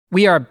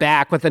We are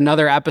back with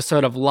another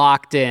episode of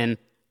Locked In.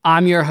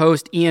 I'm your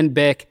host, Ian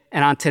Bick,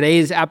 and on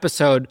today's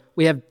episode,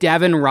 we have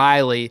Devin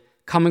Reilly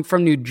coming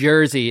from New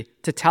Jersey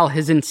to tell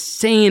his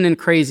insane and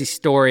crazy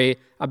story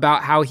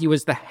about how he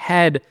was the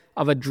head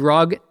of a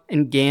drug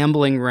and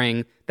gambling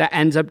ring that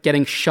ends up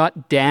getting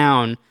shut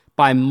down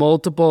by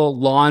multiple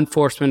law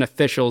enforcement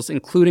officials,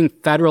 including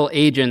federal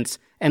agents,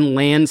 and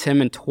lands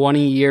him in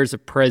 20 years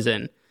of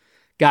prison.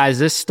 Guys,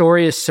 this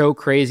story is so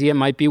crazy. It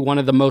might be one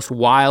of the most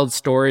wild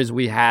stories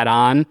we had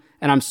on,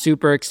 and I'm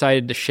super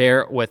excited to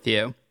share it with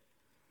you.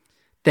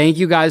 Thank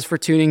you guys for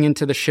tuning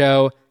into the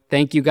show.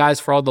 Thank you guys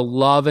for all the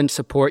love and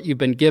support you've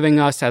been giving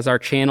us as our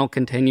channel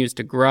continues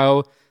to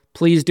grow.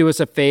 Please do us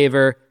a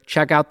favor.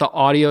 Check out the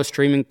audio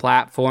streaming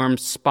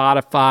platforms,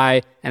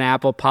 Spotify and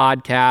Apple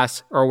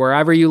Podcasts, or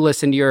wherever you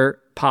listen to your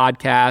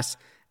podcasts,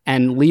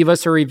 and leave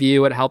us a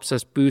review. It helps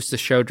us boost the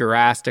show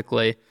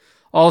drastically.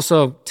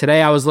 Also,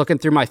 today I was looking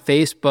through my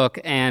Facebook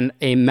and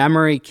a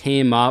memory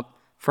came up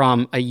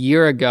from a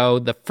year ago,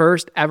 the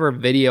first ever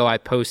video I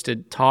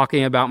posted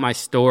talking about my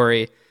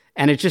story.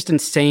 And it's just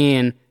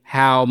insane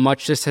how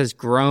much this has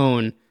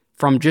grown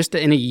from just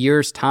in a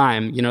year's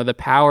time. You know, the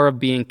power of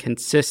being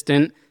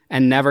consistent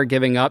and never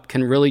giving up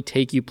can really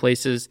take you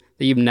places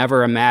that you've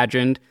never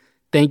imagined.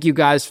 Thank you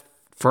guys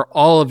for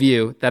all of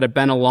you that have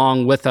been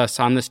along with us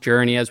on this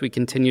journey as we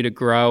continue to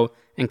grow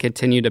and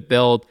continue to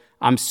build.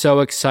 I'm so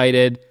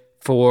excited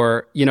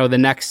for, the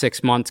next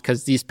 6 months,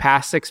 because these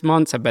past 6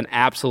 months have been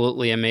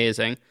absolutely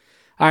amazing.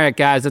 All right,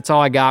 guys, that's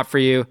all I got for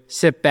you.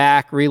 Sit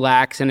back,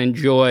 relax, and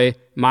enjoy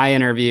my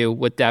interview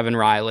with Devin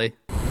Reilly.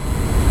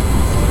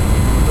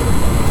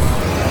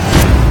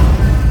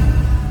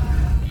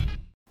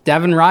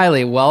 Devin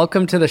Reilly,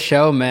 welcome to the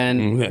show,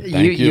 man. Thank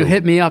you. You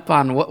hit me up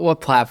on what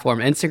platform,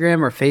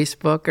 Instagram or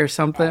Facebook or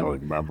something? I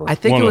don't remember. I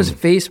think it was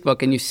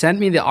Facebook, and you sent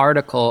me the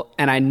article,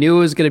 and I knew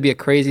it was going to be a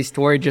crazy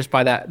story just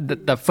by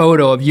the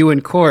photo of you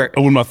in court.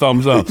 Oh, with my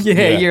thumbs up.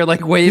 Yeah, you're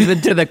like waving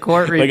to the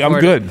court reporter. Like,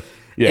 I'm good.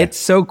 Yeah. It's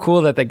so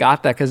cool that they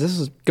got that, because this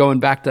is going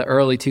back to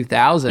early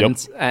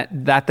 2000s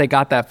that they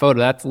got that photo.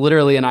 That's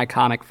literally an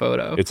iconic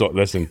photo.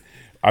 Listen,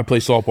 I play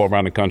softball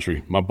around the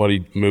country. My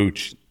buddy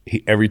Mooch,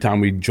 every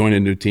time we join a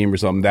new team or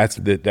something, that's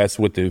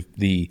what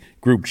the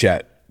group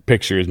chat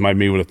picture is,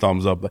 me with a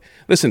thumbs up. But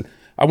listen,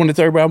 I want to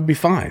tell everybody I'll be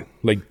fine.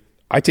 Like,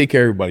 I take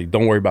care of everybody.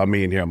 Don't worry about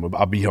me in here.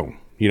 I'll be home,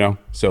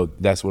 So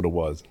that's what it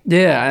was.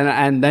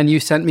 Yeah, and then you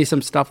sent me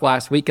some stuff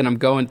last week, and I'm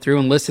going through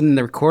and listening to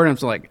the recording. I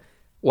was like,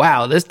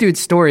 wow, this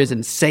dude's story is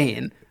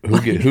insane.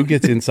 Who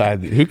gets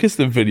inside? Who gets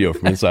the video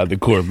from inside the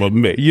court but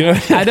me?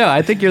 I know.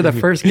 I think you're the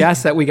first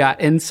guest that we got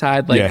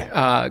inside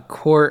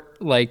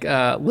court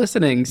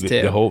listenings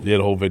to. The whole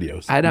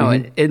videos. I know,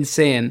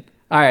 insane.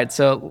 All right,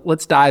 so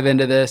let's dive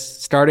into this.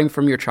 Starting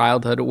from your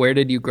childhood, where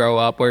did you grow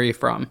up? Where are you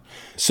from?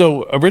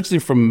 So originally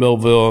from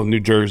Millville,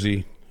 New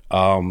Jersey.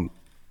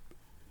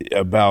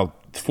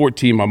 About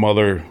 14, my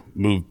mother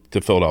moved to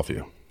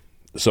Philadelphia.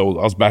 So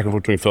I was back and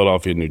forth between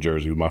Philadelphia and New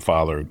Jersey with my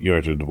father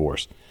after a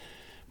divorce.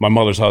 My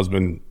mother's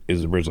husband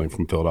is originally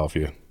from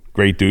Philadelphia.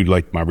 Great dude,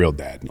 like my real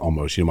dad,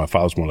 almost. My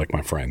father's more like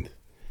my friend.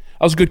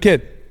 I was a good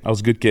kid.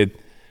 What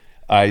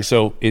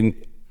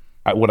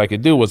I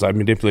could do was I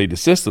manipulated the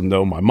system,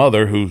 though. My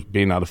mother, who's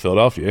being out of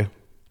Philadelphia,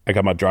 I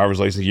got my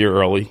driver's license a year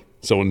early.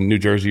 So in New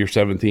Jersey, you're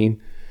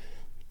 17,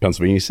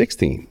 Pennsylvania,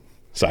 16.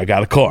 So I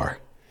got a car.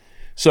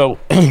 So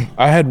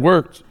I had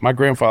worked. My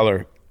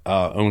grandfather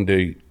owned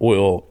a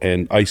oil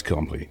and ice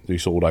company. They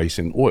sold ice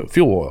and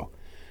fuel oil.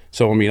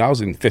 So, I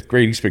was in 5th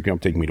grade. He's picking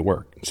up, taking me to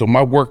work. So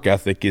my work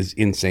ethic is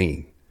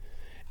insane.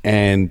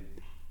 And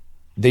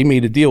they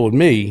made a deal with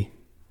me.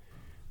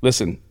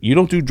 Listen, you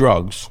don't do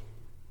drugs,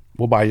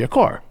 we'll buy you a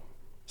car.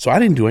 So I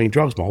didn't do any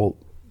drugs my whole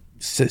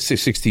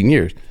 16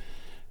 years.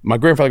 My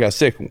grandfather got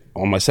sick.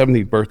 On my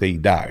 17th birthday, he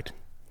died.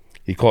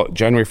 He called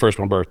January 1st,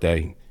 my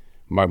birthday.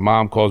 My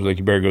mom calls me like,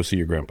 you better go see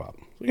your grandpa.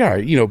 Like, all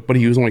right, but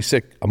he was only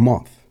sick a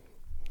month.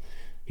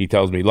 He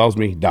tells me he loves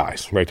me, he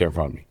dies right there in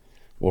front of me.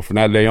 Well, from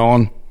that day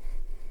on,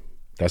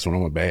 that's when I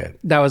went bad.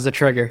 That was the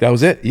trigger. That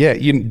was it. Yeah,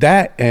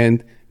 that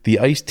and the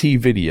Ice-T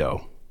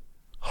video,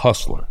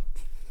 Hustler.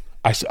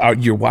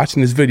 You're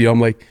watching this video.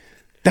 I'm like,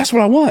 that's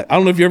what I want. I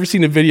don't know if you've ever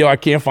seen the video. I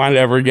can't find it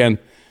ever again.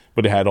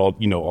 But it had all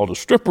the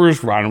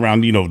strippers riding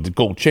around, the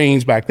gold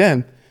chains back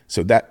then.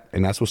 So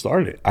that's what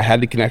started it. I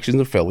had the connections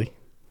in Philly.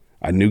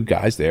 I knew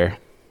guys there.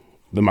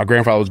 Then my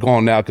grandfather was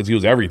gone now because he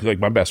was everything, like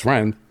my best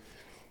friend.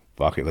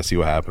 Fuck it, let's see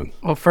what happens.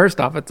 Well,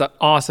 first off, it's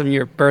awesome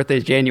your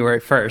birthday's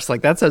January 1st.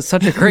 Like, that's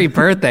such a great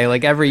birthday.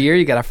 Like, every year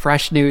you got a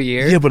fresh new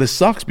year. Yeah, but it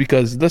sucks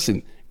because,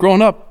 listen,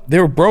 growing up, they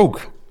were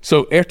broke.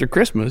 So after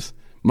Christmas,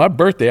 my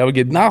birthday, I would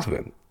get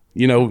nothing.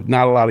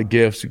 Not a lot of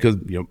gifts because,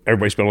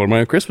 everybody spent a lot of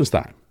money at Christmas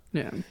time.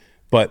 Yeah.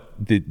 But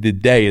the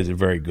day is a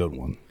very good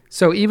one.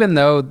 So even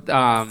though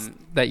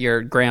that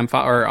your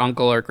grandfather or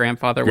uncle or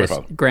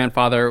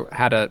grandfather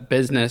had a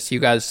business, you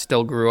guys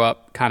still grew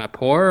up kind of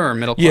poor or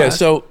middle class? Yeah,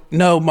 so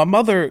no, my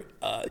mother,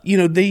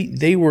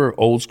 they were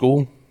old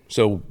school.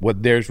 So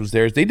what theirs was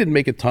theirs. They didn't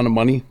make a ton of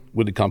money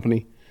with the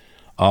company.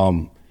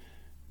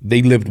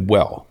 They lived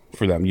well.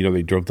 for them. You know,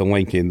 they drove to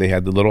Lincoln. They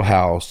had the little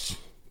house.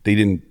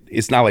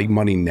 It's not like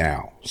money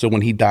now. So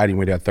when he died, he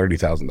went out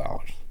 $30,000,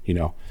 you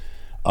know.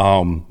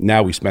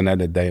 Now we spend that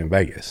in a day in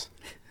Vegas.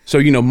 So,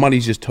 you know,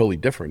 money's just totally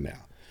different now.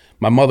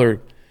 My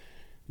mother,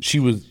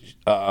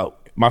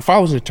 my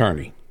father was an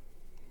attorney,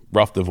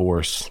 rough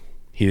divorce.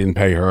 He didn't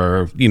pay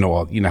her, you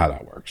know how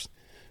that works.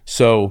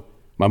 So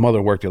my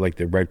mother worked at like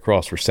the Red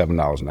Cross for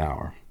 $7 an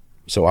hour.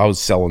 So I was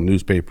selling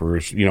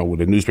newspapers, you know,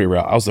 with a newspaper.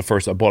 I was the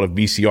first, I bought a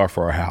VCR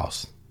for our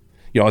house.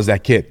 You know, I was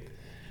that kid.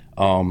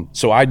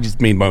 So I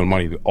just made my own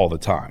money all the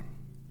time.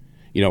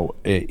 You know,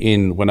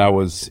 when I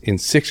was in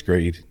 6th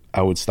grade,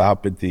 I would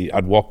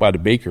I'd walk by the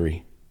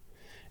bakery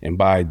and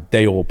buy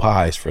day-old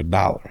pies for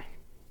 $1.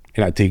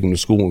 And I'd take them to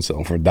school and sell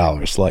them for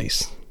 $1 a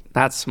slice.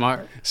 That's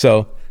smart.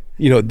 So,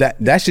 you know,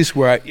 that's just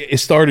where it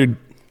started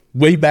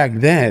way back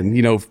then,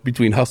 you know,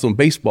 between hustling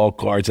baseball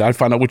cards. I'd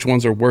find out which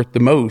ones are worth the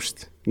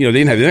most. You know, they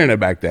didn't have the internet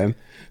back then.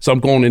 So I'm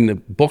going in the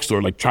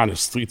bookstore, like trying to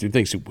sleep through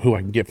things, who I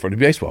can get for the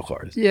baseball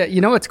cards. Yeah, you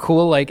know what's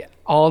cool? Like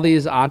all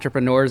these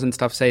entrepreneurs and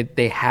stuff say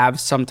they have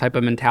some type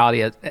of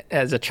mentality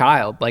as a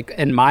child. Like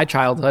in my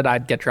childhood,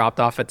 I'd get dropped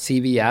off at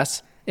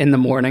CVS in the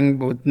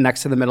morning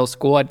next to the middle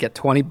school. I'd get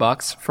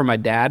 $20 for my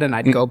dad, and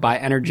I'd go buy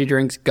energy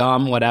drinks,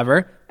 gum,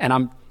 whatever, and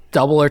I'm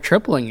double or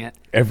tripling it.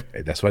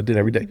 That's what I did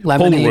every day.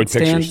 Lemonade Polaroid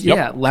stands, pictures. Yep.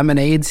 Yeah,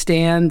 lemonade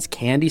stands,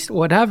 candy,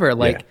 whatever.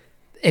 Like,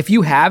 if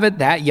you have it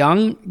that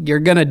young, you're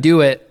gonna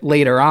do it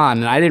later on.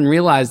 And I didn't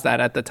realize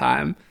that at the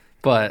time,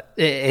 but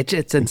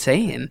it's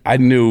insane. I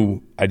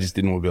knew I just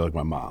didn't want to be like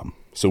my mom.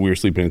 So we were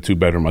sleeping in a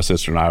 2-bedroom. My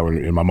sister and I were,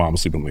 and my mom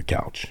was sleeping on the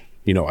couch.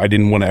 You know, I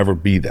didn't want to ever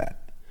be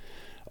that.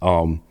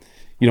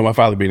 You know, my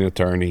father being an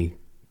attorney,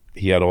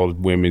 he had all the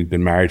women,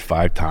 been married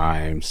 5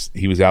 times.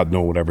 He was out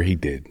doing whatever he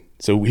did.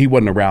 So he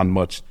wasn't around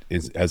much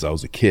as I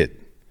was a kid.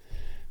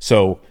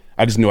 So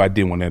I just knew I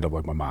didn't want to end up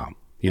like my mom,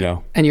 you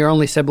know? And your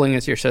only sibling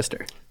is your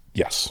sister?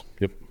 Yes.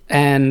 Yep.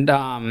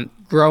 And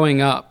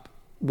growing up,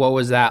 what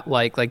was that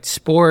like? Like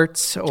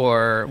sports,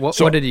 or what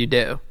did you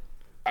do?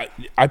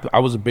 I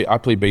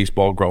played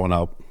baseball growing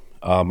up.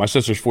 My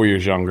sister's 4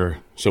 years younger,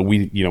 so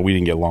we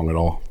didn't get along at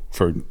all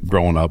for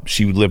growing up.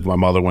 She lived with my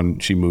mother when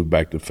she moved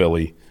back to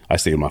Philly. I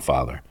stayed with my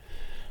father.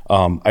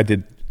 I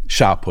did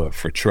shot put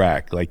for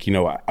track. Like, you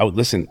know, I would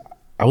listen.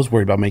 I was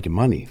worried about making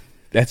money.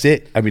 That's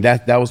it. I mean,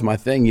 that was my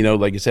thing. You know,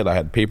 like I said, I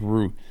had paper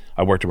route.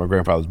 I worked at my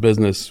grandfather's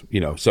business.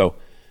 You know, so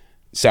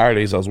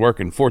Saturdays I was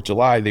working. 4th of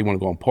July, they want to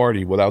go and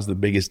party. Well, that was the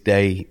biggest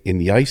day in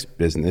the ice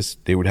business.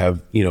 They would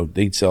have, you know,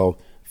 they'd sell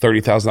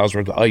 $30,000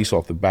 worth of ice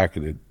off the back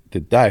of the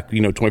deck,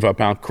 you know,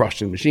 25-pound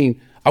crushed in the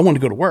machine. I wanted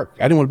to go to work.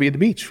 I didn't want to be at the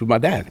beach with my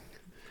dad.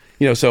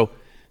 You know, so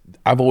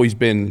I've always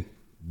been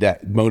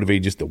that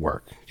motivated just to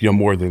work, you know,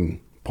 more than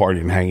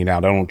partying and hanging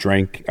out. I don't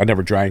drink. I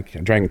never drank. I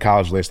drank in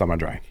college last time I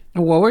drank.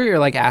 What were your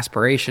like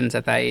aspirations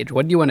at that age?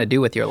 What do you want to do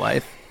with your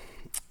life?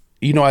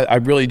 You know, I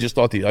really just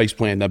thought the ice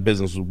plant, that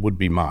business would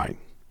be mine.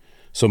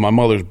 So my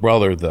mother's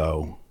brother,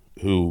 though,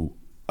 who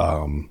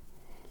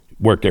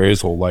worked there his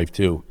whole life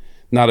too,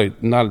 not a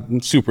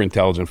super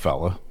intelligent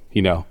fella,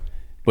 you know,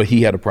 but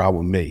he had a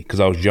problem with me because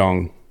I was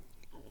young,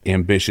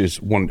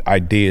 ambitious, wanted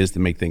ideas to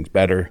make things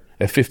better.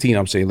 At 15,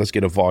 I'm saying, let's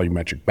get a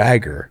volumetric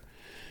bagger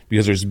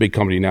because there's a big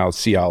company now,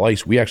 CL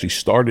Ice. We actually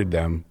started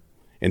them,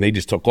 and they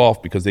just took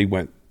off because they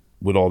went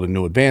with all the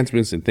new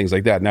advancements and things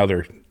like that. Now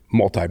they're a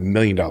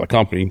multi-million-dollar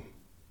company.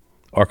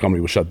 Our company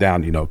was shut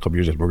down, you know, a couple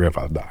years after my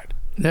grandfather died.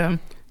 Yeah.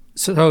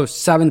 So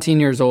 17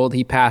 years old,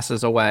 he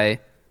passes away.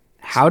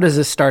 How does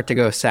this start to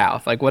go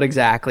south? Like, what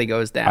exactly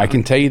goes down? I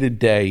can tell you the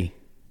day.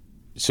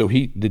 So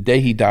the day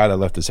he died, I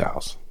left his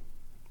house.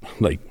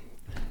 Like,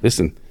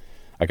 listen,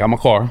 I got my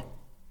car.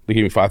 They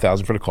gave me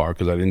 $5,000 for the car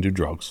because I didn't do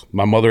drugs.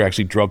 My mother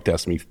actually drug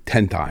tested me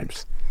 10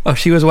 times. Oh,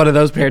 she was one of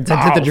those parents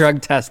that did the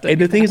drug testing.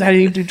 And the thing is, I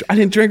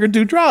didn't drink or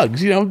do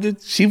drugs. You know,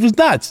 she was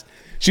nuts.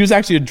 She was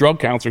actually a drug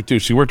counselor too.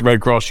 She worked at Red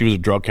Cross. She was a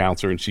drug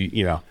counselor, and she,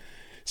 you know.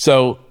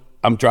 So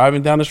I'm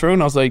driving down this road,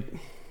 and I was like,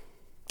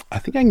 I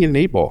think I can get an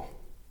 8-ball.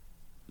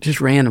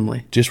 Just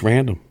randomly. Just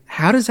random.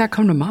 How does that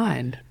come to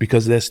mind?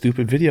 Because of that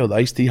stupid video, the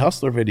Ice-T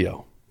Hustler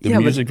video, the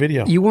music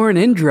video. You weren't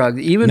in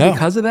drugs. Even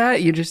because of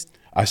that, you just...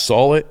 I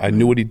saw it. I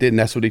knew what he did, and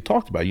that's what he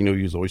talked about. You know,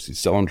 he was always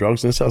selling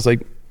drugs and stuff. I was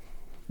like,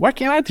 why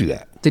can't I do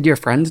that? Did your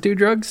friends do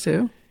drugs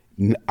too?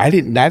 I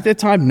didn't. At that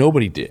time,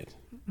 nobody did.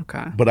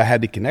 Okay. But I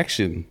had the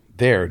connection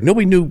there.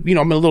 Nobody knew, you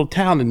know, I'm in a little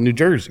town in New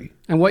Jersey.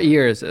 And what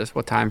year is this?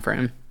 What time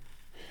frame?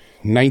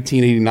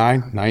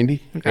 1989,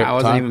 90. Okay, I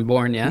wasn't even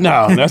born yet.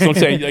 No, that's what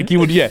I'm saying. Like, you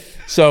would, yeah.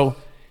 So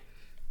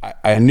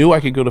I knew I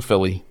could go to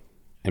Philly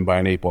and buy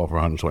an 8-ball for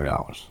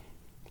 $120.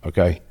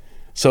 Okay.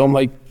 So I'm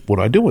like, what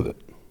do I do with it?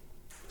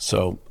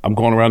 So I'm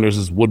going around. There's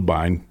this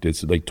woodbine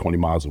that's like 20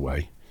 miles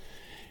away.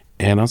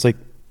 And I was like,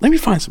 let me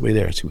find somebody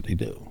there and see what they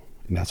do.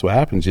 And that's what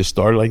happened. Just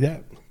started like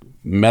that.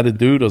 Met a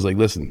dude. I was like,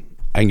 listen,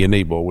 I can get an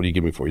 8-ball. What do you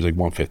give me for? He's like,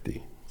 $150.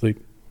 I was like,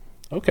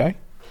 okay.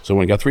 So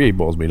when I got 3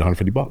 8-balls, made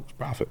 $150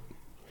 profit.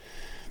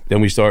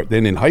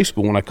 Then in high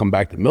school, when I come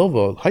back to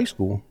Millville High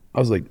School, I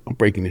was like, I'm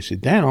breaking this shit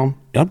down.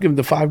 And I'm giving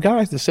it to 5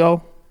 guys to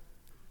sell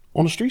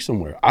on the street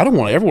somewhere. I don't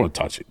want everyone to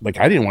touch it. Like,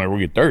 I didn't want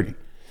everyone to get dirty.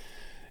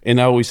 And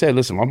I always said,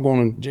 listen, if I'm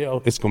going to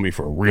jail, it's going to be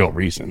for a real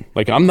reason.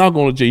 Like, I'm not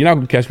going to jail. You're not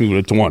going to catch me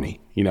with a 20,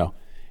 you know?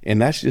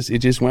 And it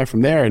just went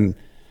from there. And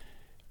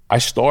I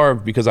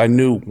starved because I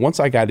knew once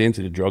I got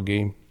into the drug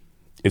game,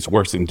 it's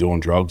worse than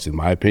doing drugs, in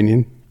my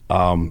opinion.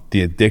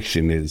 The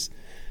addiction is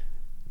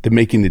the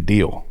making the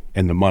deal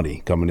and the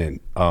money coming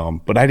in.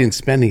 But I didn't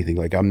spend anything.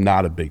 Like, I'm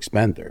not a big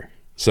spender.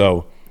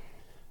 So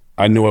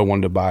I knew I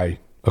wanted to buy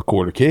a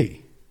quarter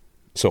key.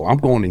 So I'm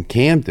going in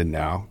Camden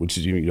now, which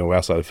is, you know,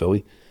 outside of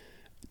Philly,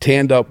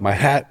 tanned up, my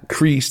hat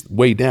creased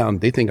way down.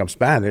 They think I'm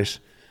Spanish.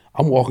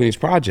 I'm walking these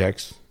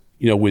projects,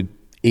 you know, with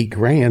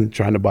 $8,000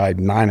 trying to buy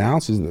 9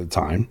 ounces at the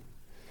time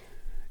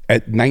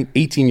at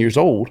 18 years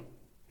old,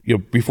 you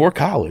know, before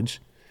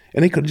college,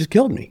 and they could have just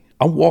killed me.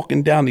 I'm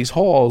walking down these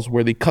halls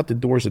where they cut the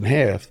doors in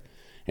half,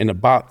 and the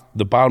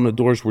bottom of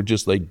the doors were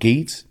just like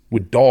gates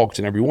with dogs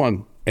in every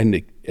one.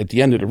 And at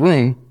the end of the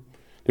room,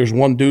 there's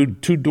one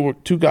dude, two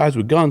guys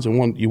with guns, and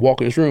one, you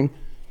walk in this room,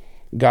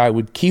 guy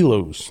with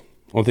kilos.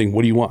 I'm thinking,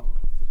 what do you want?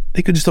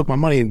 They could just took my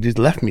money and just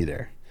left me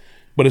there.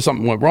 But if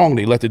something went wrong,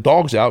 they let the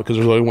dogs out because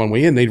there's only one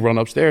way in. They'd run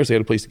upstairs. They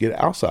had a place to get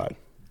outside.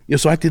 You know,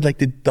 so I did like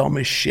the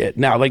dumbest shit.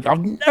 Now, like, I'll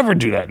never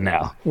do that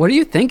now. What are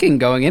you thinking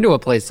going into a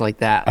place like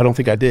that? I don't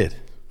think I did.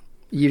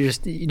 You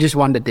just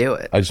wanted to do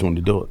it. I just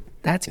wanted to do it.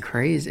 That's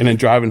crazy. And then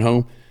driving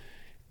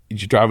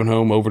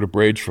home over the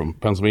bridge from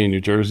Pennsylvania,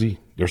 New Jersey,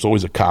 there's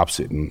always a cop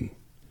sitting.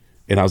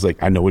 And I was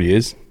like, I know what he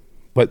is.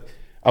 But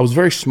I was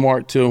very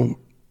smart, too,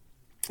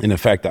 in the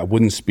fact that I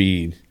wouldn't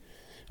speed.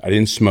 I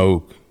didn't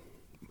smoke.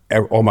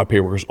 All my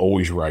paperwork was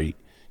always right.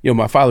 You know,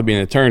 my father being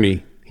an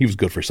attorney, he was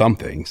good for some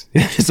things.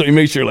 So he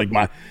made sure, like,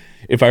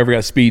 if I ever got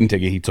a speeding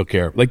ticket, he took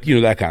care of, like, you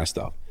know, that kind of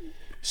stuff.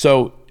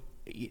 So,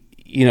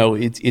 you know,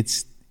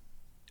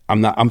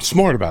 I'm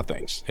smart about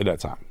things at that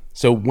time.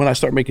 So when I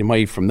start making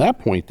money from that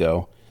point,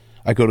 though,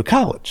 I go to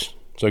college.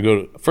 So I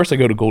go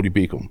to Goldie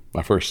Beacom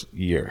my first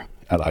year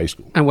out of high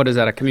school. And what is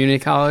that, a community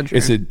college? Or?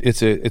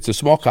 It's a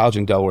small college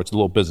in Delaware. It's a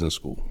little business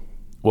school.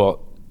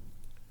 Well,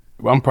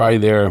 I'm probably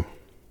there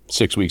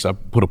 6 weeks. I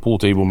put a pool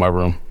table in my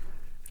room.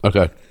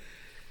 Okay.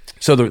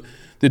 So the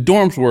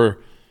dorms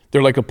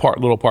they're like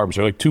little apartments.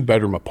 They're like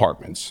 2-bedroom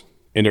apartments,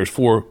 and there's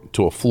 4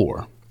 to a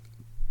floor.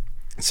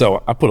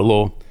 So I put a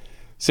little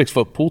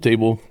 6-foot pool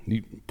table,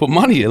 you put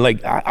money in.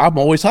 Like, I'm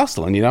always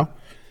hustling, you know?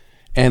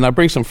 And I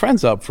bring some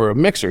friends up for a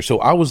mixer. So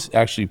I was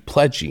actually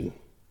pledging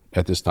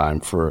at this time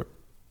for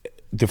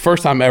the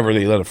first time ever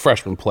they let a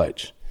freshman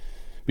pledge,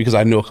 because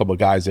I knew a couple of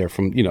guys there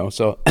from, you know,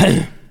 so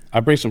I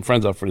bring some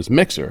friends up for this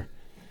mixer.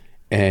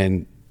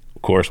 And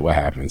of course, what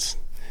happens?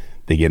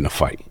 They get in a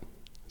fight.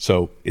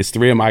 So it's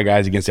 3 of my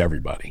guys against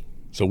everybody.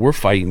 So we're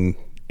fighting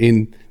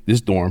in this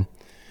dorm.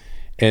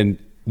 And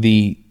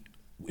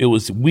it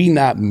was we,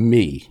 not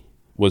me,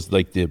 was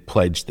like the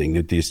pledge thing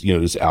that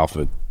this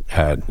outfit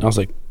had. And I was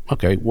like,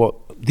 okay,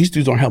 well, these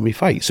dudes aren't helping me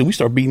fight. So we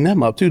start beating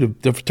them up too,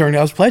 the fraternity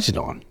I was pledging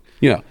on,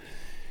 you know.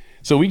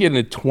 So we get in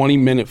a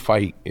 20-minute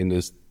fight in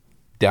this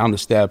down the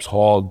steps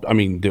hall. I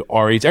mean, the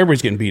RAs,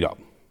 everybody's getting beat up.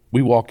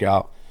 We walk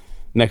out.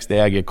 Next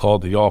day I get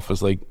called to the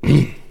office like,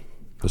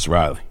 Mr.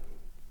 Reilly,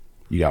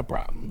 you got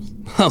problems.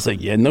 I was like,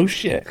 yeah, no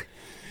shit.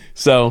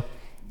 So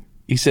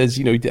he says,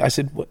 you know, I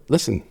said,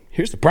 listen,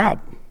 here's the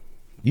problem.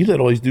 You let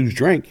all these dudes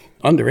drink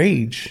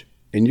underage,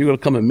 and you're going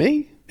to come at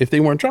me? If they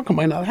weren't drunk, it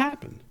might not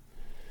happen.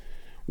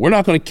 We're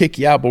not going to kick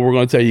you out, but we're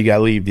going to tell you got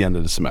to leave the end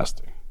of the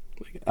semester.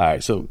 Like, all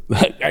right, so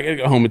I got to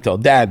go home and tell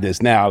Dad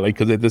this now, like,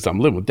 because at this I'm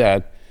living with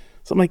Dad.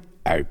 So I'm like,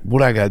 all right,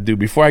 what I got to do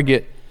before I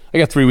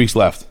got 3 weeks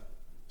left.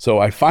 So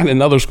I find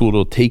another school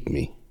that'll take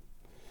me,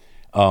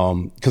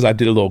 because I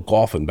did a little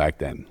golfing back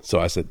then. So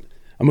I said,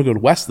 I'm going to go to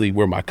Wesley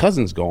where my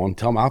cousin's going,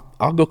 tell them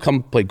I'll go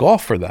come play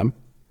golf for them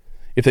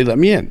if they let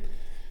me in.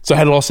 So I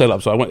had it all set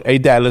up. So I went, hey,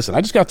 Dad, listen,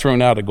 I just got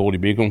thrown out at Goldie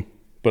Beacom,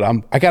 but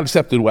I got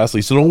accepted to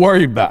Wesley, so don't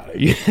worry about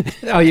it.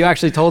 Oh, you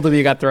actually told him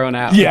you got thrown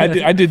out. Yeah,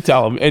 I did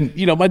tell him. And,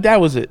 you know, my dad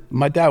was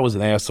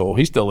an asshole.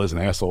 He still is an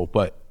asshole.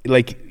 But,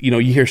 like, you know,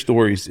 you hear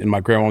stories, and my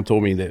grandma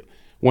told me that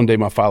one day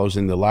my father was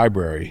in the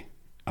library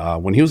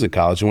when he was in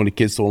college, and one of the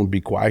kids told him to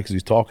be quiet because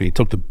he's talking. He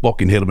took the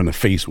book and hit him in the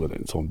face with it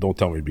and told him, don't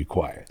tell me to be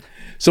quiet.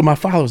 So my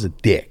father was a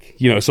dick,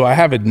 you know, so I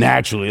have it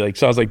naturally. Like,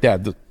 so I was like,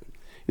 Dad,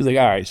 he's like,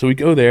 all right. So we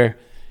go there,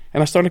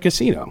 and I start a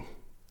casino.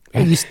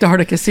 And you start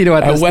a casino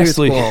at this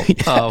Wesley. New school.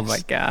 Yes. Oh my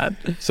God.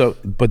 So,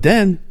 but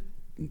then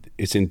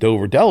it's in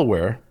Dover,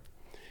 Delaware.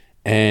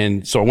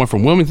 And so I went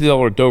from Wilmington,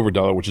 Delaware to Dover,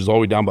 Delaware, which is all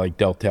the way down by like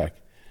Del Tech.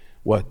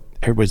 What?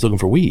 Everybody's looking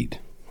for weed.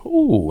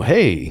 Oh,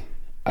 hey,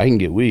 I can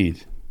get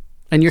weed.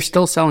 And you're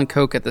still selling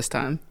coke at this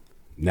time?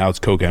 Now it's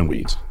coke and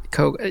weeds.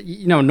 Coke.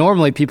 You know,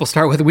 normally people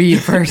start with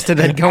weed first and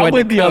then go into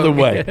went the coke. other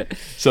way.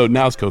 So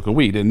now it's coke and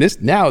weed. And this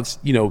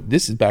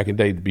is back in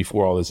the day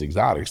before all this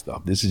exotic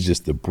stuff. This is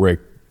just the brick,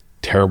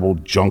 terrible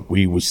junk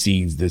weed with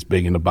seeds this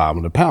big in the bottom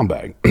of the pound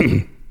bag. But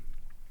I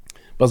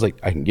was like,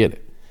 I can get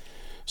it.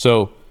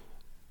 So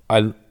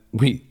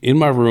in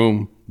my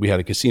room, we had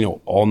a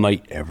casino all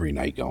night, every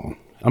night going.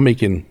 I'm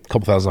making a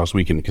couple $1,000 a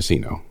week in the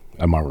casino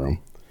at my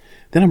room.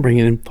 Then I'm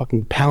bringing in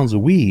fucking pounds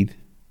of weed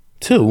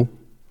too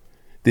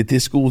that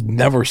this school's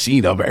never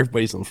seen of.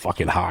 Everybody's on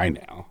fucking high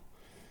now.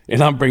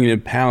 And I'm bringing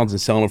in pounds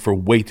and selling it for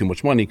way too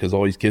much money because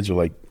all these kids are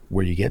like,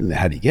 where are you getting it?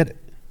 How do you get it?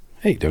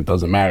 Hey, it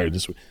doesn't matter.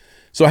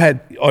 So I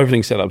had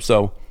everything set up.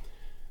 So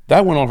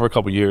that went on for a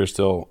couple of years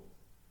till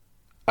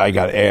I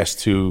got asked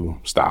to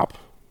stop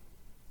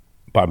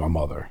by my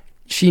mother.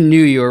 She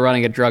knew you were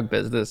running a drug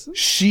business.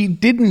 She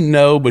didn't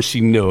know, but she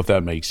knew, if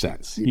that makes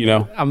sense, you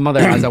know? A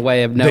mother has a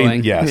way of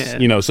knowing. Yes,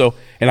 you know, so,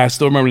 and I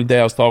still remember the day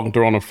I was talking to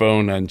her on the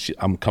phone, and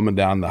I'm coming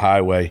down the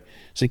highway.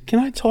 She's like, can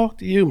I talk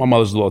to you? My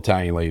mother's a little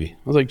Italian lady. I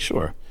was like,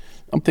 sure.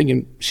 I'm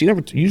thinking,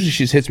 usually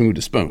she just hits me with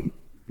a spoon.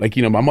 Like,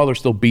 you know, my mother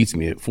still beats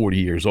me at 40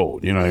 years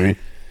old, you know what I mean?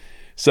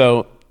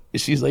 So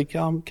she's like,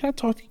 can I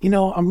talk to you? You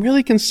know, I'm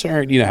really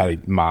concerned. You know how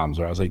moms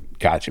are. I was like,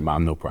 gotcha,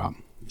 Mom, no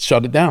problem.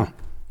 Shut it down.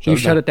 You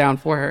shut it down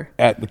for her?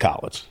 At the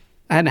college.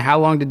 And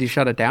how long did you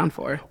shut it down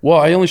for? Well,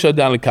 I only shut it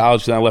down at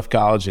college, then I left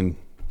college and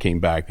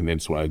came back, and then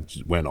that's when I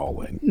just went all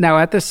in. Now,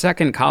 at the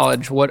second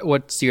college,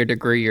 what's your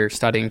degree you're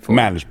studying for?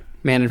 Management.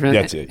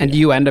 That's it. And do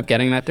you end up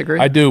getting that degree?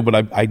 I do, but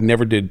I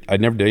never did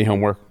any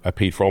homework. I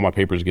paid for all my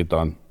papers to get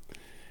done.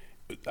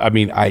 I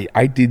mean,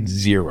 I did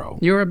zero.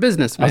 You were a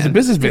businessman. I was a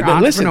businessman. You're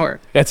an entrepreneur.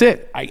 Listen, that's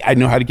it. I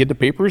know how to get the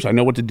papers. I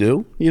know what to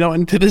do. You know,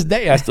 and to this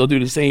day, I still do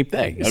the same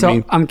thing.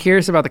 I'm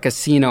curious about the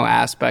casino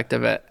aspect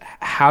of it.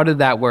 How did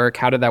that work?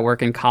 How did that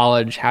work in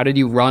college? How did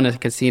you run a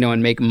casino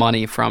and make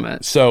money from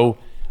it? So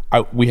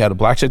we had a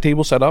blackjack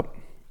table set up.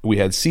 We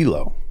had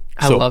CeeLo.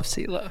 I love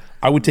CeeLo.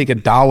 I would take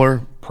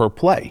 $1 per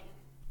play,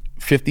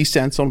 50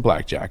 cents on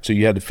blackjack. So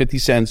you had the 50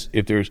 cents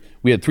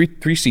we had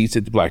three seats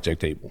at the blackjack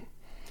table.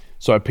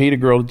 So I paid a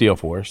girl to deal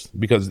for us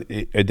because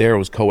there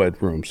was co-ed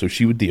room. So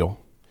she would deal.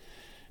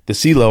 The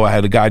CeeLo, I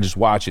had a guy just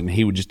watching, and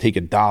he would just take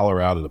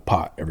 $1 out of the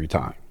pot every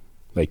time,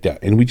 like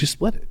that. And we just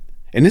split it.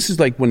 And this is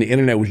like when the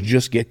internet was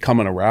just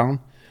coming around.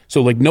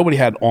 So like nobody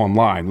had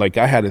online. Like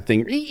I had a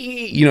thing,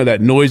 you know, that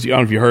noise, I don't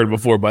know if you heard it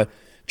before, but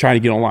trying to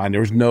get online,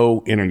 there was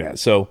no internet.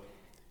 So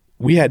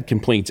we had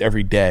complaints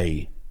every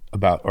day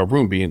about our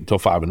room being until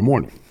 5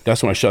 a.m.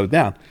 That's when I shut it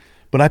down.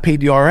 But I paid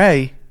the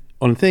RA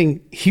on the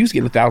thing. He was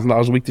getting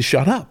 $1,000 a week to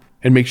shut up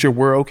and make sure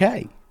we're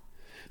okay.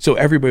 So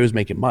everybody was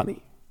making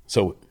money.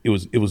 So it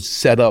was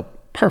set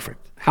up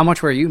perfect. How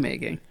much were you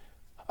making?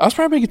 I was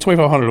probably making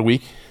 $2,500 a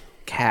week.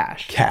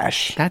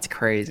 Cash. That's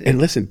crazy. And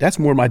listen, that's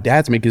more my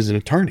dad's making as an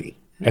attorney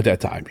at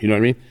that time. You know what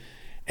I mean?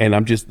 And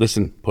I'm just,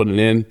 putting it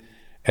in.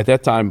 At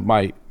that time,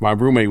 my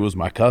roommate was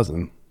my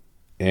cousin,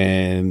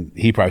 and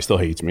he probably still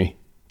hates me.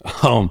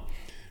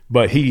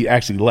 But he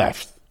actually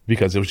left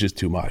because it was just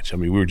too much. I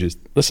mean, we were just,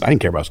 I didn't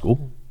care about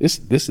school. This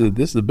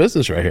is a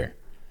business right here.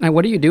 Now,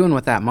 what are you doing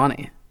with that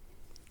money?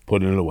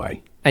 Putting it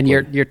away. And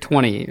you're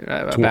 20.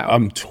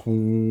 I'm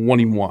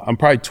 21. I'm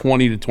probably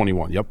 20 to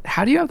 21. Yep.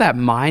 How do you have that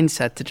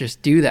mindset to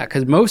just do that?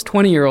 Because most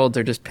 20-year-olds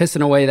are just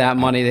pissing away that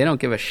money. They don't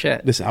give a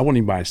shit. Listen, I wasn't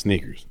even buying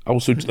sneakers. I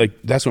was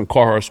that's when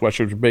Carhartt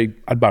sweatshirts were big.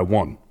 I'd buy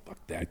one.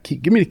 Fuck that.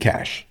 Give me the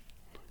cash.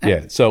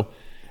 Yeah. So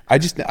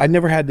I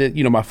never had to,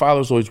 you know, my father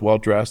was always well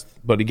dressed.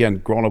 But again,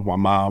 growing up with my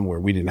mom where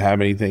we didn't have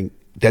anything,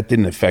 that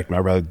didn't affect me.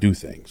 I'd rather do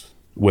things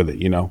with it,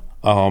 you know.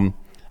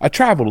 I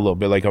traveled a little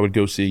bit. Like I would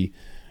go see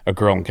a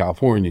girl in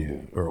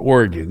California or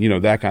Oregon, you know,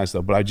 that kind of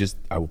stuff. But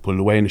I would put it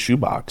away in the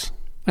shoebox.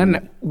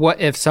 And what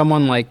if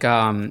someone like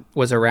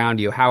was around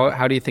you?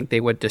 How do you think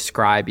they would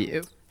describe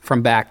you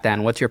from back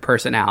then? What's your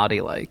personality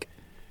like?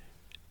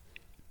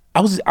 I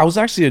was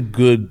actually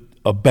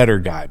a better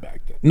guy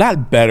back then.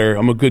 Not better.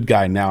 I'm a good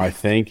guy now, I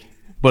think.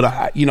 But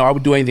I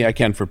would do anything I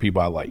can for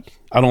people I like.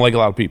 I don't like a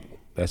lot of people.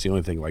 That's the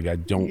only thing. Like I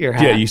don't.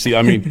 Yeah, you see.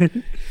 I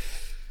mean,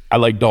 I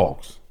like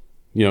dogs.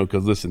 You know,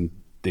 because listen,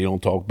 they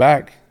don't talk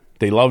back.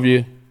 They love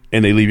you.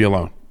 And they leave you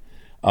alone.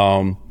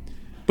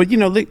 But, you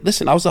know,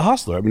 listen, I was a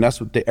hustler. I mean, that's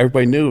what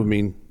everybody knew. I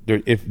mean,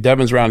 if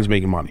Devin's around, he's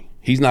making money.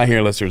 He's not here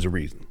unless there's a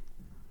reason.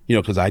 You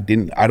know, because I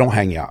don't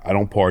hang out. I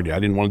don't party. I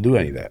didn't want to do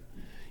any of that.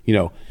 You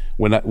know,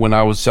 when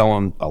I was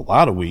selling a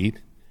lot of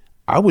weed,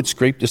 I would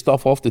scrape the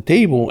stuff off the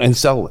table and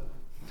sell it.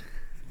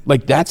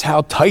 Like, that's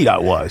how tight I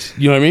was.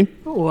 You know what I mean?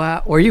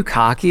 Wow. Were you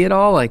cocky at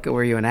all? Like,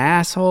 were you an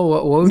asshole?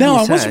 What would you say? No,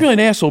 I wasn't really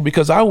an asshole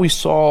because I always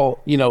saw,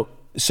 you know,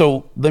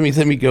 so let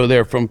me go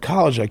there. From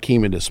college, I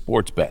came into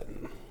sports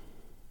betting.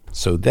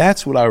 So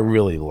that's what I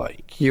really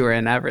like. You were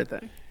in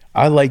everything.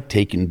 I like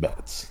taking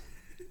bets.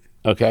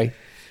 Okay?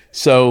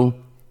 So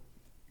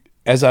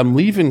as I'm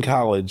leaving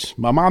college,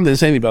 my mom didn't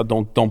say anything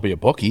about don't be a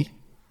bookie.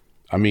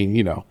 I mean,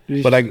 you know.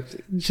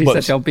 She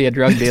said don't be a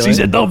drug dealer. She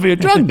said don't be a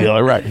drug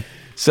dealer, right.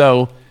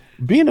 So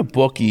being a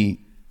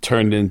bookie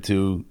turned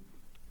into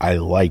I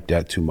like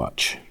that too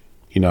much.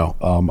 You know,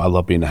 I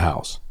love being in the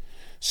house.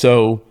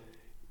 So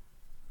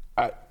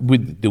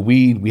with the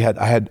weed,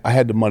 I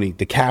had the money,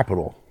 the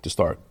capital to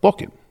start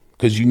booking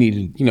because you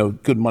needed, you know,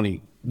 good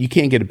money. You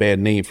can't get a bad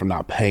name from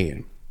not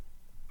paying.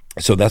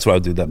 So that's what I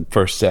did. That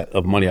first set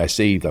of money I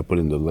saved, I put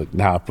into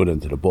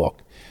the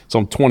book. So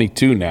I'm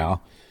 22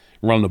 now,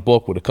 running the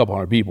book with a couple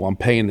hundred people. I'm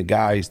paying the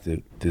guys,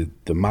 the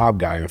mob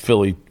guy in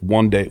Philly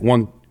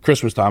one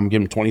Christmas time, I'm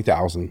giving him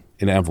 $20,000 in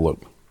an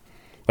envelope.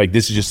 Like,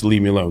 this is just to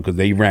leave me alone because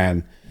they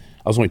ran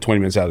I was only 20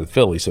 minutes out of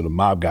Philly, so the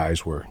mob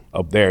guys were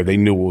up there. They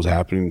knew what was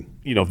happening.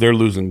 You know, if they're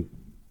losing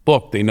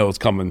book, they know it's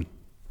coming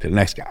to the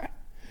next guy.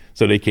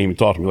 So they came and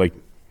talked to me like,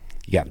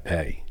 you got to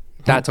pay.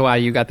 That's why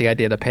you got the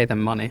idea to pay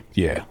them money.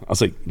 Yeah. I was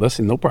like,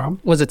 listen, no problem.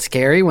 Was it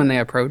scary when they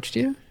approached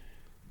you?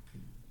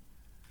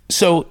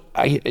 So,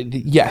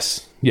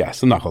 yes,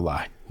 I'm not going to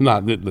lie.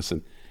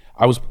 Listen,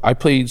 I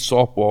played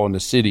softball in the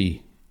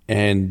city,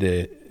 and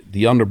the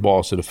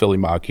underboss of the Philly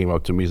mob came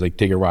up to me. He's like,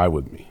 take a ride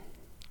with me.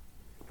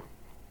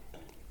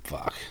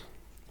 Fuck.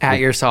 At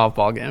your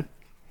softball game.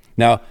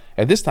 Now,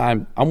 at this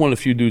time, I'm one of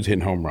the few dudes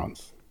hitting home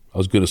runs. I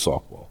was good at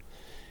softball.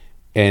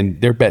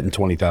 And they're betting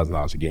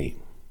 $20,000 a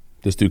game.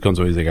 This dude comes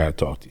over, he's like, I got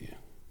to talk to you.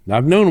 Now,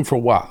 I've known him for a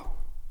while.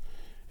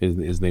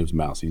 His name's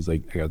Mouse. He's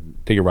like, I got to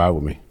take a ride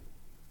with me.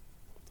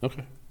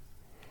 Okay.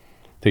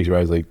 Takes a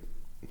ride. He's like,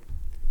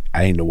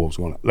 I didn't know what was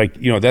going on. Like,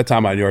 you know, at that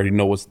time, I already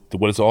know what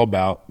it's all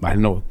about. I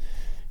didn't know.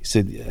 He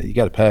said, yeah, you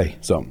got to pay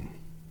something.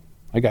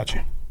 I got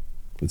you.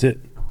 That's it.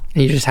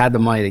 And you just had the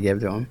money to give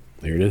to him.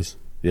 There it is.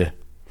 Yeah.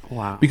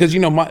 Wow. Because, you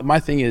know, my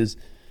thing is,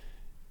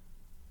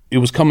 it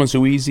was coming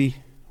so easy.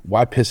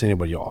 Why piss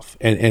anybody off?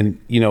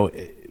 And you know,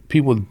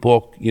 people with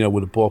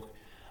a book,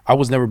 I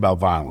was never about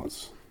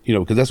violence, you know,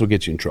 because that's what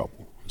gets you in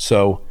trouble.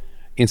 So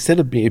instead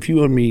of if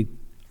you owed me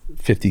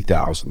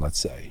 $50,000, let's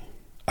say,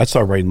 I'd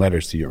start writing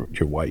letters to your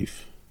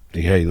wife.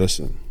 Like, hey,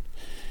 listen,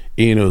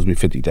 Ian owes me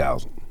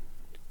 $50,000.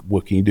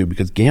 What can you do?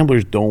 Because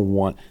gamblers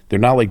they're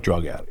not like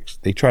drug addicts.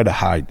 They try to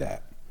hide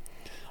that.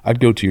 I'd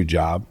go to your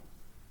job.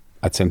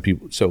 I'd send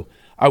people. So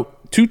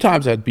 2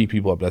 times I'd beat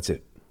people up. That's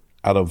it.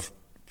 Out of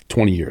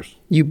 20 years.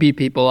 You beat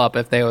people up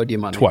if they owed you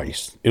money?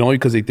 Twice. And only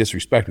because they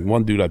disrespected me.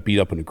 One dude I beat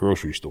up in a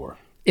grocery store.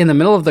 In the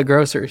middle of the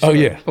grocery store? Oh,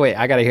 yeah. Wait,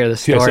 I got to hear the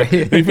story. Yeah, so,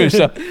 let me finish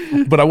up.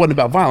 But I wasn't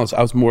about violence.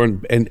 I was more,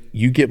 and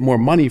you get more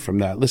money from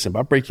that. Listen, if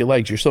I break your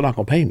legs, you're still not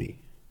going to pay me.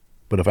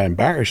 But if I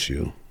embarrass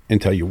you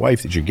and tell your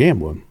wife that you're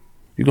gambling,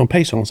 you're going to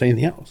pay, so don't say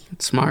anything else.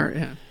 It's smart,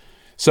 yeah.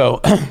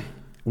 So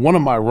one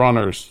of my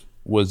runners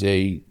was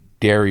a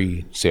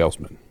dairy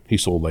salesman. He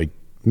sold like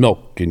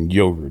milk and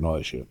yogurt and all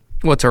that shit.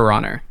 What's a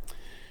runner?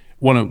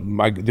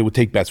 They would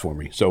take bets for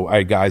me. So I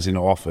had guys in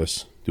the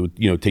office, they would,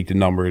 you know, take the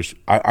numbers.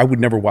 I would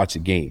never watch the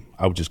game.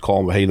 I would just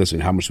call them, hey,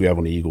 listen, how much do we have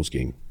on the Eagles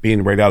game?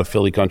 Being right out of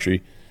Philly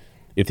country,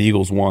 if the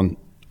Eagles won,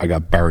 I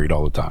got buried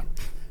all the time.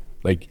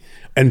 Like,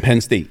 and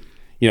Penn State.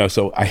 You know,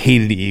 so I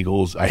hated the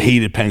Eagles. I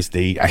hated Penn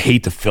State. I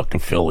hate the fucking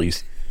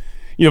Phillies.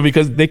 You know,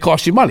 because they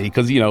cost you money.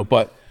 Because, you know,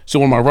 so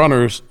one of my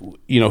runners,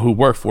 you know, who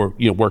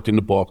worked in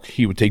the book,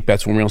 he would take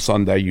bets for me on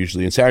Sunday,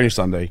 usually, and Saturday,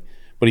 Sunday.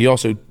 But he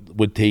also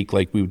would take,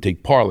 we would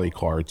take parlay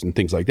cards and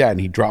things like that, and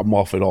he'd drop them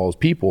off at all his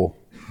people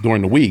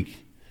during the week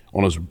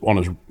on his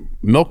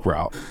milk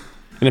route,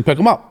 and then pick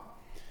them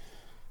up.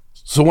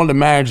 So one of the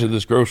managers of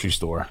this grocery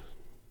store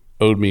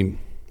owed me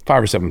 $5,000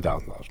 or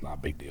 $7,000. Not a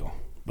big deal.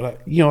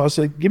 But I was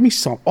like, give me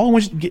some.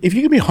 If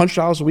you give me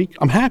 $100 a week,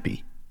 I'm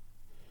happy.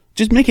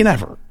 Just make an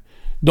effort.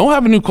 Don't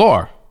have a new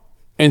car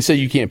and say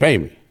you can't pay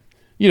me.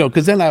 You know,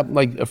 because then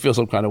I feel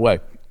some kind of way.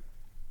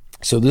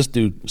 So this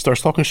dude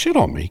starts talking shit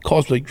on me. He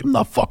calls me like, I'm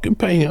not fucking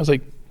paying. I was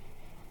like,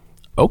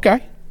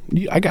 okay,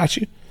 I got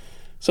you.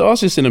 So I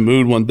was just in a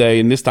mood one day,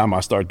 and this time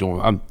I start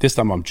doing, this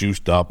time I'm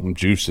juiced up. I'm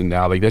juicing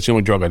now. Like, that's the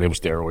only drug I did was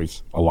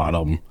steroids, a lot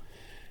of them.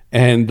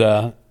 And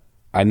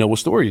I know what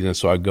story he's in.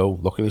 So I go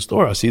look in the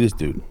store. I see this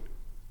dude.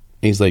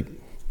 And he's like,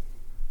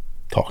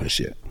 talking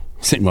shit.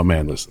 I say, my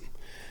man, listen,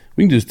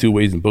 we can do this 2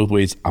 ways, and both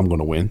ways I'm going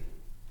to win.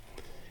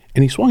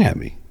 And he swung at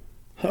me.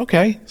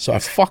 Okay. So I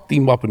fucked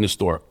him up in the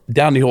store,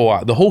 down the whole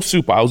aisle. The whole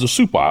soup aisle was a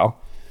soup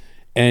aisle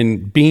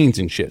and beans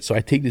and shit. So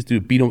I take this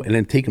dude, beat him, and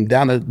then take him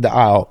down the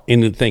aisle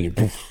into the thing, and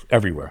poof,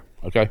 everywhere.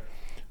 Okay.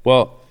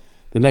 Well,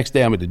 the next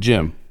day I'm at the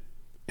gym,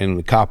 and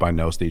the cop I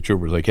know, state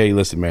trooper, is like, hey,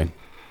 listen, man,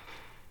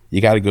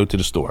 you got to go to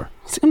the store.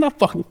 I said, I'm not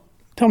fucking,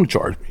 tell them to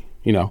charge me,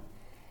 you know.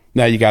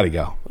 Now you got to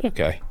go.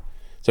 Okay.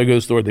 So I go to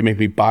the store. They make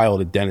me buy all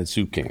the dented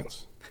soup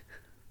cans.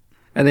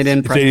 And they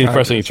didn't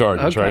press any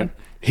charges, okay. Right?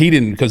 He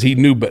didn't, because he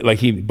knew, but I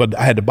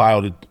had to buy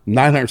all the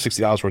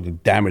 $960 worth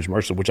of damaged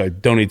merchandise, which I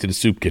donated to the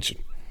soup kitchen.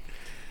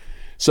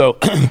 So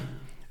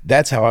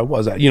that's how I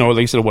was. You know,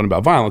 like I said, it wasn't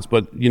about violence,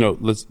 but, you know,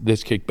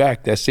 let's kick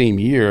back. That same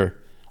year,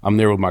 I'm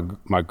there with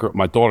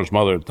my daughter's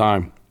mother at the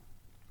time.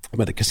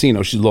 I'm at the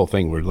casino. She's a little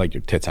thing where, like,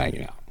 your tits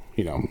hanging out,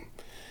 you know.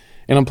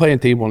 And I'm playing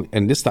table,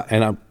 and this time,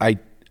 and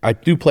I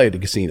do play at the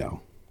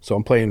casino. So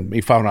I'm playing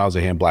maybe $500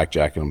 a hand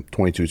blackjack, and I'm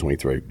 22,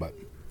 23, but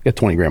I got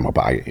 20 grand in my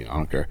pocket, you know, I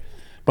don't care.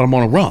 But I'm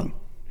on a run.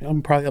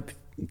 I'm probably up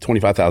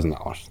 $25,000.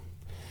 And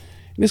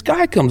this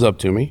guy comes up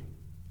to me,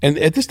 and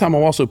at this time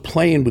I'm also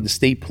playing with the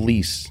state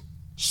police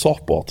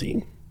softball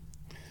team,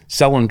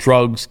 selling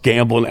drugs,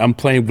 gambling. I'm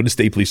playing with the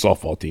state police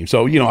softball team.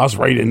 So, you know, I was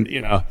right in,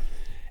 you know.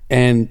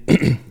 And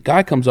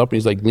guy comes up and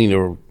he's like, lean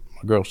over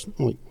my girl.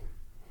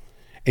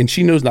 And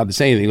she knows not to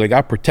say anything. Like,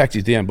 I protect you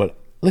at the end, but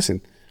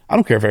listen, I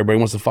don't care if everybody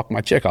wants to fuck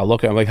my chick. I'll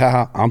look at him like,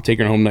 haha, I'm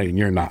taking her home tonight and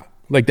you're not.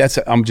 Like,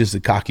 I'm just a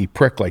cocky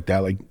prick like that.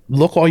 Like,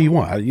 look all you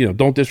want. You know,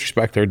 don't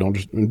disrespect her. Don't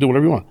just do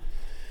whatever you want.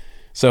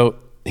 So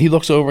he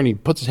looks over and he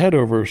puts his head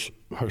over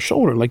her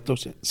shoulder like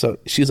those. So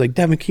she's like,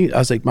 Devin, I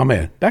was like, my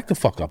man, back the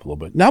fuck up a little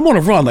bit. Now I'm on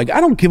a run. Like,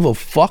 I don't give a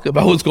fuck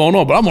about what's going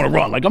on, but I'm on a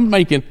run. Like, I'm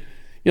making,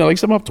 like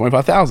something up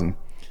 25,000.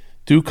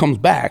 Dude comes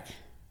back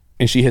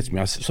and she hits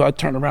me. So I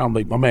turn around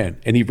like, my man,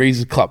 and he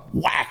raises a cup,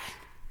 whack,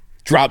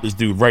 drop this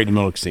dude right in the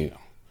middle of the casino,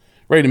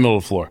 right in the middle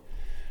of the floor.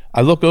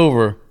 I look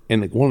over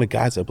and one of the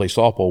guys that play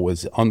softball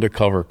was the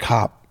undercover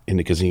cop in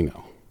the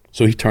casino.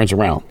 So he turns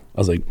around. I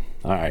was like,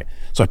 all right.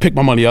 So I pick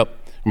my money up,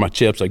 my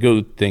chips. I go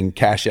to the thing,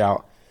 cash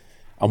out.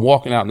 I'm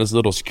walking out, and this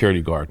little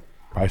security guard,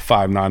 probably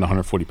 5'9",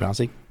 140 pounds,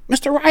 like,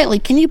 Mr. Reilly,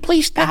 can you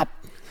please stop?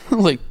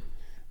 I'm like,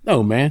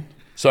 no, man.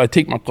 So I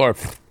take my card.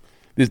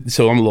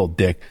 So I'm a little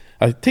dick.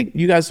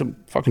 You guys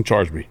fucking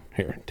charge me.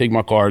 Here, take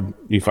my card.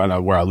 You find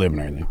out where I live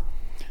and everything.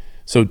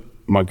 So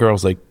my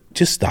girl's like,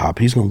 just stop.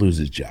 He's going to lose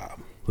his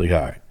job. Like,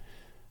 all right.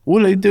 What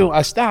do they do?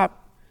 I stop.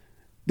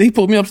 They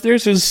put me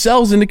upstairs. There's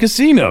cells in the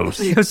casinos.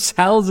 There's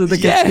cells in the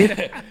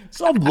casino.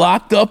 So I'm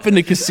locked up in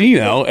the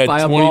casino at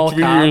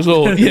 23 years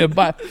old. Yeah,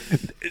 by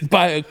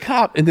a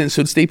cop. And then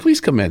so the state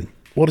police come in.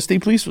 Well, the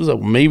state police was like,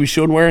 maybe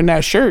she wasn't wearing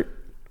that shirt.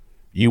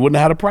 You wouldn't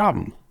have had a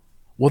problem.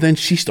 Well, then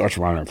she starts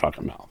running her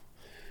fucking mouth.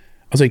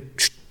 I was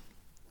like,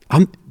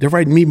 they're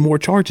writing me more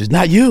charges,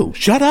 not you.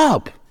 Shut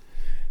up.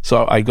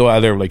 So I go out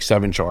of there with like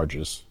 7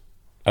 charges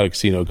at a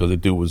casino because the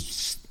dude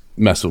was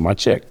messing with my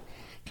chick.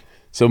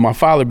 So my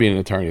father being an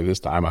attorney at this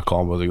time, I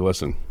called him. I was like,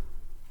 listen,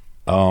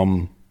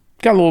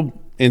 got a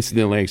little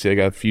incident in Atlantic City. I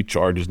got a few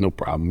charges, no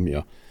problem.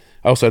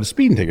 I also had a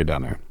speeding ticket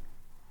down there.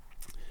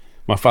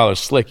 My father's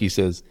slick. He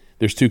says,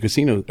 there's 2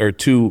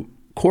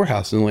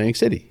 courthouses in Atlantic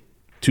City,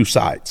 2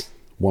 sides,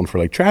 one for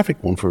like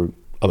traffic, one for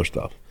other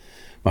stuff.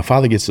 My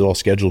father gets it all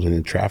scheduled in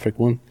the traffic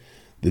one.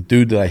 The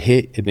dude that I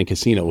hit in the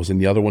casino was in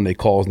the other one. They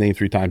call his name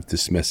 3 times,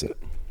 dismiss it.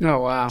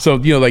 Oh, wow. So,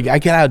 like I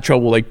get out of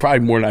trouble like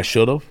probably more than I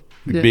should have,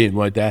 being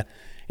like that.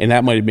 And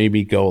that might have made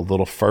me go a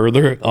little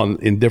further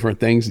in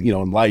different things,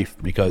 in life.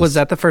 Because was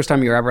that the first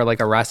time you were ever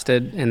like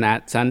arrested in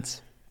that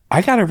sense?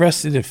 I got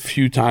arrested a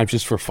few times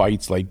just for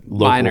fights, like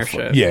local. Minor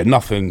shit. Yeah,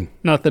 nothing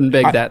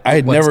big that I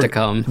had what's never, to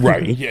come.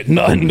 Right. Yeah.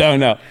 No.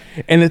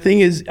 And the thing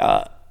is,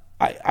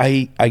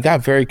 I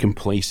got very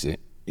complacent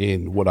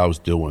in what I was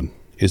doing.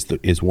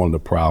 Is one of the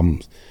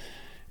problems.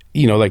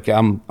 Like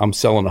I'm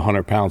selling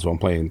 100 pounds while I'm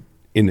playing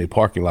in the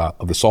parking lot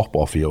of the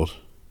softball field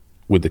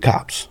with the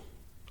cops.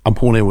 I'm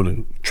pulling in with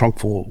a trunk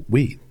full of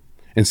weed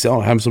and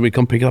having somebody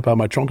come pick it up out of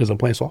my trunk as I'm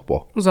playing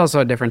softball. It was also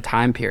a different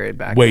time period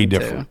back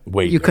then.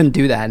 You couldn't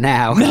do that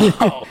now.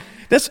 No,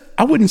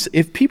 I wouldn't.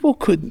 If people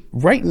could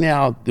right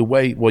now, the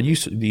way you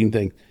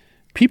think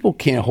people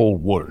can't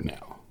hold water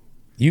now.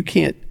 You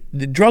can't.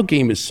 The drug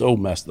game is so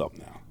messed up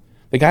now.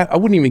 Like I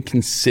wouldn't even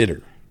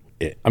consider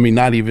it. I mean,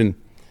 not even.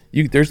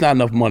 There's not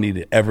enough money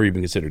to ever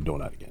even consider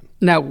doing that again.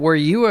 Now, were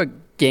you a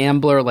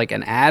gambler, like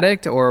an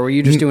addict, or were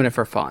you just doing it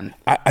for fun?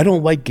 I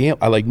don't like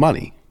I like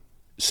money.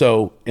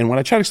 So, and when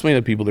I try to explain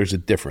to people, there's a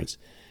difference.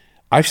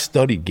 I've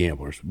studied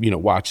gamblers,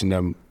 watching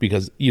them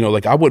because,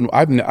 like I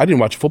didn't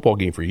watch a football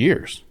game for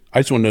years. I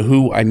just want to know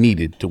who I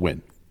needed to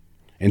win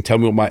and tell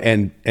me what my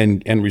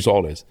end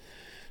result is.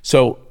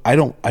 So I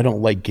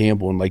don't like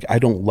gambling. Like I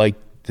don't like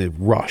the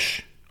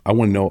rush. I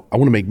want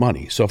to make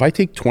money. So if I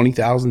take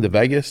 20,000 to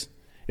Vegas,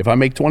 if I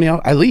make 20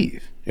 out, I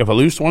leave. If I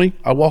lose 20,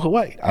 I walk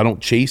away. I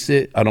don't chase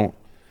it. I don't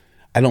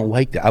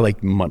like that. I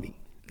like money.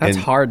 That's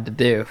hard to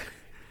do.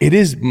 It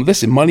is.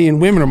 Listen, money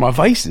and women are my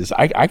vices.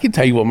 I can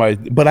tell you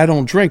but I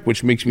don't drink,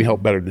 which makes me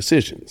help better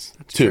decisions.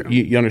 That's true.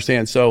 You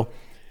understand? So,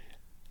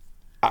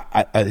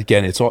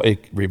 again,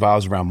 it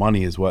revolves around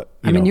money is what,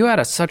 I mean, you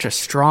had such a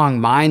strong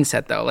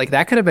mindset though. Like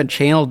that could have been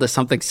channeled to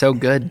something so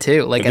good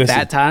too. Like at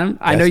that time,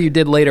 I know you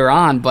did later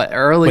on, but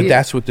early. But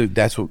that's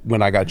what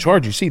when I got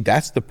charged, you see,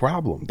 that's the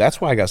problem. That's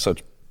why I got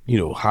such,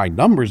 high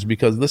numbers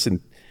because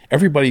listen,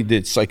 everybody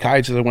did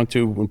psychiatrists I went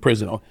to in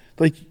prison.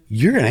 Like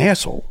you're an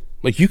asshole.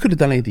 Like you could have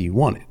done anything you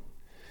wanted.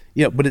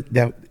 But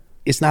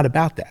it's not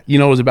about that. It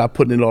was about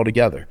putting it all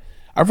together.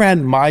 I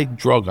ran my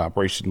drug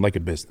operation like a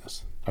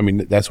business. I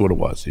mean, that's what it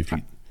was.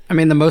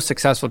 The most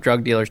successful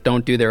drug dealers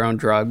don't do their own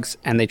drugs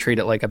and they treat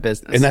it like a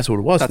business. And that's what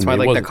it was. That's why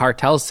the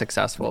cartel's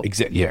successful.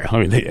 Exactly. Yeah.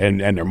 I mean,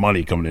 and their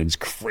money coming in is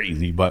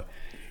crazy, but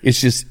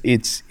it's just,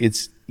 it's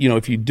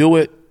if you do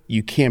it,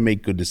 you can't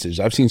make good decisions.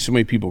 I've seen so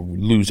many people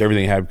lose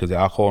everything they have because of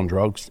alcohol and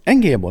drugs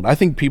and gambling. I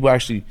think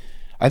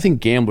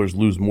gamblers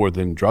lose more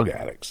than drug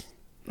addicts.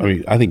 I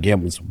mean, I think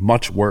gambling's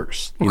much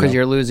worse. Because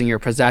you're losing your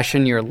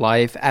possession, your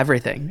life,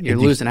 everything. You're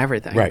losing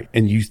everything. Right.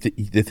 And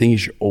the thing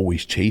is, you're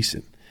always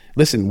chasing.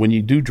 Listen, when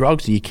you do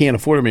drugs and you can't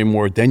afford them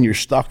anymore, then you're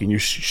stuck and you're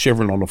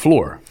shivering on the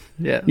floor.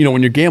 Yeah.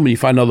 When you're gambling, you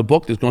find another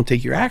book that's going to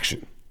take your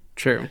action.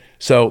 True.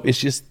 So it's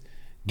just,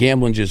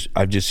 gambling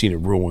I've just seen it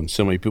ruin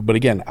so many people. But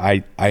again,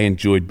 I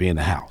enjoyed being in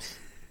the house.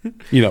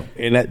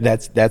 And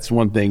that's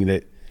one thing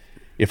that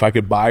if I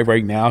could buy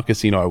right now a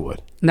casino, I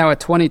would. Now at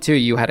 22,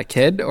 you had a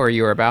kid or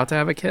you were about to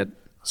have a kid?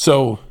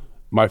 So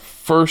my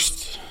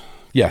first,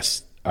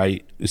 yes.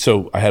 I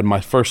had my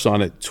first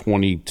son at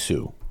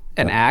 22.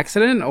 An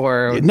accident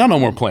or? None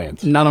of them were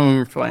planned. None of them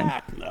were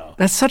planned. No.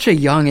 That's such a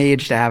young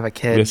age to have a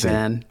kid, Listen,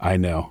 man. I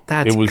know.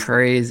 That's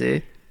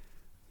crazy.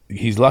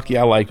 He's lucky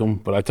I like him,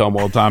 but I tell him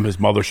all the time his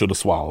mother should have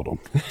swallowed him.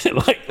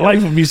 Like,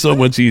 life would be so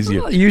much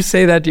easier. You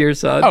say that to your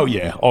son? Oh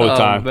yeah, all the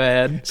time.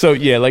 Man. So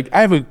yeah, like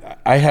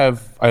I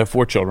have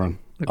 4 children.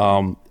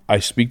 Okay. I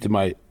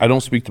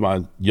don't speak to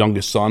my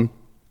youngest son.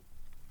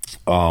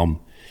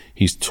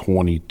 He's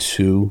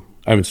 22.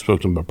 I haven't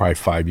spoken to him in probably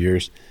 5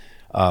 years.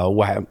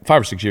 5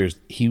 or 6 years.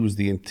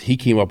 He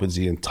came up as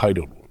the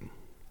entitled one.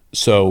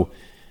 So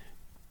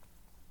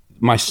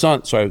my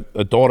son, so I have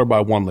a daughter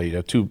by one lady, I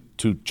have two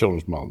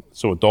children's mom.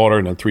 So a daughter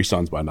and then 3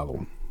 sons by another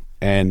one.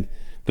 And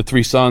the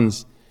 3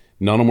 sons,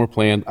 none of them were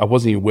planned. I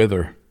wasn't even with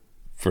her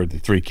for the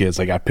 3 kids.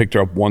 Like I picked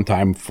her up one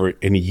time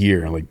in a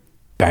year and like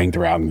banged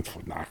her out and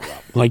knocked her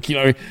out. Like, you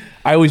know,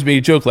 I always made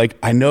a joke, like,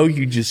 I know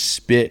you just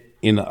spit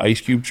in the ice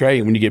cube tray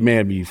and when you get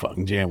mad, you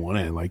fucking jam one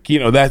in. Like, you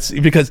know, that's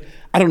because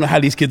I don't know how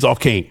these kids all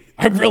came.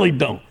 I really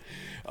don't.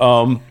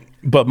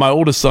 But my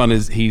oldest son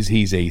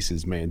he's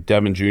aces, man.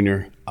 Devin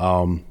Jr.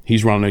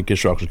 He's running a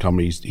construction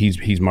company.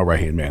 He's my right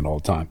hand man all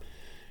the time.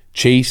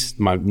 Chase,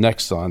 my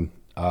next son,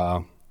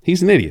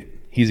 he's an idiot.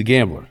 He's a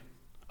gambler.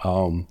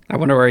 I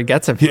wonder where he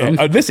gets it from.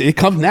 Yeah, listen, it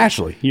comes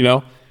naturally, you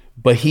know.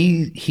 But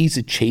he's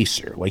a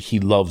chaser. Like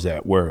he loves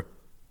that. Where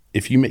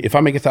if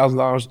I make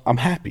 $1,000, I'm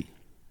happy.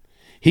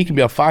 He can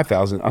be up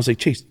 5,000. I'll say,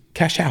 Chase,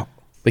 cash out.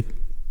 Like,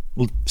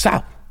 well,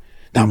 stop.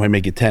 Now I might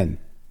make it 10.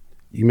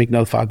 You make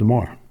another 5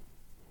 tomorrow.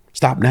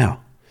 Stop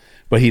now.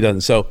 But he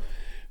doesn't. So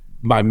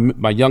my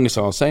youngest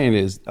son I was saying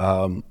is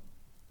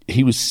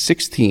he was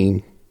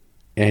 16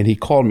 and he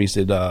called me, he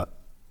said, I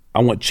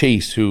want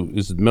Chase, who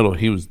is in the middle.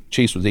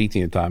 Chase was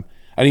 18 at the time.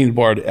 I need to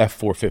borrow the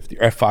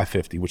F450 or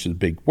F550, which is a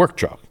big work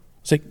truck.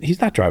 I was like, he's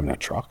not driving that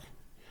truck.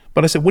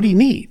 But I said, what do you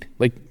need?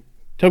 Like,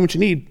 tell me what you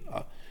need.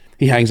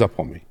 He hangs up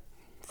on me,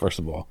 first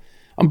of all.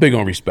 I'm big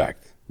on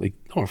respect. Like,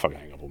 don't fucking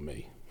hang up on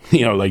me.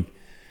 You know, like,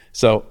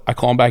 so I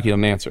call him back, he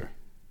doesn't answer.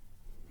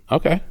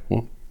 Okay,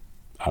 well,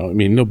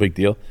 no big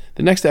deal.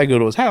 The next day I go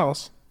to his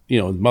house, you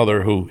know, his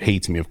mother, who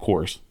hates me, of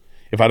course.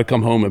 If I'd have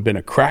come home and been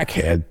a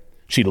crackhead,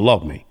 she'd have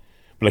loved me.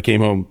 But I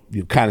came home,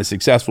 you know, kind of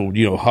successful,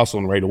 you know,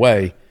 hustling right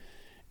away,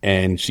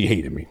 and she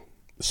hated me.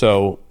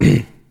 So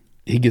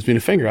he gives me the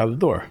finger out of the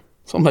door.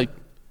 So I'm like,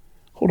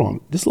 hold on,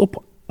 this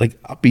little, like,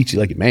 I'll beat you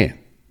like a man.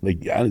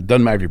 Like, it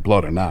doesn't matter if you're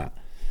blood or not.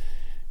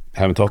 I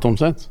haven't talked to him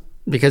since.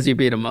 Because you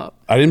beat him up.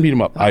 I didn't beat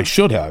him up. I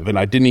should have, and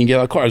I didn't even get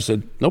out of the car. I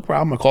said, no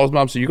problem. I called his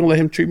mom, said, you're going to let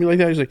him treat me like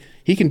that? He's like,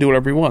 he can do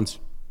whatever he wants.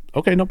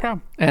 Okay, no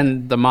problem.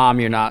 And the mom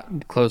you're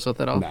not close with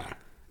at all? Nah.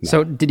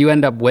 So did you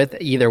end up with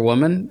either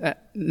woman?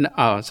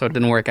 So it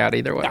didn't work out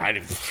either way.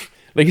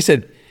 Like you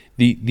said,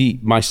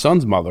 my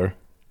son's mother,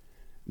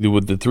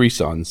 with the 3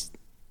 sons,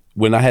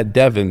 when I had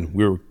Devin,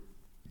 we were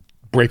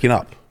breaking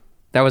up.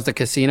 That was the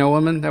casino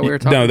woman that we were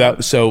talking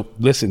about? So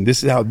listen,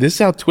 this is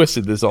how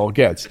twisted this all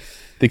gets.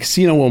 The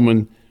casino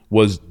woman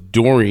was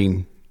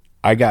during,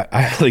 I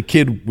had a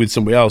kid with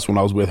somebody else when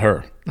I was with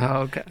her.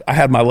 Oh, okay. I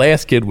had my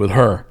last kid with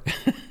her.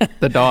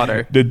 The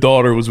daughter. The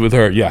daughter was with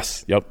her.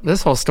 Yes. Yep.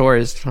 This whole story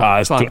is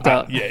fucked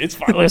up. Yeah, it's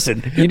fine.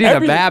 Listen, you need a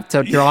map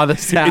to draw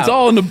this out. It's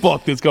all in the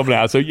book that's coming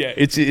out. So yeah,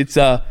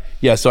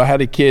 yeah. So I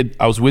had a kid.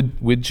 I was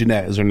with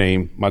Jeanette, is her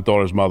name, my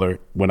daughter's mother,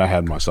 when I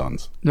had my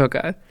sons.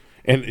 Okay.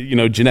 And you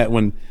know, Jeanette,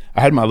 when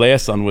I had my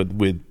last son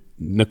with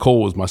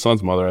Nicole, was my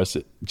son's mother. I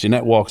said,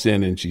 Jeanette walks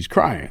in and she's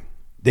crying.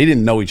 They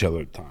didn't know each other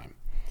at the time,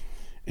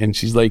 and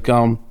she's like,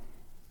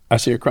 I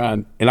see her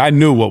crying, and I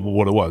knew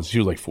what it was. She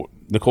was like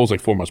Nicole's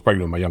like 4 months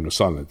pregnant with my youngest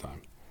son at the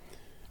time.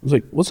 I was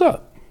like, what's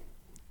up?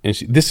 And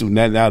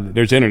now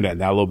there's internet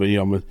now a little bit,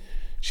 you know.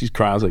 She's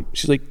crying.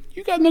 She's like,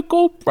 you got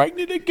Nicole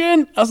pregnant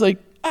again? I was like,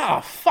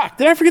 fuck,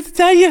 did I forget to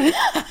tell you?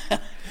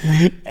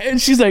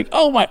 And she's like,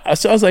 oh my.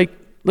 So I was like,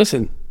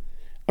 listen,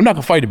 I'm not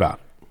gonna fight about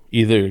it.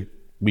 Either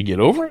we get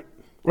over it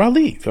or I'll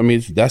leave. I mean,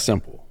 it's that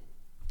simple.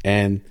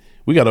 And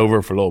we got over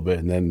it for a little bit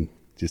and then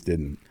just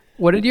didn't.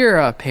 What did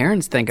your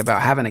parents think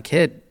about having a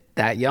kid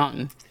that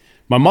young?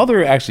 My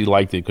mother actually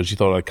liked it because she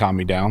thought it'd calm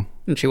me down.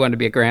 And she wanted to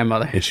be a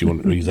grandmother. And she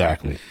wanted,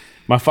 exactly.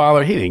 My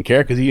father, he didn't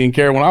care because he didn't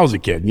care when I was a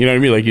kid. You know what I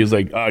mean? Like, he was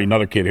like, oh,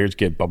 another kid, here's a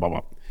kid, blah, blah,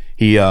 blah.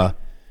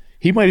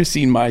 He might have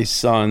seen my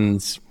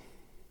sons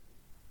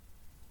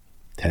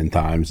 10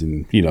 times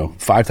and,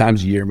 5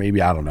 times a year,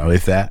 maybe. I don't know,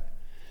 if that.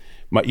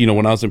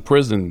 When I was in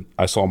prison,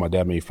 I saw my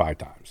dad maybe 5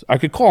 times. I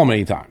could call him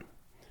anytime,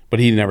 but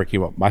he never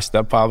came up. My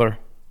stepfather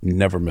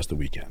never missed a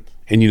weekend.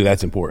 And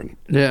that's important.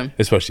 Yeah.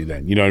 Especially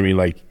then. You know what I mean?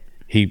 Like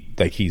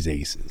he's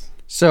aces.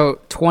 So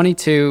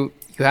 22,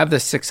 you have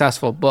this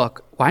successful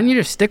book. Why didn't you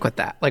just stick with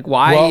that? Like,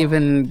 why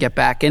even get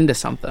back into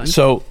something?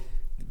 So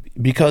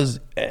because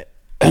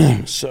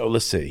so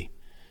let's see.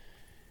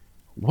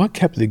 What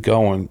kept it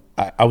going?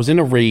 I was in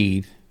a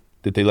raid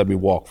that they let me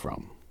walk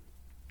from.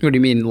 What do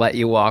you mean let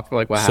you walk?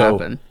 Like, what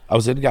happened? I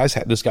was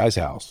at this guy's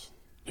house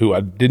who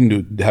I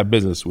didn't have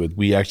business with.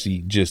 We actually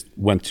just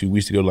we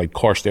used to go to like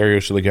car stereo.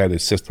 So the guy that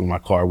assisted with my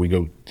car, we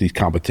go to these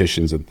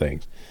competitions and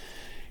things.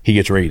 He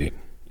gets raided.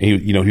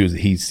 And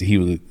he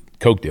was a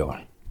coke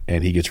dealer,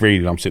 and he gets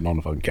raided. I'm sitting on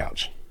the fucking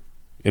couch,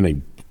 and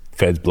they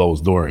feds blow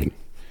his door in.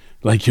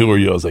 Like, who are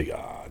you? I was like,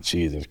 oh,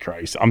 Jesus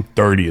Christ. I'm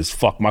 30 as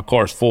fuck. My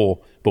car's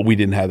full, but we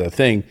didn't have that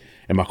thing.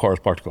 And my car was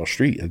parked across the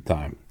street at the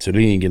time. So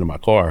they didn't get in my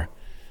car.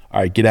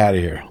 All right, get out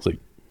of here. I was like,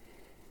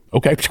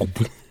 okay.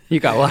 You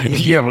got lucky.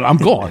 Yeah, but I'm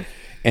gone.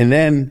 And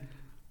then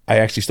I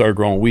actually started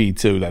growing weed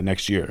too that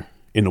next year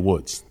in the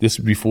woods. This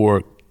was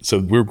before, so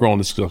we were growing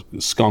this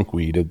skunk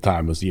weed at the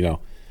time. Was, you know,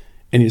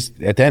 and it's,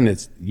 at the end,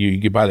 it's you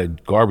get buy the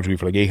garbage weed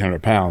for like 800 a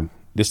pound.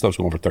 This stuff's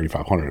going for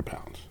 3,500 a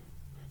pound.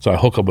 So I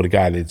hook up with a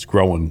guy that's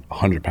growing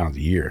 100 pounds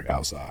a year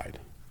outside.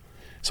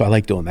 So I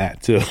like doing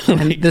that too.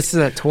 And this is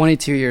at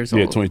 22 years old.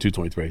 Yeah, 22,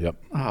 23, yep.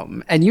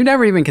 And you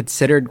never even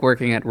considered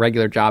working at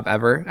regular job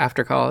ever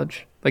after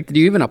college? Like, did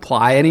you even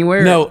apply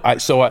anywhere? No, I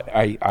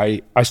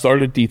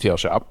started a detail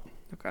shop.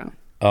 Okay.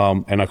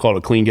 And I called it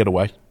a clean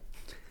getaway.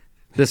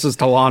 This was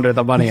to launder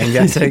the money, I'm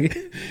guessing.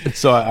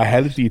 So I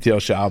had a detail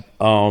shop.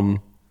 No,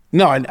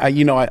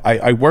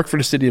 I worked for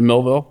the city of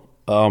Millville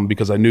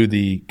because I knew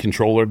the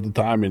controller at the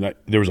time, and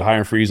there was a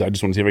hiring freeze. I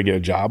just wanted to see if I could get a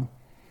job.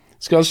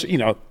 It's because,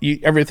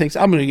 everybody thinks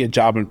I'm going to get a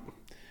job, and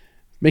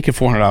making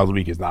 $400 a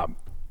week is not,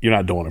 you're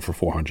not doing it for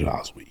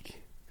 $400 a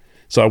week.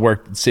 So I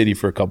worked at the city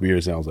for a couple of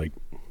years, and I was like,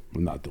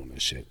 I'm not doing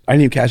this shit. I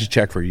didn't even cash a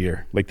check for a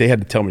year. Like, they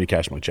had to tell me to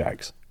cash my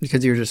checks.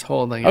 Because you were just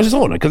holding it. I was just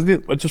holding it because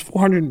it's just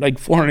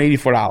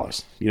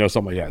 $484,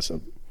 something like that.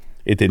 So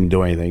it didn't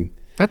do anything.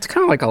 That's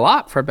kind of like a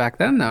lot for back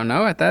then, though,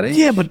 no? At that age?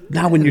 Yeah, but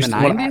now when you're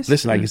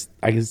listen, I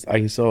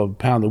can sell a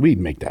pound of weed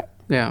and make that.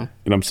 Yeah.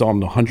 And I'm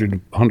selling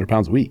 100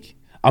 pounds a week.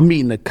 I'm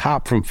meeting a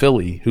cop from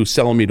Philly who's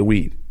selling me the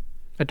weed.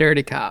 A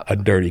dirty cop. A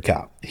dirty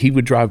cop. He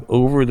would drive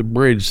over the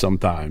bridge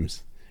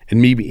sometimes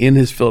and me be in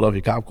his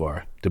Philadelphia cop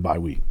car to buy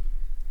weed.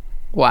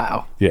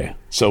 Wow. Yeah.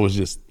 So it was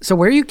just. So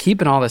where are you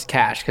keeping all this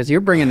cash? Because you're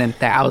bringing in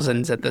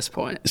thousands at this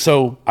point.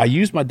 So I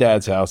used my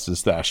dad's house as a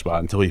stash spot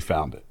until he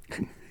found it.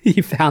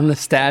 He found the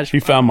stash.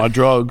 He found my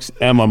drugs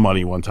and my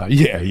money one time.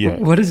 Yeah.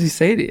 What does he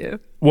say to you?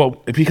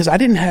 Well, because I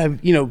didn't have,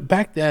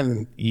 back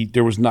then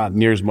there was not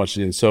near as much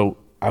in. So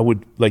I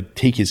would like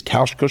take his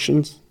couch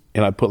cushions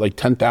and I put like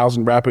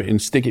 10,000, wrap it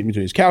and stick it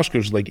between his couch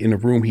cushions, like in a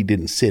room he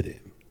didn't sit in.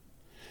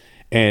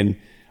 And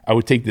I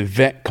would take the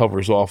vent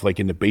covers off, like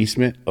in the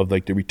basement of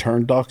like the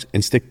return ducts,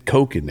 and stick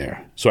Coke in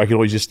there. So I could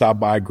always just stop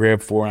by,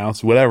 grab 4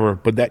 ounce, whatever.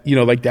 But that,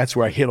 that's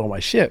where I hid all my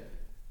shit.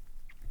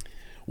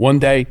 One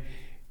day,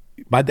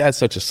 my dad's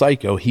such a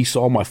psycho. He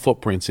saw my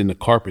footprints in the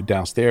carpet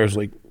downstairs.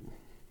 Like,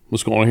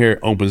 what's going on here?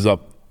 Opens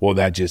up. Well,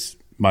 that just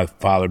my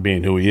father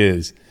being who he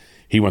is.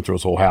 He went through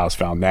his whole house,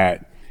 found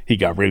that. He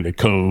got rid of the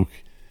Coke,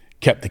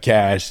 kept the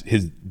cash.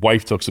 His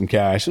wife took some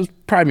cash. It was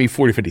probably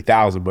 40,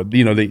 50,000, but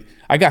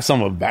I got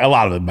some of it back, a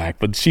lot of it back,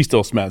 but she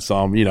still spent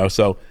some,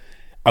 so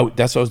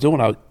that's what I was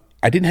doing.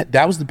 I didn't have,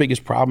 that was the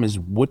biggest problem is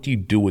what do you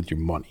do with your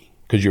money?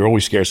 Because you're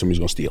always scared somebody's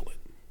going to steal it.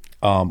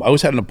 I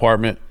always had an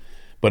apartment,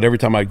 but every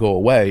time I go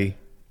away,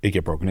 it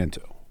get broken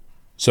into.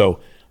 So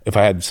if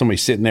I had somebody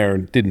sitting there,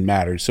 it didn't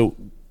matter. So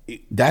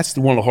that's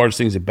one of the hardest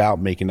things about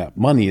making that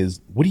money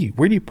is where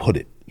do you put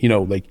it?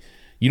 Like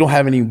you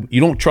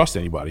don't trust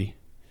anybody.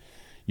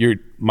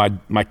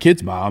 My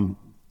kid's mom,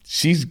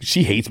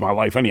 she hates my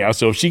life anyhow.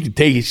 So if she could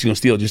take it, she's gonna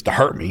steal it just to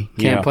hurt me.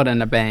 Can't put it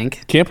in a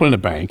bank. Can't put it in a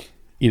bank.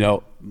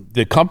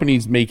 The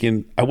company's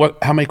making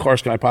how many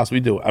cars can I possibly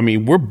do? I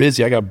mean, we're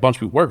busy. I got a bunch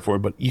of people work for it,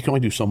 but you can only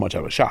do so much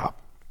out of a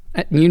shop.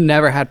 You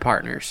never had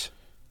partners.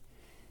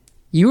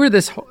 You were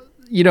this.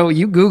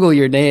 You Google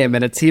your name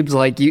and it seems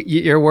like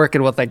you're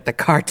working with like the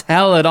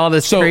cartel and all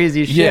this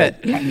crazy shit.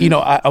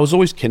 Yeah, I was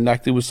always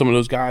connected with some of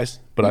those guys,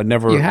 but I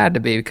never. You had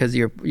to be because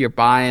you're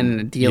buying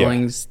and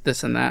dealings,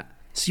 this and that.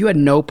 So you had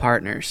no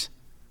partners.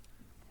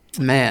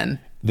 Man.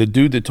 The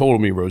dude that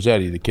told me,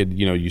 Rossetti, the kid,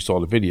 you saw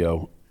the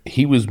video,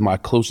 he was my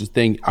closest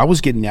thing. I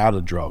was getting out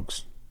of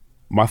drugs.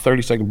 My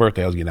 32nd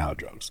birthday, I was getting out of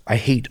drugs. I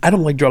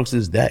don't like drugs to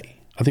this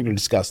day. I think they're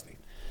disgusting.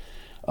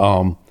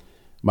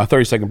 My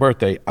 32nd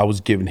birthday, I was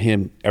giving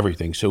him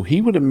everything. So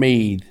he would have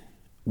made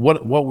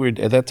what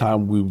at that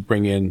time we would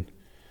bring in,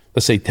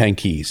 let's say 10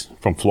 keys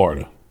from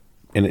Florida.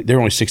 And they're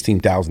only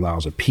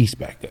 $16,000 a piece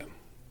back then.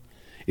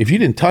 If you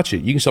didn't touch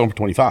it, you can sell them for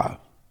 25.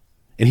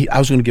 And I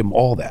was going to give him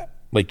all that.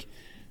 Like,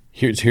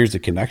 here's the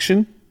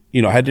connection.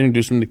 I had to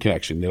introduce him to the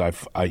connection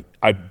that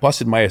I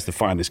busted my ass to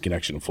find this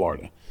connection in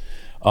Florida.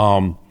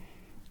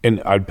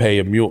 And I'd pay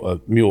a mule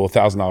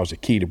 $1,000 a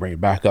key to bring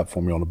it back up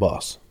for me on the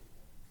bus.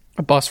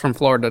 A bus from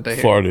Florida to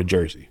here. Florida to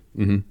Jersey.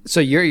 Mm-hmm. So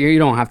you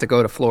don't have to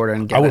go to Florida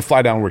and get I would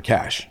fly down with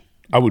cash.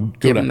 I would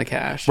give them the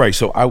cash. Right.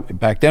 So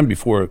back then,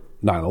 before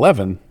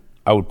 9/11,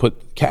 I would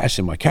put cash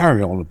in my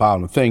carry-on the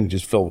bottom of the thing,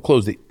 just fill with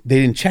clothes. They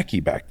didn't check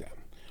you back then.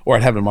 Or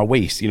I'd have it in my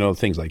waist,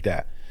 things like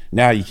that.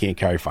 Now you can't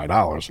carry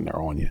 $5 and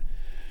they're on you.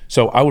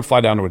 So I would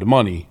fly down there with the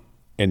money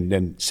and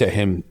then set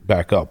him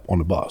back up on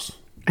the bus.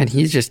 And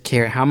he's just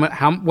carrying,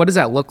 what does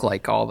that look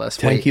like, all this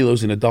 10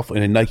 kilos in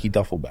a Nike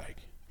duffel bag.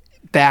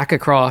 Back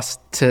across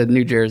to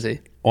New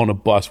Jersey. On a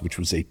bus, which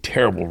was a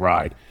terrible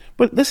ride.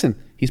 But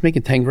listen, he's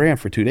making 10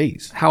 grand for 2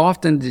 days. How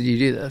often did you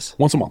do this?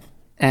 Once a month.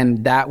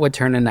 And that would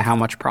turn into how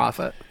much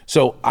profit?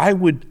 So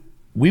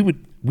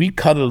we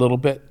cut it a little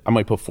bit. I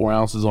might put 4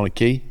 ounces on a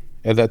key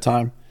at that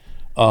time.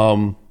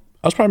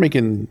 I was probably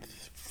making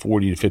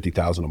 40 to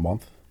 50,000 a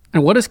month.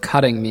 And what does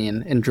cutting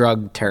mean in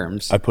drug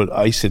terms? I put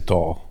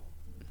isotal,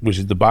 which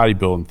is the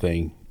bodybuilding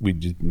thing. We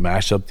just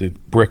mash up the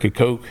brick of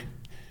Coke,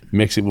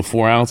 mix it with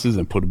 4 ounces,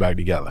 and put it back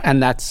together.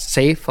 And that's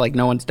safe? Like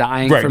no one's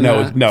dying from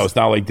that? No, it's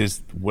not like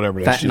this,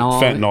 whatever that Fentanyl?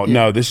 shit. Fentanyl. Yeah.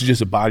 No, this is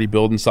just a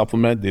bodybuilding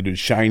supplement that is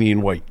shiny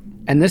and white.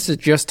 And this is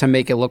just to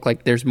make it look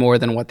like there's more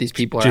than what these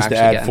people are Just actually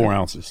to add getting. 4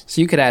 ounces.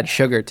 So you could add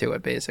sugar to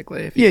it,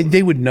 basically. If Yeah,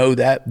 they would know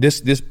that.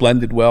 This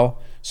blended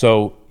well.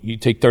 So you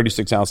take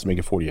 36 ounces to make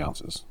it 40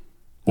 ounces.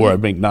 Or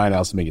I'd make 9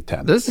 ounces to make it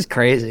 10. This is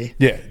crazy.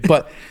 Yeah,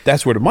 but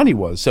that's where the money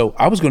was. So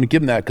I was going to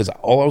give them that because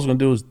all I was going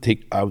to do was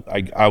take.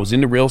 I was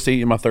into real estate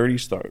in my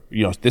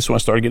 30s. This when I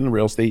started getting into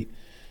real estate.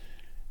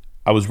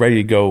 I was ready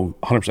to go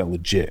 100%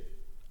 legit.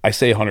 I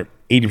say 180%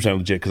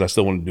 legit because I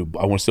still want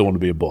to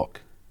be a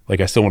book. Like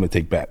I still want to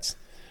take bets.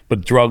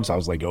 But drugs, I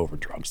was like over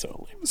drugs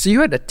totally. So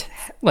you had a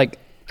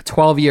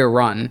 12-year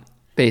run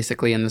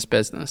basically in this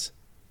business.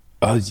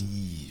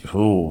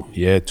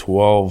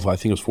 12. I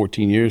think it was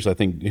 14 years. I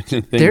think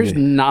There's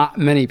not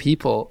many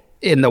people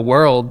in the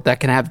world that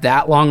can have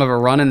that long of a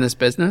run in this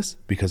business.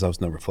 Because I was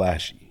never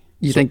flashy.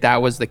 You think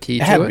that was the key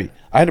It had to to it? be.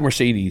 I had a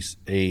Mercedes,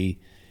 a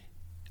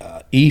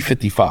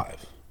E55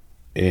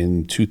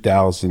 in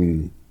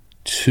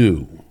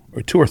 2002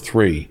 or 2 or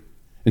 3.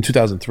 In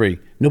 2003,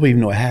 nobody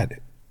even knew I had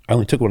it. I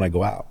only took it when I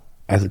go out.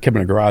 I kept it in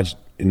a garage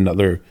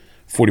another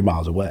 40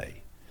 miles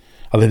away.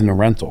 I lived in a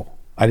rental.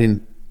 I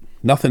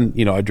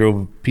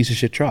drove a piece of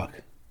shit truck.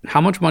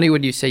 How much money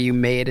would you say you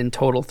made in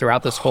total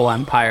throughout this whole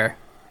empire?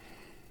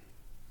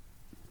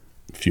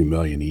 A few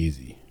million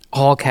easy.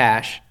 All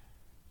cash.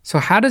 So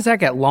how does that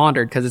get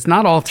laundered? Because it's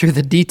not all through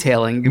the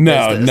detailing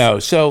business. No.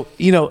 So,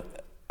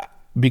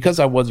 because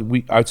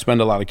I'd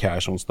spend a lot of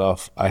cash on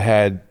stuff. I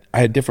had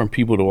different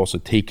people to also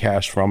take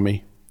cash from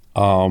me.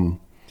 So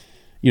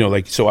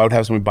I would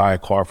have somebody buy a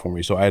car for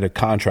me. So I had a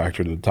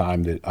contractor at the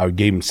time that I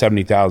gave him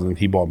 $70,000.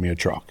 He bought me a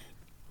truck,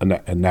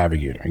 a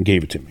Navigator, and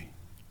gave it to me.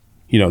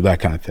 That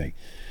kind of thing.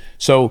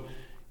 So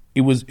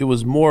it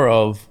was more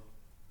of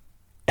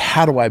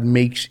how do I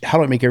make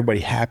everybody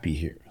happy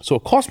here? So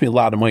it cost me a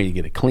lot of money to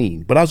get it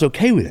clean, but I was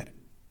okay with it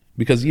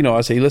because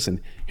I say,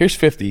 listen, here's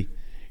 50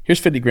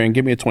 grand.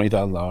 Give me a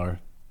 $20,000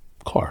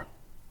 car.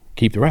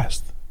 Keep the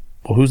rest.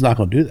 Well, who's not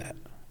going to do that?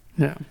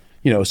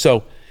 Yeah.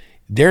 So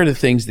they're the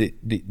things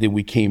that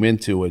we came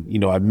into,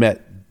 and I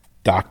met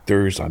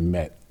doctors, I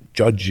met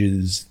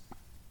judges.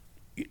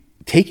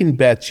 Taking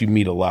bets, you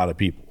meet a lot of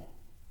people.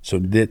 So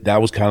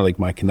that was kind of like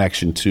my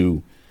connection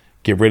to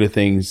get rid of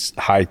things,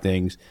 hide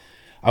things.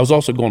 I was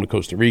also going to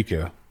Costa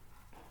Rica,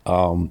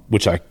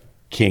 which I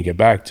can't get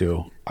back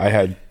to. I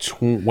had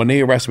when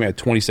they arrested me, I had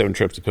 27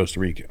 trips to Costa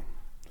Rica.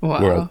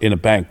 Wow. Where in a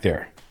bank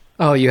there.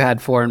 Oh, you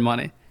had foreign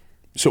money.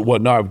 So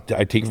what? No,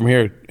 I take it from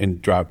here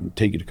and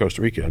take it to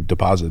Costa Rica and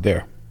deposit it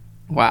there.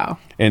 Wow.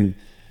 And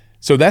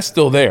so that's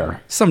still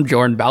there. Some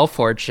Jordan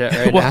Belfort shit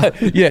right now.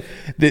 Yeah,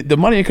 the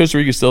money in Costa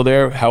Rica is still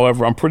there.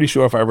 However, I'm pretty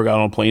sure if I ever got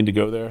on a plane to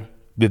go there,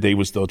 that they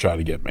would still try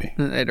to get me.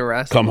 They'd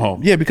arrest Come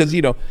home. Yeah, because,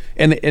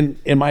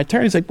 and my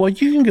attorney's like, well,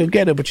 you can go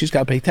get it, but you just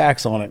got to pay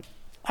tax on it.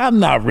 I'm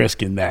not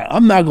risking that.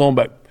 I'm not going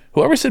back.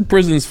 Whoever said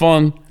prison's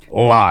fun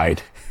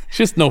lied. It's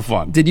just no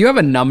fun. Did you have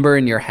a number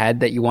in your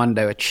head that you wanted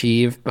to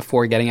achieve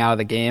before getting out of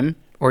the game?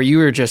 Or you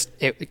were just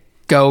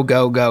go,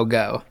 go, go,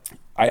 go?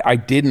 I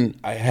didn't.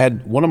 I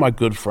had one of my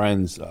good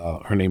friends,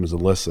 her name is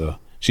Alyssa.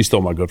 She's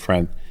still my good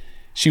friend.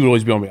 She would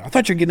always be on me. I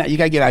thought you're getting out. You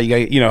got to get out.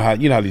 You know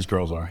how these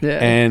girls are. Yeah.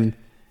 And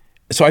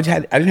so I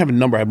didn't have a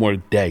number. I had more a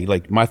day.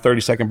 Like my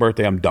 32nd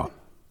birthday, I'm done.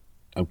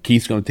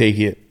 Keith's going to take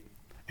it.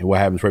 And what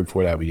happens right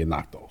before that, we get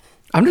knocked off.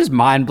 I'm just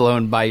mind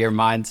blown by your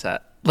mindset.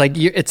 Like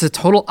it's a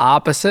total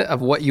opposite of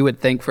what you would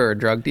think for a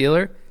drug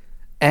dealer.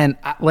 And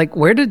like,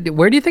 where do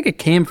you think it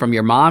came from?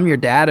 Your mom, your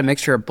dad, a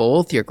mixture of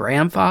both, your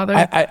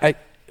grandfather?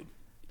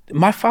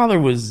 My father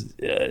was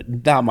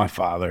not my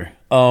father.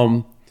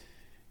 Even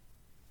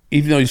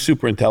though he's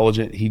super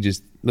intelligent, he's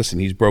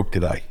broke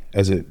today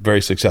as a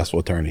very successful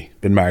attorney.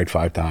 Been married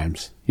 5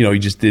 times. He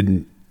just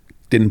didn't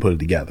put it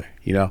together.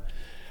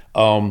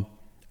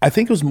 I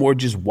think it was more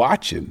just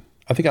watching.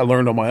 I think I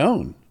learned on my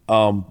own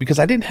because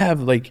I didn't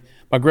have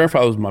my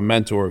grandfather was my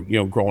mentor.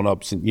 Growing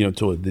up,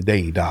 till the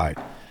day he died.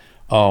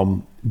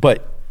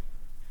 But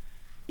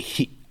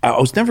I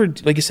was never,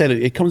 like I said,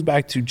 it comes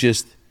back to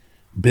just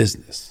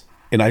business.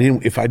 And I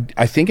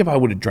think if I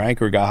would have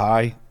drank or got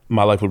high,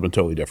 my life would have been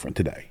totally different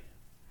today.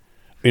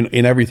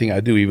 In everything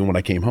I do, even when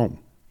I came home.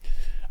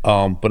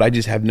 But I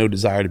just have no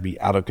desire to be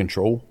out of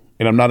control.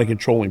 And I'm not a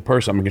controlling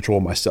person. I'm in control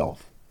of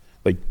myself.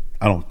 Like,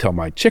 I don't tell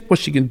my chick what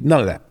she can, none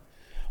of that.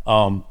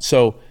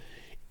 So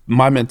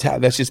my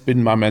mentality, that's just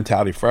been my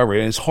mentality forever.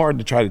 And it's hard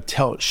to try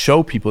to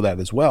show people that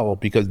as well,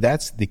 because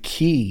that's the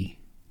key.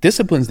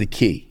 Discipline's the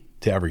key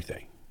to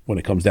everything when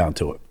it comes down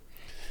to it.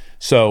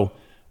 So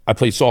I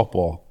played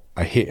softball.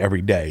 I hit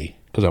every day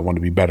because I want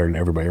to be better than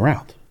everybody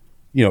around.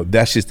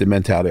 That's just the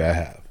mentality I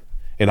have.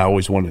 And I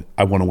always want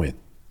to win.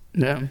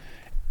 Yeah.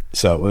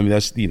 So,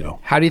 that's,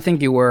 How do you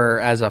think you were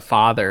as a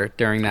father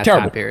during that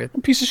terrible. time period? A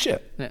piece of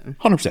shit. Yeah.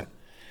 100%.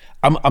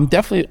 I'm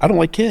definitely, I don't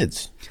like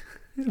kids.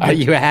 But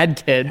you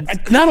had kids.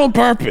 Not on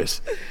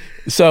purpose.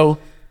 So,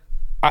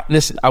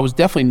 listen, I was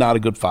definitely not a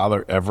good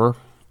father ever.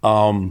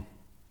 I'm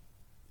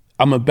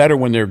a better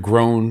when they're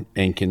grown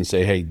and can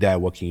say, hey, Dad,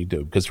 what can you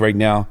do? Because right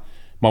now,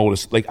 my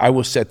oldest, like, I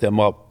will set them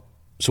up.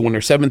 So when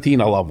they're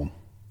 17, I love them.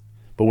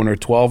 But when they're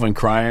 12 and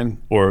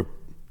crying, or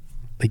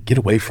they get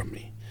away from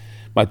me.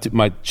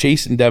 My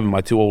Chase and Devin,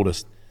 my two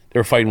oldest, they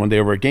were fighting one day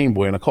over a Game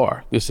Boy in a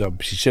car. This is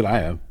shit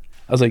I am.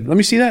 I was like, let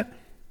me see that.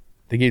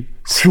 They get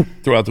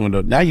throw out the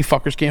window. Now you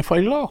fuckers can't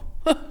fight at all.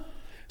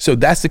 So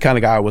that's the kind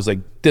of guy I was like,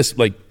 this,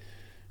 like,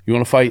 you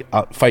want to fight?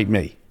 Fight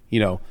me. You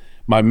know,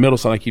 my middle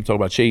son, I keep talking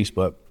about Chase,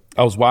 but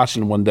I was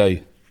watching him one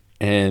day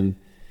and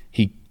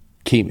he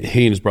and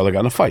his brother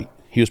got in a fight.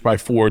 He was probably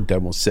 4,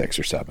 Devin was 6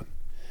 or 7.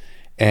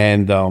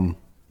 And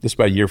this is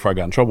about a year before I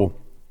got in trouble.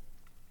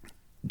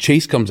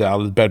 Chase comes out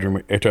of his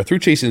bedroom. After I threw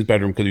Chase in his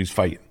bedroom because he was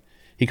fighting,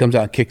 he comes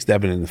out and kicks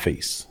Devin in the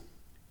face,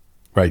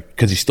 right?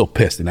 Because he's still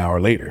pissed an hour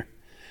later.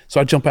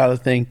 So I jump out of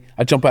the thing.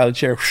 I jump out of the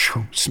chair,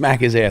 smack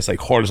his ass like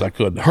hard as I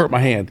could, hurt my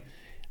hand.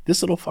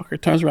 This little fucker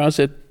turns around and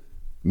said,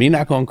 me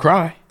not gonna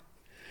cry,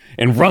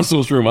 and runs to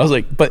his room. I was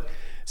like, but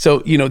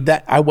so, you know,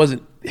 that I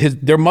wasn't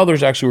their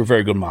mothers actually were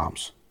very good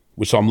moms,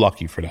 which I'm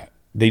lucky for that.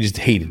 They just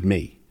hated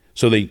me.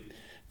 So they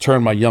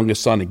turned my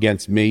youngest son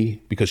against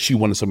me because she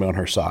wanted somebody on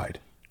her side.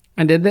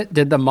 And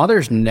did the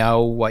mothers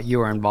know what you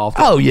were involved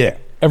with? Oh yeah,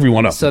 every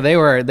one of them. So they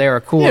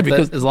were cool with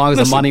it, as long as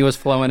the money was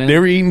flowing in. They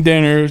were eating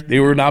dinners. They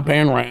were not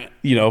paying rent.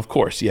 You know, of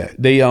course, yeah.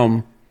 They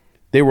knew.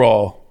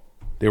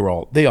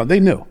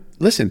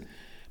 Listen,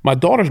 my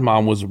daughter's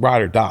mom was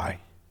ride or die,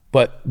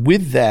 but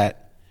with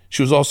that,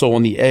 she was also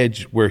on the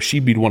edge where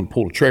she'd be the one to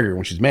pull the trigger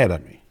when she's mad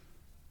at me.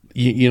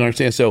 You know what I'm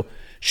saying? So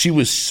she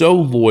was so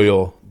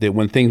loyal that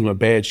when things went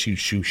bad, she'd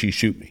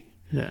shoot me.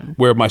 Yeah.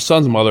 Where my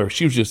son's mother,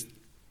 she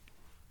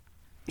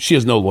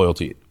has no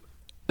loyalty.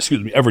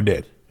 Ever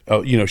did.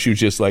 You know, she was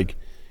just like,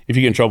 if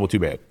you get in trouble, too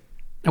bad.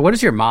 And what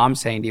is your mom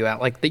saying to you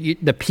at like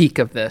the peak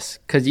of this?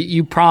 Because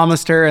you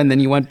promised her and then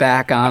you went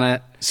back on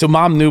it. So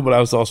mom knew, but I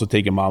was also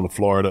taking mom to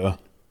Florida.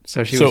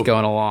 So she was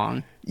going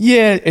along.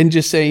 Yeah, and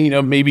just saying, you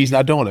know, maybe he's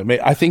not doing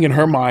it. I think in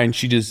her mind,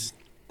 he's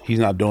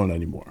not doing it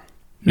anymore.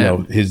 You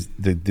know,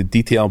 the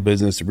detail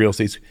business, the real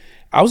estate.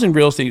 I was in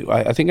real estate.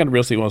 I think I got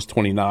real estate when I was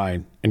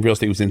 29, and real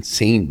estate was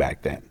insane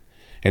back then.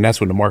 And that's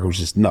when the market was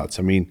just nuts.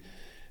 I mean,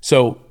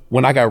 so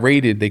when I got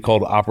raided, they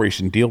called it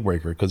Operation Deal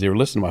Breaker because they were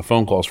listening to my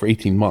phone calls for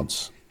 18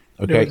 months.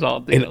 Okay. It was all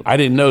deals. And I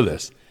didn't know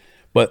this,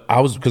 but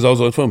because I was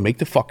on the phone, make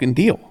the fucking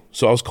deal.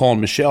 So I was calling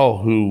Michelle,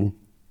 who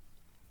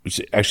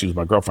actually was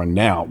my girlfriend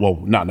now.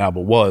 Well, not now,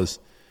 but was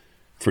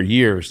for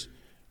years.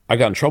 I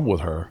got in trouble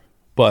with her,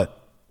 but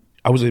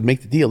I was like,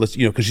 make the deal. Let's,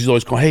 you know, because she's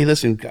always going, hey,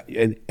 listen.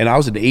 And I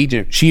was an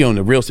agent. She owned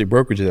a real estate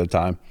brokerage at that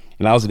time,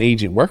 and I was an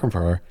agent working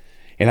for her.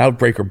 And I would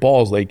break her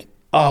balls like,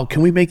 oh,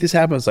 can we make this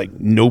happen? It's like,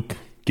 nope.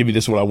 Give me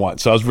this what I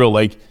want. So I was real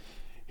like,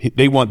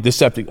 they want this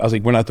septic. I was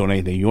like, we're not doing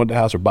anything. You want the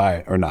house or buy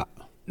it or not?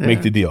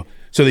 Make the deal.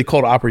 So they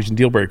called it Operation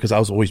Deal Breaker because I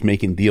was always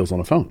making deals on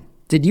the phone.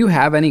 Did you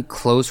have any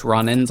close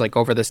run-ins like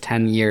over this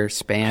 10-year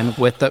span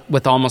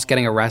with almost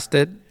getting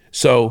arrested?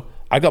 So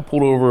I got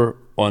pulled over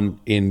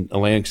in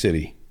Atlantic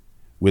City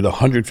with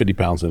 150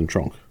 pounds in the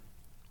trunk.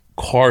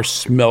 Car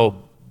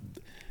smelled.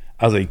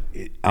 I was like,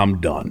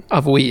 I'm done.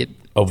 Of weed?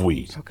 Of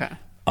weed. Okay.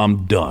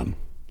 I'm done.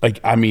 Like,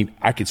 I mean,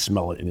 I could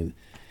smell it. And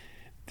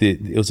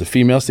it was a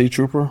female state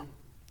trooper.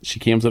 She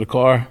came to the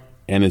car,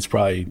 and it's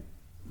probably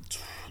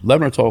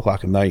 11 or 12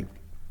 o'clock at night.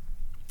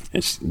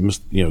 And she,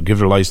 you know, gives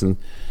her license.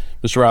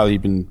 Mr. Reilly, you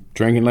been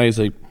drinking tonight? He's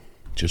like,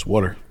 just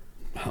water.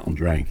 I don't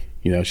drink.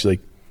 You know, she's like,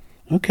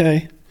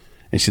 okay.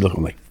 And she looked,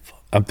 I'm like,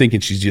 fuck. I'm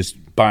thinking she's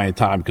just buying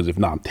time because if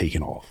not, I'm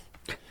taking off.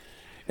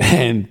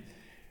 And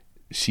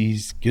she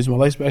gives me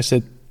my license back. I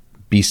said,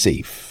 be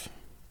safe.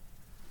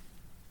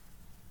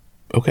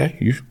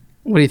 Okay.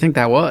 What do you think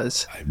that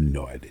was? I have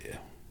no idea.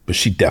 But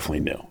she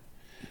definitely knew.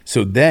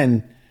 So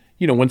then,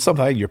 you know, when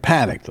something like you're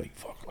panicked, like,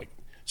 fuck. Like,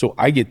 so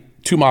I get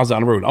 2 miles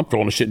down the road. I'm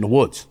throwing the shit in the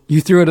woods.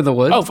 You threw it in the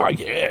woods? Oh, fuck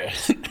yeah.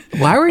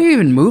 Why were you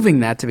even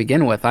moving that to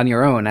begin with on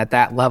your own at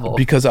that level?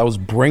 Because I was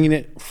bringing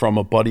it from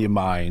a buddy of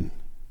mine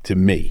to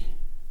me.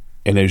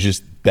 And it was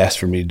just best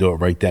for me to do it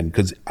right then.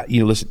 Because,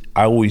 you know, listen,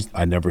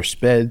 I never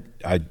sped.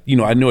 I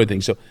knew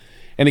everything. So,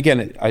 and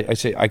again, I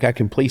say I got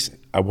complacent.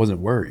 I wasn't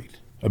worried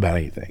about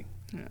anything.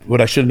 Yeah.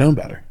 But I should have known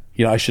better.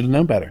 You know, I should have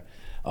known better.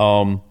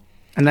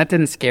 And that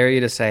didn't scare you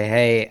to say,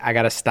 hey, I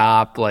got to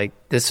stop. Like,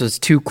 this was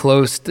too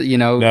close to, you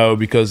know. No,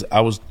 because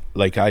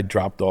I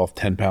dropped off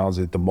 10 pounds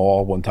at the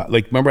mall one time.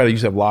 Like, remember, they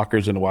used to have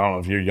lockers in the mall. I don't know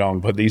if you're young,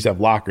 but they used to have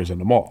lockers in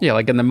the mall. Yeah,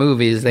 like in the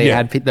movies, they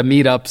had the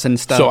meetups and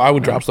stuff. So I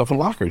would drop stuff in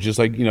lockers, just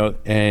like, you know,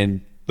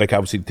 and like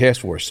obviously the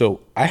task force.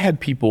 So I had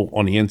people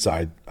on the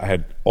inside. I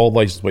had all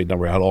license plate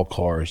number. I had all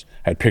cars.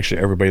 I had pictures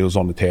of everybody that was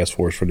on the task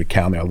force for the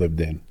county I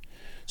lived in.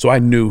 So I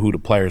knew who the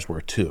players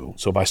were too.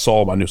 So if I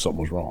saw them, I knew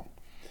something was wrong.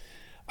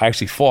 I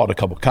actually fought a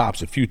couple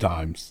cops a few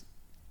times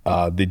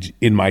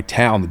in my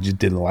town that just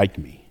didn't like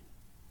me.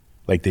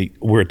 Like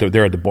they're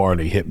at the bar and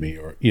they hit me,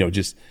 or, you know,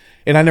 just,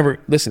 and I never,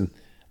 listen,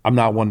 I'm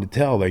not one to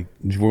tell, like,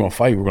 we're going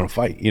to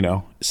fight, you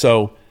know?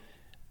 So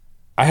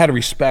I had a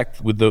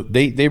respect with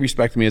they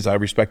respected me as I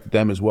respected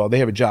them as well. They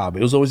have a job.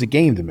 It was always a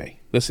game to me.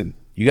 Listen,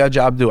 you got a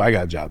job to do, I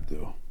got a job to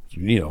do.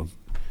 You know,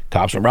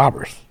 cops and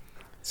robbers.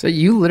 So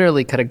you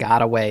literally could have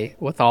got away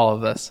with all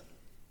of this.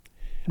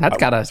 That's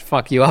got to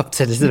fuck you up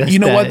to this day. You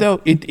know what,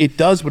 though? It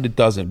does, but it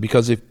doesn't.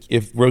 Because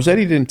if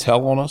Rossetti didn't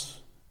tell on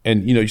us,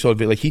 and, you know, you saw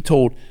the, like, he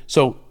told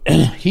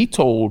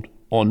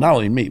on not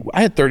only me,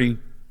 I had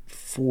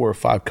 34 or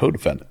 5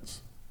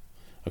 co-defendants,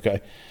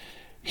 okay?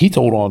 He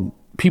told on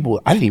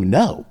people I didn't even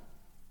know.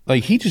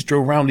 Like, he just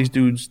drove around these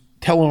dudes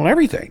telling on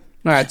everything.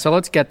 All right, so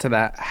let's get to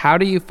that. How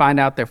do you find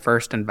out they're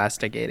first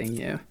investigating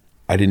you?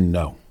 I didn't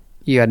know.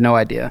 You had no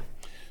idea.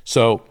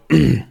 So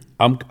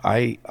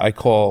I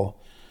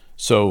call.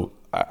 So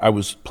I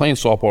was playing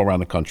softball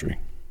around the country,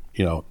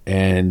 you know,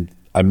 and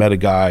I met a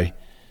guy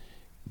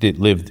that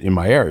lived in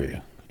my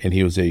area, and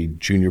he was a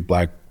junior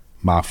black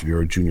mafia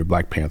or junior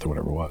black panther,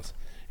 whatever it was.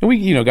 And we,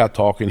 you know, got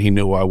talking. He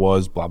knew who I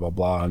was, blah blah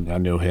blah, and I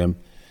knew him.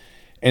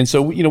 And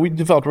so, you know, we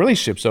developed a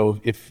relationship.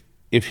 So if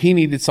he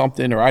needed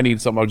something or I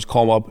needed something, I would just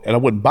call him up, and I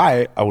wouldn't buy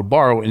it. I would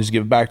borrow it and just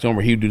give it back to him,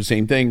 or he would do the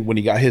same thing when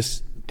he got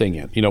his thing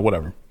in, you know,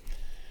 whatever.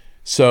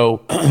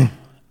 So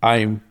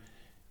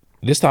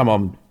this time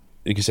I'm,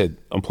 like I said,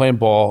 I'm playing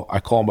ball. I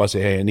call him, I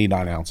say, hey, I need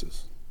 9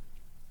 ounces.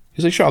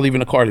 He's like, sure, I'll leave it in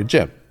the car at the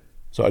gym.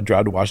 So I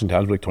drive to Washington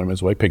Town, like 20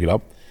 minutes away, pick it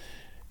up.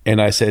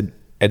 And I said,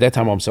 at that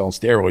time I'm selling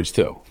steroids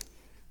too.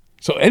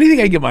 So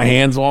anything I get my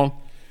hands on,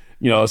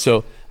 you know,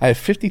 so I have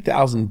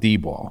 50,000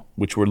 D-ball,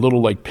 which were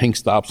little like pink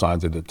stop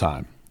signs at the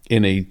time,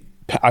 in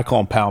I call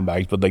them pound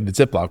bags, but like the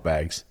Ziploc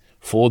bags,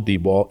 full of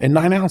D-ball and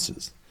 9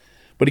 ounces.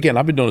 But again,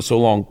 I've been doing it so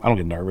long, I don't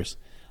get nervous.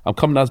 I'm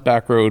coming down this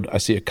back road. I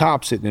see a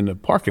cop sitting in the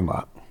parking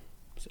lot.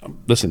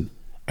 Listen,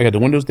 I got the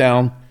windows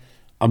down.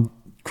 I'm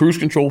cruise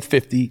control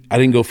 50. I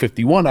didn't go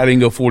 51. I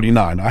didn't go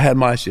 49. I had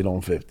my shit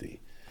on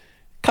 50.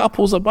 Cop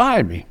pulls up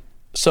behind me.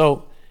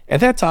 So at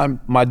that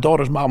time, my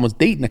daughter's mom was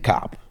dating a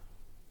cop.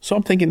 So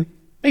I'm thinking,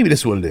 maybe this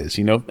is what it is,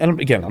 you know?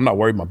 And again, I'm not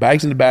worried. My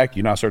bag's in the back.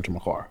 You're not searching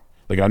my car.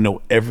 Like,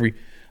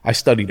 I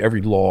studied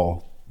every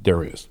law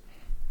there is.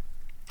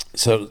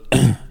 So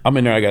I'm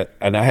in there.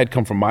 I had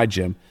come from my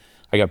gym.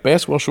 I got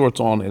basketball shorts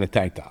on and a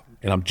tank top,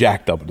 and I'm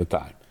jacked up at the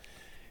time.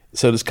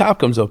 So this cop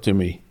comes up to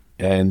me,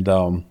 and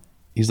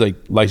he's like,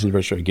 license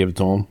registration, I give it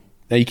to him.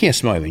 Now, you can't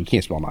smell anything. You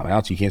can't smell 9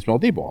 ounce. You can't smell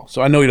D-ball.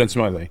 So I know he doesn't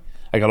smell anything.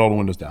 I got all the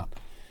windows down.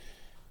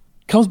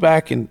 Comes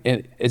back, and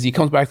as he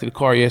comes back to the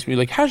car, he asks me,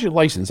 like, how's your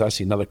license? I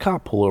see another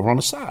cop pull over on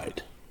the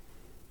side.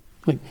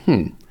 I'm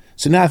like,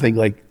 So now I think,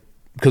 like,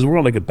 because we're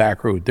on like a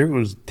back road, they're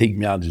going to take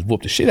me out and just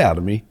whoop the shit out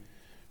of me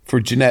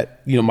for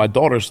Jeanette, you know, my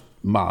daughter's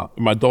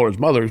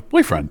mother's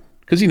boyfriend.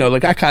 Because, you know,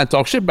 like, I kind of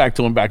talk shit back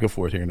to him back and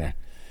forth here and there.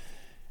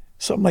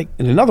 So I'm like,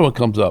 and another one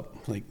comes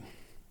up, like,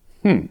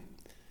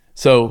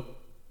 So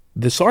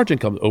the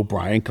sergeant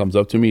O'Brien comes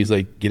up to me. He's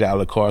like, get out of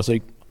the car. I was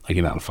like, I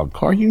get out of the fucking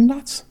car? Are you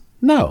nuts?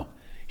 No.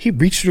 He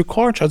reaches through the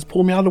car and tries to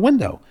pull me out of the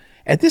window.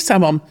 At this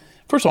time,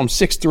 first of all, I'm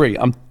 6'3".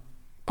 I'm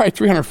probably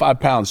 305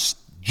 pounds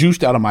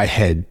juiced out of my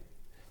head.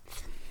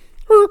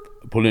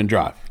 Put it in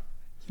drive.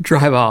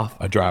 Drive off.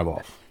 I drive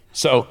off.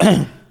 So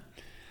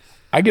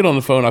I get on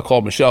the phone. I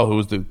called Michelle, who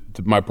was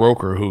my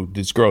broker,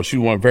 this girl, she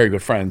was one of my very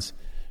good friends.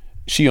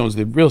 She owns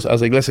the real estate. I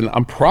was like, listen,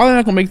 I'm probably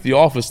not going to make the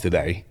office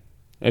today.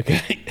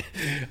 Okay.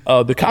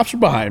 The cops are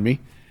behind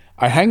me.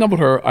 I hang up with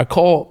her. I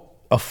call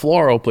a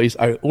floral place.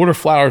 I order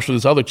flowers for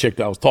this other chick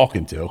that I was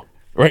talking to.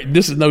 Right.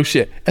 This is no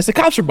shit. As the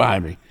cops are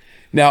behind me.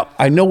 Now,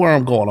 I know where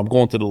I'm going. I'm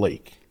going to the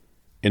lake.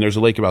 And there's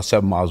a lake about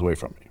 7 miles away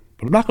from me.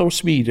 But I'm not going to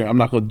speed. I'm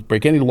not going to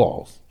break any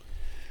laws.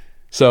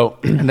 So.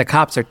 And the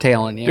cops are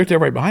tailing you. They're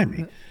right behind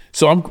me.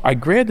 So I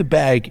grab the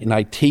bag and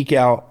I take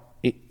out.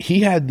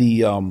 He had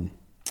the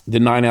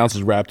 9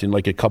 ounces wrapped in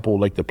like a couple,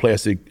 like the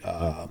plastic,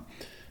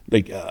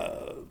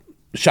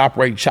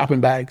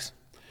 shopping bags.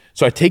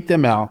 So I take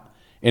them out,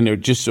 and they're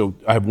just so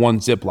I have one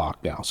Ziploc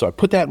now. So I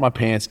put that in my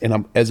pants,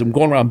 and as I'm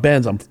going around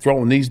bends, I'm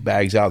throwing these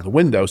bags out the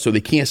window so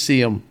they can't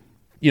see them.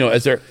 You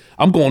know,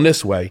 I'm going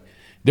this way,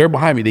 they're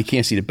behind me. They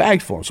can't see the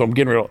bag for them. So I'm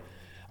getting rid of.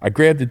 I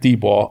grab the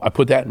D-ball. I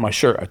put that in my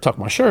shirt. I tuck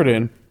my shirt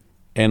in,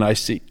 and I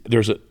see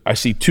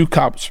 2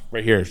 cops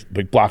right here,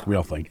 like blocking me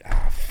off. Like,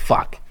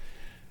 fuck.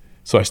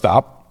 So I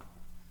stop,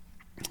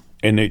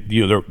 and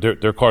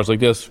their car's like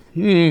this.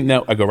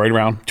 No, I go right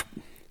around.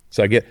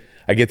 So I get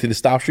to the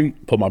stop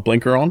street, put my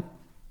blinker on,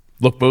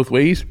 look both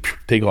ways,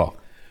 take off.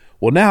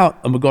 Well, now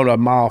I'm going a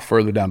mile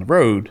further down the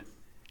road,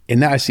 and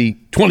now I see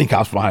 20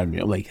 cops behind me.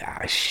 I'm like,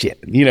 shit,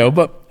 you know.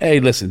 But hey,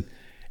 listen,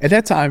 at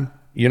that time,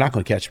 you're not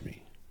going to catch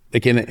me.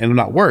 Like, and I'm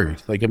not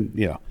worried. Like,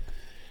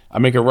 I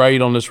make a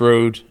right on this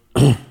road.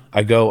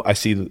 I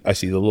see the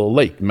little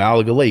lake,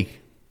 Malaga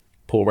Lake.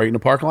 Pull right in the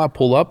parking lot,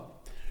 pull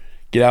up,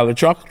 get out of the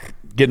truck,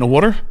 get in the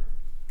water.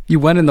 You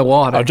went in the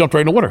water. I jumped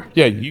right in the water.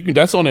 Yeah, you can.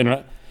 That's on the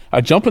internet.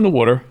 I jump in the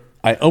water.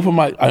 I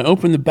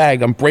open the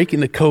bag. I'm breaking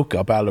the Coke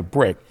up out of the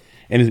brick,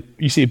 and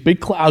you see a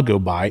big cloud go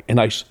by. And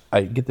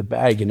I get the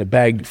bag, and the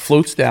bag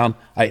floats down.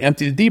 I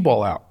empty the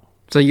D-ball out.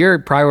 So your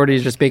priority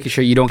is just making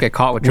sure you don't get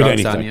caught with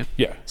drugs on you.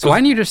 Yeah. So why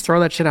didn't you just throw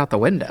that shit out the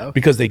window?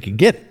 Because they could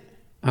get it.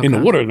 Okay. In the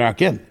water, they're not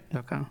getting it.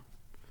 Okay.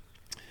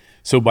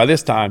 So by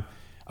this time,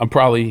 I'm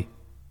probably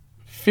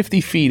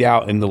 50 feet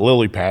out in the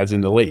lily pads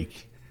in the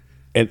lake,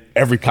 and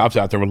every cop's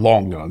out there with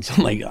long guns.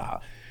 I'm like,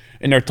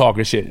 and they're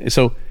talking shit.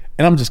 And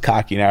I'm just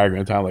cocky and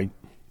arrogant. I'm like,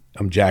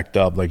 I'm jacked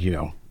up, like,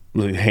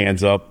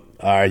 hands up.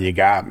 All right, you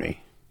got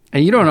me.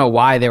 And you don't know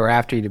why they were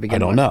after you to begin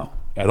with. I don't know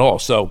at all.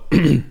 So,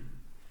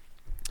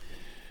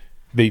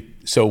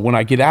 so when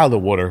I get out of the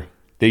water,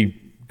 they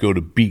go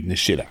to beating the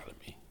shit out of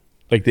me.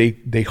 Like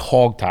they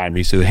hog tie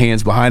me. So the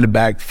hands behind the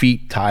back,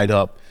 feet tied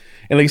up.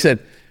 And like I said,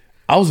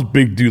 I was a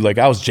big dude. Like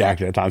I was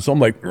jacked at the time. So I'm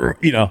like,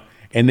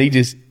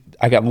 and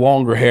I got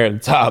longer hair at the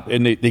top,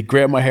 and they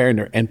grab my hair and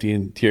they're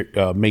emptying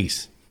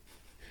mace.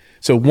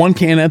 So one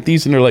can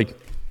empties and they're like,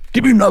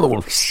 give me another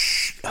one.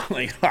 I'm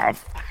like, oh,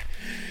 fuck.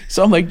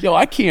 So I'm like, yo,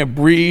 I can't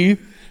breathe.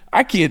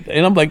 I can't.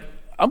 And I'm like,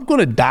 I'm going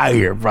to die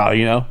here,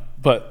 probably,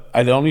 But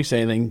I don't even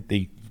say anything.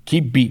 They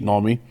keep beating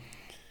on me.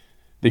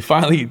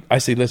 I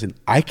say, listen,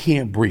 I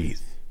can't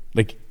breathe.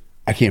 Like,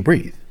 I can't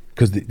breathe.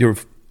 Because they're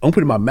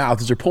opening my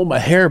mouth as they're pulling my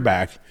hair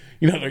back,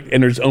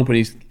 and there's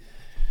openings.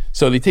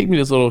 So they take me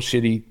to this little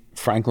shitty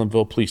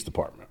Franklinville Police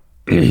Department.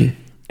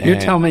 You're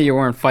telling me you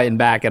weren't fighting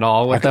back at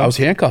all with them? I was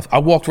handcuffed. I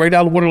walked right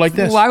out of the water like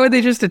this. Why would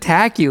they just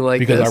attack you like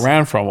because this? I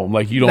ran from them.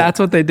 Like, you don't. That's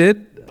what they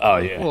did? Oh,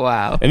 yeah.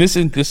 Wow. And this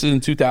is in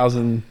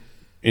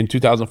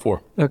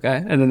 2004.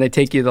 Okay. And then they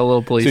take you to the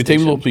little police station. So they take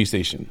me to the little police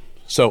station.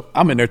 So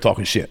I'm in there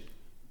talking shit,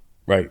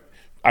 right?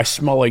 I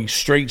smell like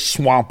straight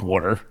swamp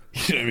water.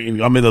 You know what I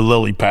mean? I'm in the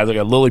lily pads. I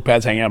got lily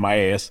pads hanging out my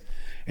ass.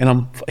 And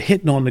I'm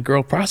hitting on the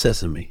girl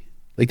processing me.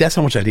 Like, that's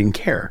how much I didn't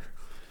care.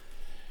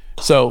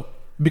 So,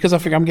 because I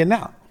figure I'm getting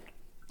out.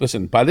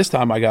 Listen, by this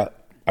time I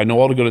know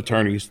all the good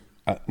attorneys.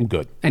 I'm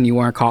good. And you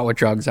weren't caught with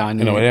drugs on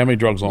you. I didn't have any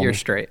drugs on me. You're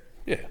straight.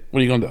 Yeah.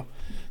 What are you going to do?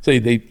 So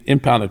they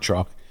impound a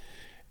truck.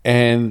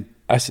 And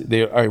I said,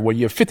 all right, well,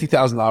 you have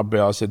 $50,000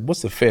 bail. I said,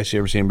 what's the fastest you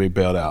ever seen anybody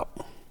bailed out?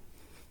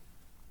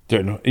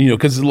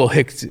 Because the little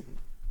hicks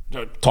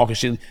talking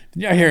shit.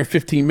 You're here in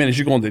 15 minutes.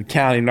 You're going to the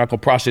county. You're not going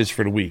to process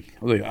for the week.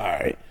 I was like, all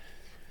right.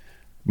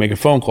 Make a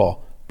phone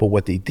call. But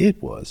what they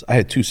did was, I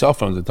had 2 cell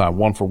phones at the time,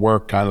 one for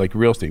work, kind of like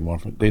real estate,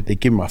 they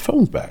give me my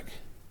phones back.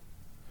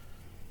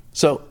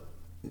 So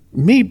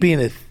me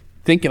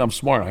thinking I'm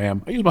smart,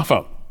 I use my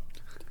phone.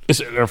 It's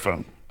their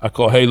phone. I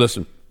call, hey,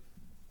 listen,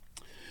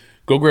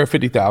 go grab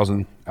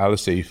 50,000 out of the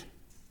safe.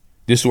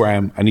 This is where I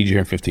am. I need you here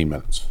in 15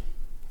 minutes.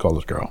 Call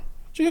this girl.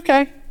 She's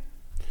okay.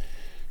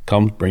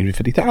 Comes, brings me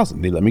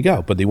 50,000. They let me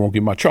go, but they won't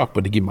give my truck,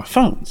 but they give my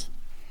phones.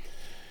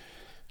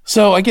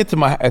 So I get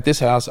to at this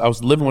house. I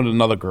was living with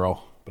another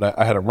girl, but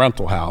I had a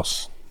rental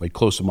house like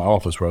close to my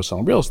office where I was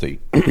selling real estate.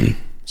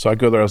 So I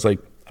go there. I was like,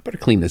 I better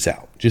clean this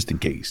out just in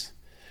case.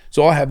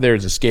 So all I have there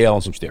is a scale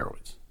and some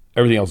steroids.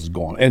 Everything else is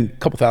gone, and a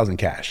couple thousand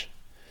cash.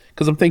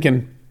 Because I'm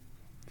thinking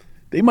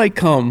they might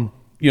come.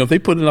 If they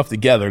put enough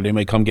together, they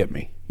may come get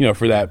me.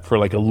 For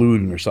like a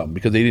looting or something,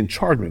 because they didn't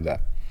charge me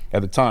that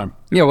at the time.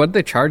 Yeah, what did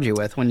they charge you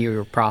with when you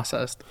were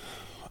processed?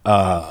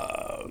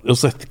 It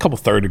was like a couple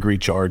third-degree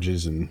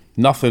charges and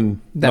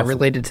nothing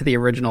related to the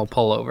original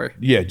pullover.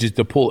 Yeah, just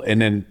the pull, and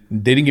then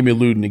they didn't give me a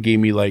looting. They gave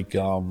me like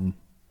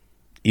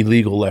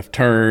illegal left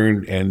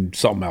turn and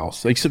something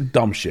else, like some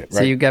dumb shit. Right?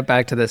 So you get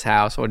back to this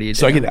house. What do you do?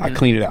 So I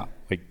clean it out,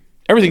 like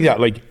everything's out.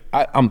 Like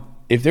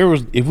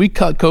if we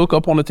cut coke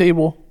up on the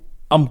table,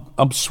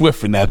 I'm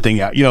swifting that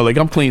thing out. Like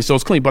I'm clean, so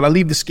it's clean. But I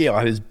leave the scale. I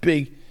had this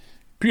big,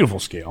 beautiful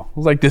scale. It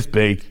was like this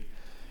big,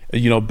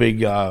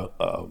 big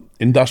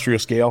industrial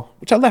scale,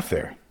 which I left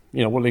there.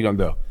 What are they gonna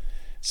do?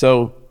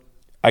 So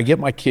I get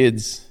my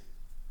kids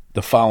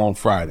the following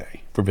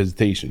Friday for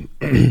visitation,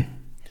 and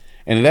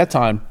at that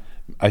time,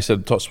 I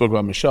spoke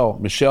about Michelle.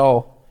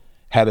 Michelle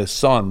had a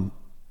son,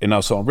 and I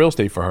was selling real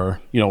estate for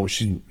her.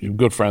 She's a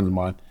good friend of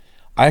mine.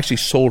 I actually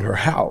sold her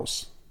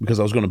house because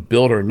I was going to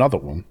build her another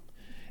one,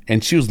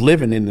 and she was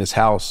living in this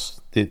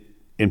house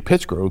in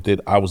Pittsgrove that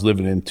I was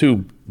living in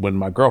too when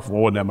my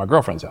girlfriend wasn't at my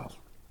girlfriend's house,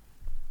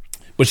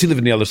 but she lived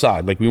on the other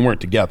side. Like we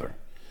weren't together,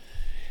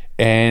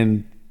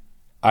 and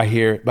I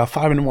hear about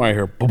 5 a.m. I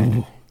hear boom, boom,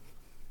 boom.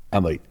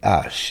 I'm like,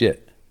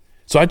 shit.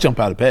 So I jump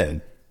out of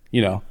bed,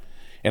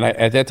 and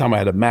at that time I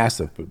had a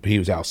Mastiff, but he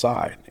was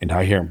outside, and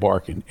I hear him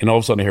barking, and all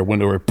of a sudden I hear a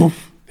window where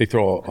poof, they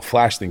throw a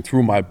flash thing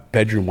through my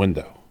bedroom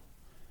window.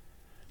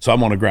 So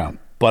I'm on the ground,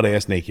 butt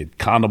ass naked,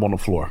 condom on the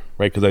floor,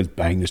 right? Because I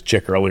banged this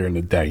chick earlier in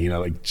the day,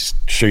 like just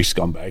straight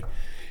scumbag.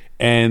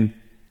 And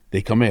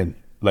they come in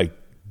like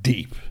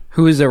deep.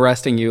 Who is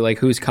arresting you? Like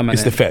who's coming in?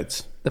 It's the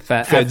feds. The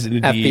feds and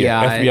the FBI.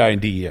 FBI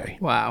and DEA.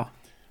 Wow.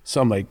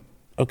 So I'm like,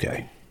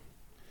 okay.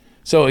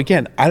 So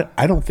again,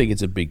 I don't think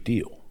it's a big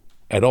deal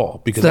at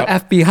all because it's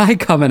the FBI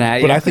coming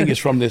at you. But I think it's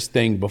from this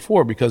thing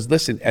before because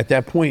listen, at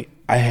that point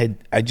I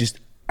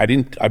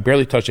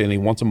barely touched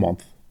anything once a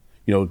month,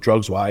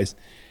 drugs wise.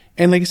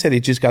 And like I said,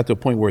 it just got to a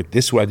point where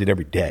this is what I did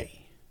every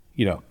day,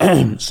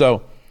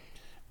 So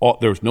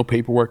there was no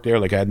paperwork there.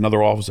 Like I had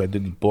another office I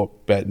did the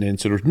book betting in.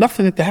 So there was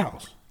nothing at the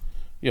house.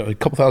 A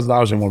couple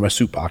 $1,000 in one of my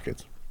suit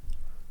pockets.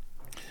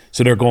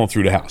 So they're going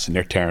through the house and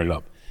they're tearing it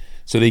up.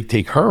 So they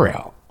take her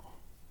out,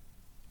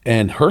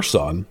 and her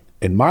son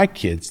and my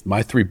kids,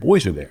 my 3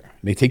 boys are there.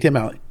 And they take them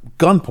out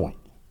gunpoint.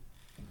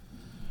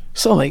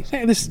 So I'm like,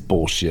 man, this is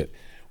bullshit.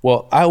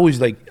 Well, I always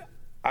like,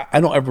 I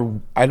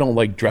don't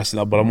like dressing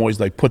up, but I'm always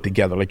like put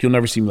together. Like you'll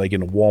never see me like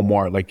in a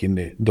Walmart, like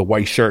in the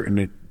white shirt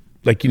and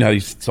like, you know how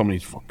some of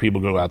these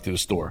people go out to the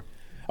store.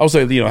 I was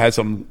like, you know, had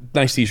some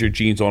nice t-shirt,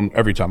 jeans on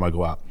every time I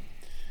go out.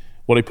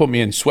 Well, they put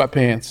me in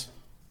sweatpants,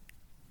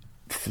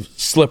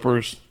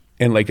 slippers,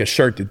 and like a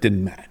shirt that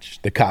didn't match.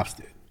 The cops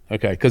did,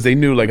 okay? Because they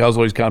knew like I was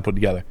always kind of put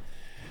together.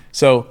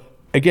 So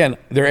again,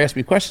 they're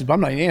asking me questions, but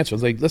I'm not even answering. I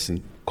was like,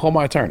 listen, call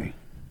my attorney,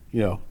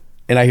 you know.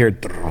 And I hear,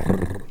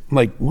 I'm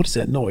like, what is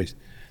that noise?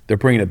 They're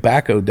bringing a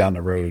backhoe down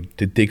the road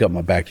to dig up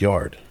my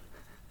backyard.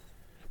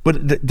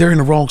 But they're in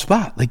the wrong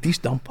spot, like these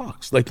dumb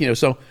fucks. Like, you know,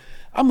 so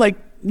I'm like,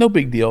 no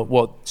big deal.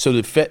 Well, so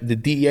the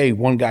DEA,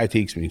 one guy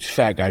takes me,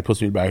 fat guy,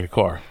 puts me in the back of the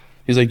car.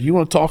 He's like, you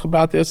want to talk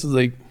about this? I was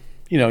like,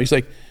 you know, he's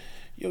like,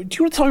 do you want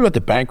to tell me about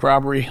the bank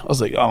robbery? I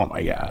was like, oh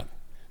my God.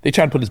 They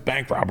tried to put this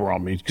bank robber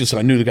on me because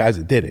I knew the guys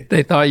that did it.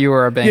 They thought you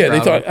were a bank robber. Yeah,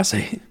 they thought, I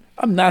say,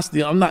 I'm not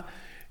stealing. I'm not,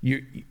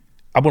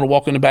 I'm going to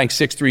walk in the bank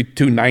 6'3",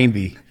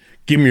 290.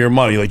 Give me your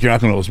money. Like, you're not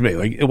going to lose me.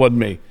 Like, it wasn't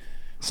me.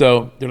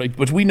 So they're like,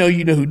 but we know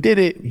you know who did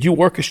it. You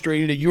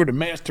orchestrated it. You were the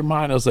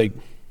mastermind. I was like, I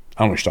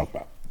don't know what you're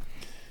talking about.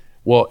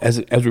 Well,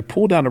 as we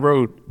pull down the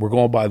road, we're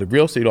going by the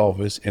real estate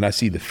office, and I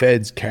see the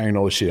feds carrying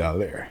all the shit out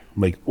of there.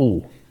 I'm like,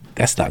 ooh,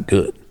 that's not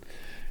good.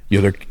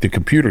 You know, the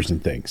computers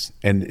and things.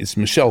 And it's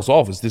Michelle's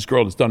office. This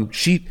girl has done,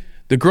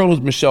 the girl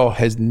who's Michelle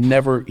has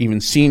never even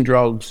seen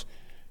drugs,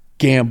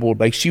 gambled.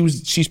 Like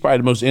she's probably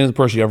the most innocent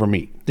person you ever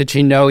meet. Did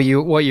she know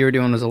what you were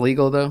doing was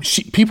illegal though?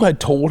 People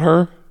had told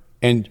her,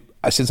 and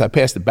since I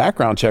passed the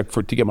background check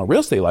to get my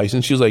real estate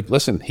license, she was like,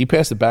 listen, he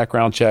passed the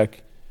background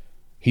check.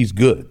 He's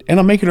good. And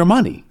I'm making her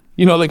money.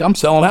 You know, like I'm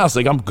selling houses,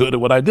 like I'm good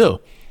at what I do.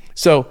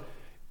 So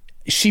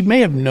she may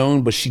have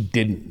known, but she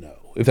didn't know,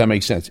 if that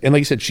makes sense. And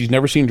like I said, she's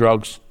never seen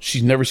drugs.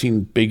 She's never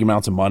seen big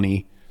amounts of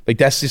money. Like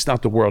that's just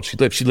not the world she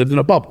lived. She lived in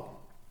a bubble.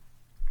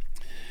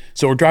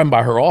 So we're driving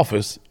by her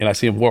office, and I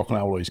see him walking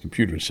out with all these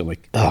computers. So I'm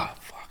like,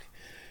 fuck.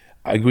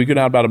 We go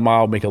down about a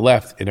mile, make a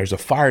left, and there's a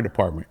fire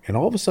department. And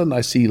all of a sudden, I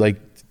see like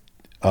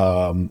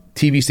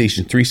TV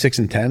stations 3, 6,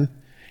 and 10,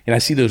 and I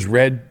see those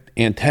red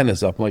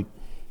antennas up. I'm like,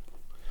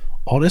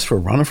 all this for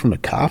running from the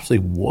cops?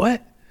 Like,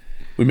 what?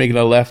 We make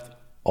another left.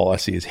 All I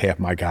see is half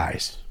my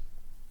guys.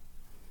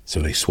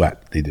 So they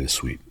sweat. They did a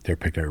sweep. They're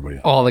picking everybody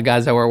up. All the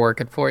guys that were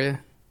working for you?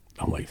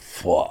 I'm like,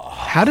 fuck.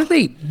 How did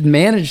they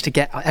manage to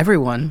get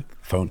everyone?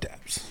 Phone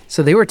taps.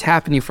 So they were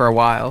tapping you for a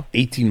while.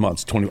 18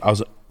 months,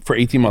 for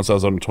 18 months, I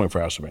was under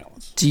 24-hour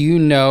surveillance. Do you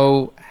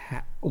know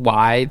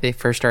why they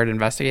first started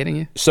investigating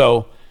you?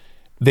 So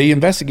they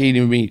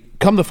investigated me.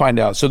 Come to find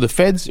out, so the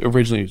feds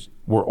originally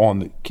were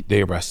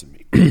they arrested me.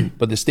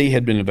 But the state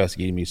had been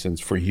investigating me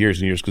for years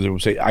and years because they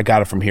would say, I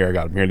got it from here, I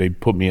got it from here. They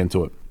put me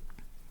into it.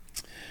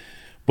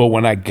 But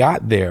when I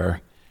got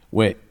there,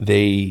 when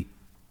they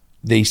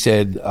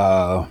said,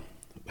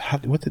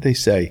 what did they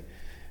say?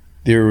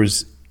 There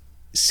was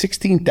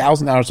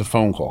 16,000 hours of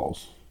phone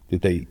calls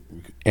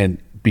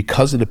and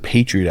because of the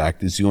Patriot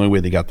Act is the only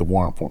way they got the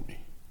warrant for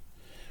me.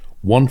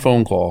 One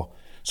phone call.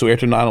 So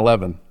after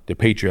 9/11, the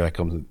Patriot Act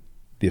comes in.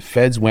 The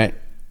feds went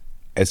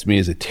as me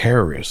as a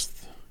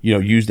terrorist, you know,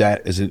 used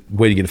that as a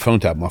way to get a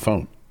phone tap on my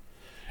phone.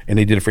 And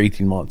they did it for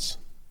 18 months.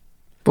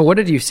 But what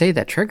did you say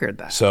that triggered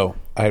that? So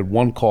I had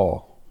one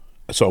call.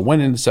 So I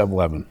went into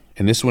 7-Eleven,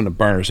 and this is when the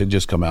burners had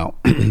just come out.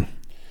 And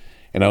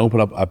I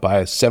opened up, I buy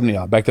a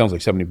 70, back then it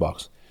was like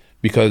 $70,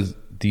 because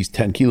these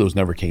 10 kilos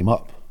never came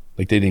up.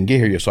 Like they didn't get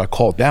here yet. So I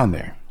called down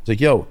there. I was like,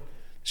 yo,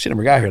 shit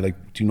never got here.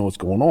 Like, do you know what's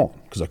going on?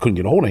 Because I couldn't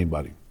get a hold of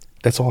anybody.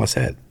 That's all I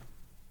said.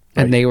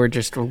 And right? They were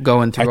just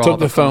going through all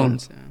the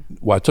phones.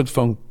 Well, I took the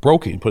phone,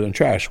 broke it, and put it in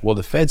trash. Well,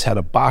 the feds had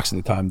a box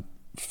at the time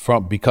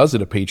because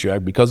of the Patriot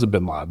Act, because of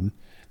bin Laden.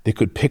 They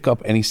could pick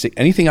up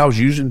anything I was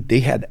using.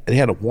 They had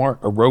a warrant,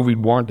 a Roe v.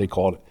 warrant, they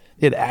called it.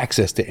 They had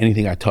access to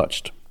anything I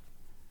touched.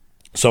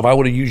 So if I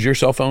would have used your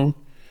cell phone,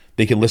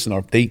 they could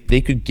listen. They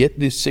could get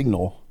this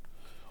signal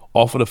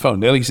off of the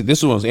phone. Like I said,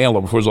 this was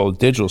analog before it was all the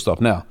digital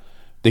stuff. Now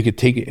they could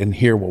take it and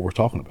hear what we're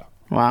talking about.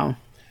 Wow.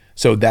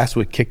 So that's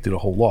what kicked it a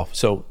whole off.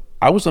 So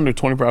I was under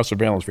 24-hour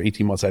surveillance for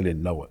 18 months. I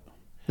didn't know it.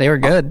 They were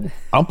good.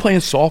 I'm playing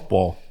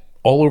softball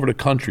all over the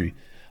country.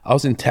 I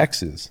was in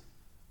Texas.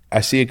 I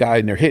see a guy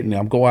and they're hitting.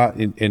 I'm going out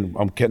and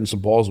I'm getting some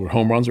balls where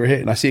home runs are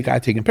hit, and I see a guy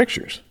taking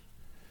pictures.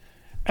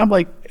 I'm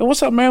like, hey,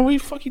 what's up, man? What the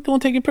fuck you doing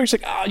taking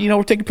pictures? Like,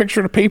 we're taking pictures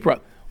of the paper.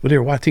 Well, they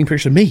were taking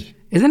pictures of me.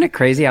 Isn't it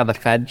crazy how the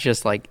Fed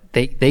just like,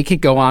 they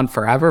could go on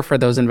forever for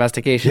those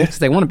investigations because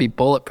they want to be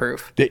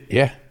bulletproof.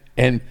 Yeah.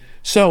 And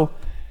so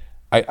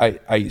I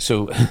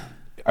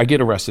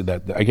get arrested.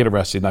 I get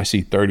arrested and I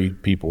see 30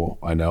 people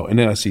I know. And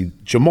then I see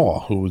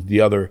Jamal, who was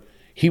the other.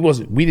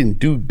 We didn't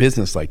do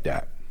business like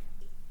that.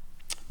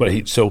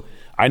 But so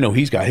I know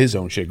he's got his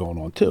own shit going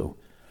on too.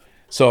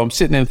 So I'm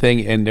sitting in the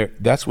thing, and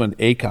that's when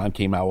Akon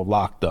came out with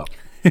Locked Up.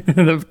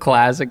 The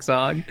classic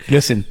song.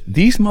 Listen,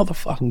 these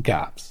motherfucking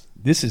cops,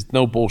 this is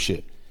no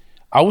bullshit.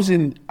 I was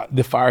in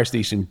the fire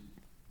station,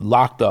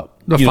 locked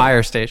up. The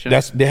fire station.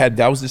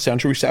 That was the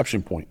central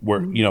reception point where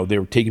they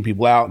were taking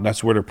people out, and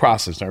that's where they're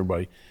processing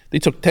everybody. They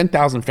took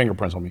 10,000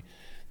 fingerprints on me.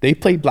 They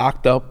played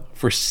locked up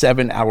for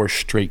 7 hours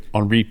straight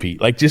on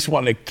repeat, like just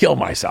wanting to kill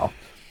myself.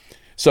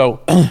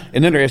 So,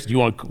 and then they asked, "Do you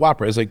want to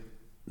cooperate?" I was like,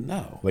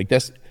 "No, like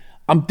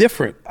I'm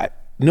different.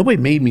 Nobody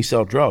made me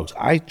sell drugs.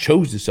 I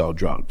chose to sell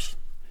drugs."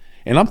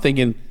 And I'm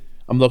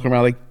looking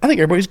around like, I think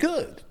everybody's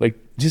good. Like,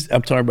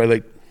 I'm telling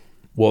everybody like,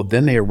 well,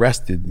 then they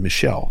arrested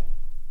Michelle,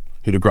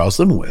 who the girl I was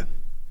living with.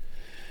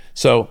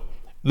 So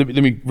let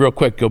me real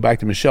quick go back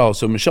to Michelle.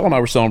 So Michelle and I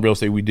were selling real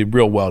estate. We did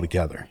real well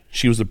together.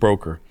 She was the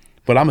broker,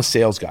 but I'm a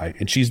sales guy,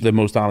 and she's the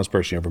most honest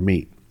person you ever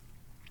meet.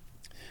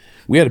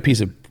 We had a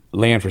piece of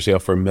land for sale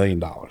for $1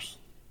 million.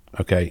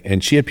 Okay.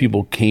 And she had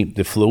people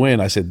that flew in.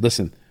 I said,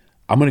 listen,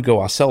 I'm going to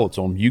go, I'll sell it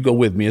to them. You go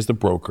with me as the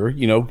broker.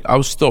 I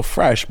was still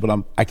fresh, but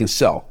I can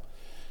sell.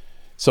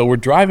 So we're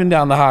driving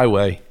down the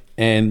highway,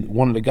 and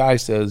one of the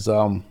guys says,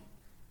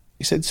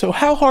 he said, so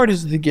how hard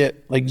is it to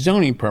get like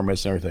zoning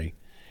permits and everything?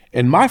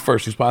 And my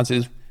first response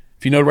is,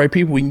 if you know the right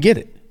people, we can get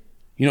it.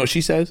 You know what she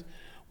says?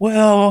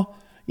 Well,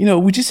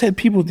 we just had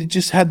people that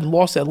just had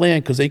lost that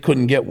land because they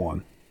couldn't get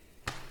one.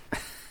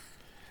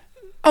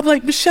 I'm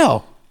like,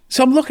 Michelle.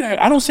 So I'm looking at it.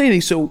 I don't say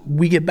anything. So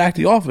we get back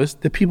to the office.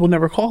 The people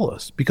never call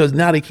us because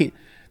now they can't.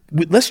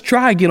 Let's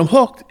try get them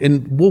hooked,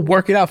 and we'll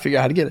work it out, figure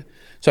out how to get it.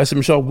 So I said,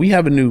 Michelle, we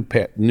have a new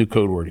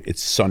code word.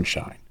 It's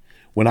sunshine.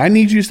 When I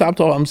need you to stop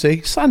talking, I'm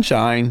saying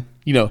sunshine,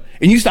 and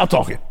you stop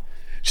talking.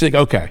 She's like,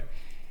 okay.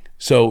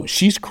 So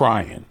she's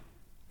crying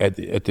at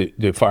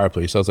the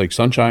fireplace. I was like,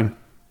 sunshine,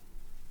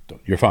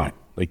 you're fine.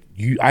 Like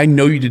I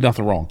know you did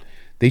nothing wrong.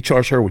 They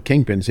charged her with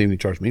KINGPIN, the same they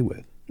charged me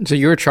with. So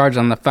you were charged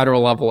on the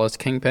federal level as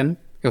KINGPIN?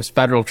 It was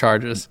federal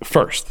charges.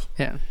 First.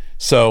 Yeah.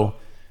 So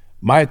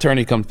my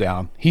attorney comes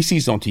down. He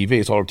sees it on TV.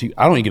 It's all over TV.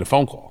 I don't even get a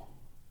phone call.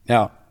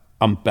 Now,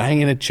 I'm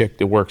banging a chick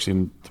that works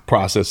in the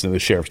process in the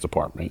sheriff's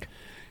department.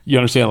 You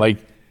understand? Like,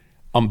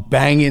 I'm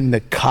banging the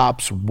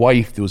cop's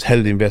wife that was head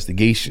of the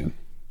investigation.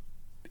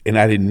 And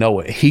I didn't know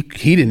it. He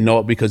didn't know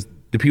it because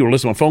the people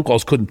listening on phone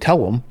calls couldn't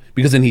tell him,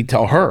 because then he'd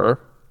tell her.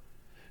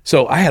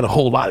 So I had a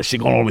whole lot of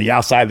shit going on the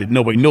outside that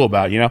nobody knew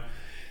about,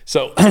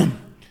 So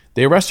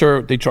they arrest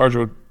her. They charge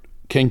her with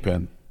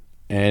KINGPIN,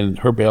 and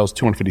her bail is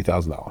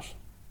 $250,000.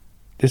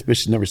 This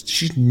bitch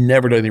she's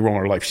never done anything wrong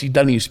in her life. She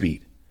doesn't even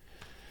speed.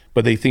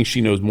 But they think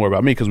she knows more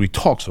about me because we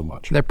talk so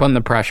much. They're putting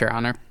the pressure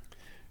on her.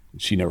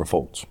 She never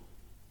folds.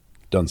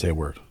 Doesn't say a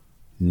word.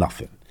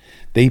 Nothing.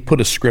 They put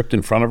a script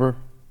in front of her.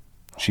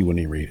 She wouldn't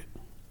even read it.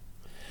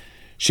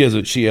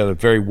 She had a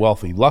very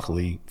wealthy,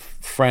 luckily,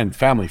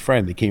 family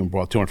friend that came and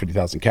brought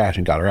 $250,000 cash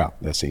and got her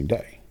out that same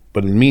day.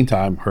 But in the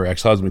meantime, her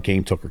ex-husband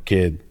came, took her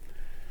kid.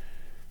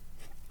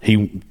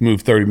 He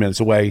moved 30 minutes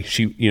away.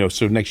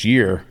 So next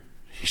year,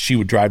 she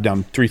would drive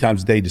down 3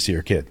 times a day to see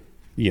her kid,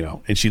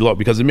 and she loved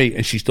because of me,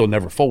 and she still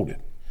never folded.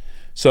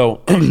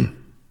 So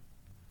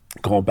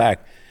going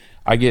back,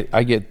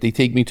 they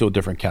take me to a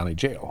different county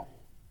jail,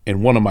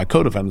 and one of my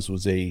co-defendants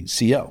was a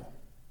CO.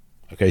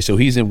 Okay, so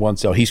he's in one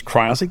cell. He's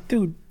crying. I was like,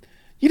 dude,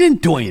 you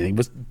didn't do anything,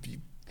 but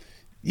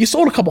you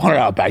sold a couple $100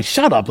 out bags.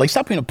 Shut up. Like,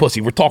 stop being a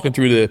pussy. We're talking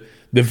through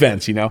the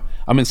vents,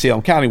 I'm in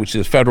Salem County, which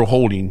is a federal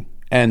holding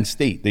and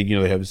state. They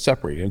have it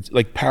separated. It's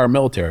like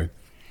paramilitary.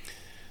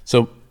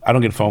 So I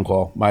don't get a phone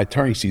call. My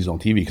attorney sees it on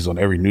TV because on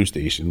every news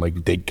station,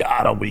 like, they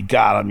got him, we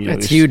got him.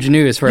 It's huge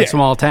news for a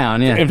small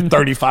town, yeah. And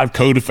 35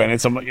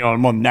 co-defendants. I'm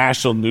on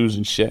national news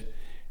and shit.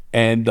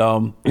 And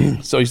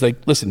so he's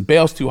like, listen,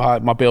 bail's too high.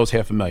 My bail's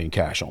 $500,000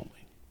 cash only.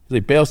 He's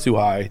like, bail's too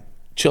high.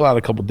 Chill out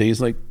a couple of days.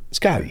 Like,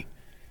 Scotty,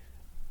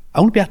 I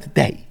want to be out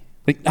today.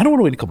 Like, I don't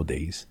want to wait a couple of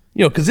days.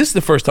 Because this is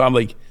the first time,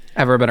 like,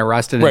 ever been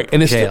arrested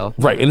in jail.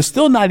 And it's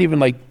still not even,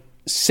 like,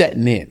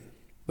 setting in.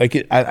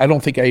 Like, I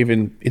don't think it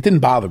didn't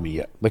bother me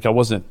yet. Like, I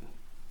wasn't.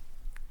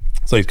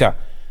 So he's got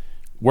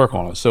work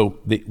on it. So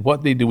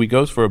what they do, we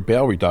goes for a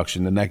bail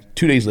reduction the next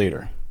 2 days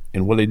later.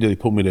 And what they do, they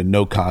put me to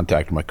no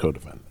contact with my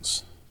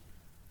co-defendants.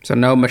 So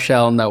no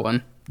Michelle, no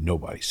one.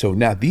 Nobody. So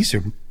now these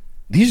are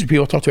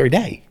people I talk to every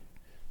day.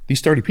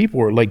 These 30 people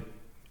were like,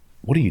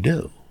 what do you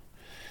do?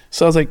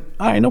 So I was like,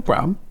 all right, no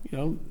problem.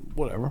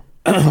 Whatever.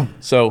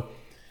 So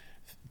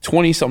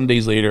 20 something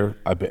days later,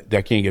 I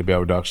can't get bail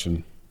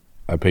reduction.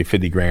 I pay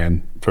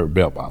 $50,000 for a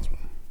bail bondsman.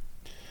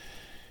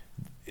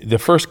 The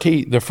first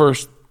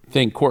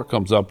thing, court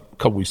comes up a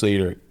couple weeks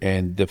later,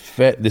 and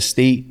the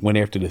state went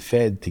after the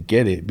Fed to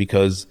get it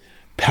because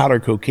powder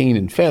cocaine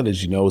and Fed,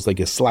 as you know, is like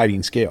a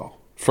sliding scale.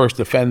 First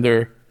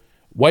offender,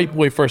 white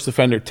boy first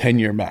offender,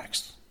 10-year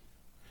max.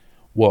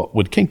 Well,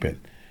 with KINGPIN,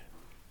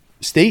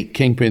 state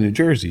KINGPIN, New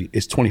Jersey,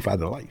 is 25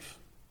 to life.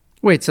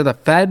 Wait, so the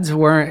feds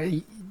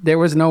weren't, there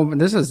was no,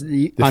 this is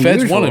the unusual.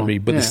 Feds wanted me,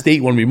 but the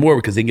state wanted me more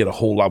because they get a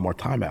whole lot more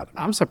time out of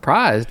me. I'm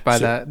surprised by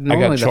that.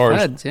 Normally I got charged.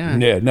 The feds,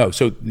 yeah, no.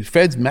 So the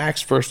Feds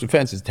max first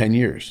offense is 10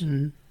 years.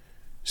 Mm-hmm.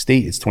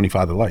 State is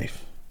 25 to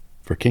life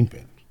for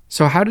KINGPIN.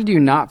 So how did you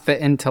not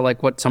fit into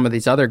like what some of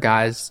these other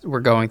guys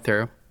were going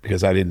through?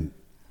 Because I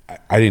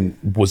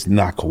was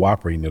not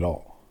cooperating at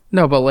all.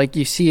 No, but like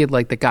you see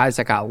like the guys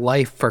that got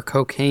life for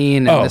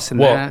cocaine and this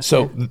and that.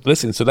 So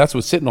listen, so that's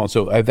what's sitting on.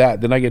 So at that,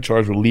 then I get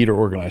charged with leader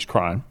organized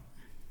crime,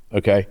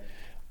 okay,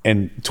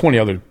 and 20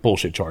 other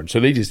bullshit charges. So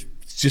they just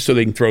so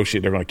they can throw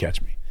shit, they're going to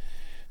catch me.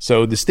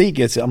 So the state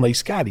gets it. I'm like,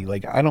 Scotty,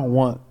 like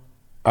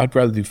I'd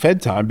rather do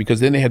Fed time because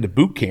then they had the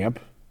boot camp.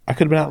 I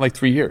could have been out in like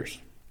 3 years.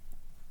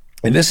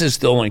 And this is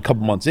still only a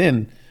couple months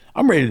in.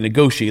 I'm ready to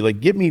negotiate. Like,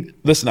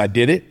 listen, I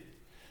did it.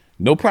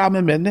 No problem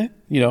admitting it,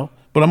 you know,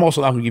 but I'm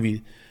also not going to give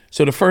you.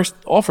 So the first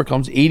offer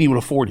comes 80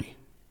 with a 40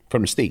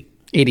 from the state.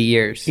 80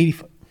 years.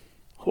 85.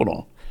 Hold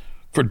on.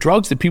 For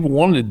drugs that people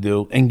wanted to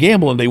do and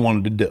gambling they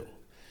wanted to do.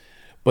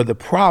 But the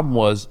problem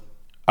was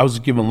I was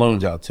giving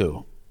loans out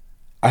too.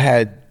 I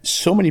had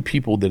so many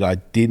people that I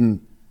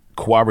didn't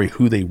corroborate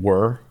who they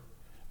were.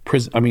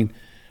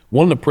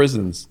 One of the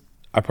prisons,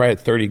 I probably had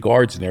 30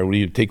 guards in there when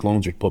you take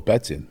loans or put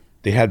bets in.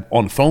 They had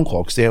on the phone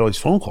call because they had all these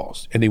phone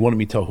calls and they wanted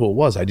me to tell who it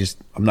was.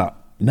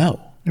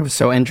 No. It was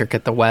so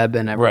intricate, the web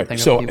and everything. Right.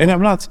 So, and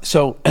I'm not,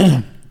 so,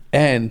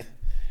 and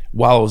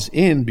while I was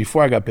in,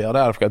 before I got bailed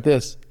out, I forgot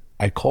this,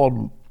 I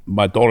called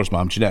my daughter's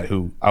mom, Jeanette,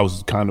 who I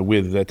was kind of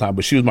with at that time,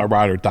 but she was my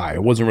ride or die. I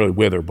wasn't really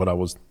with her, but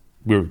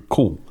we were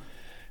cool.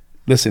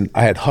 Listen,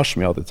 I had hush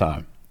mail at the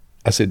time.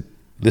 I said,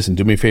 listen,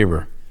 do me a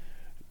favor,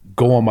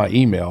 go on my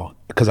email,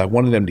 because I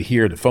wanted them to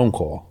hear the phone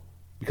call,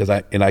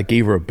 and I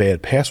gave her a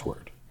bad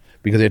password,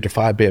 because after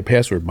 5 bad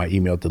passwords, my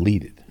email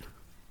deleted,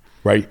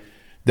 right?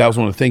 That was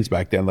one of the things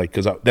back then, like,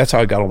 because that's how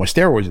I got all my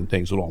steroids and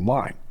things, was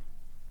online.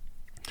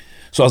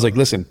 So I was like,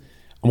 listen,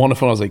 I'm on the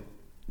phone, I was like,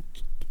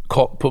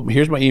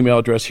 here's my email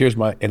address,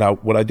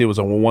 what I did was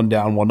I went one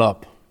down, one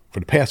up for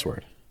the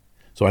password.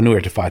 So I knew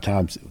after 5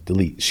 times,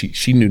 delete.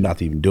 She knew not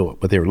to even do it,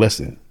 but they were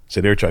listening.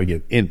 So they were trying to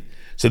get in.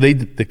 So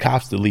the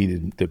cops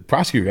deleted, the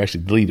prosecutor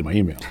actually deleted my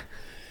email.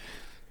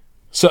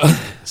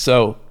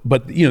 So,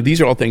 but you know,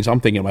 these are all things I'm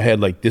thinking in my head,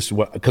 like this is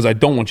what, because I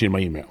don't want you in my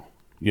email,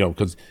 you know,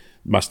 because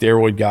my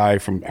steroid guy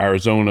from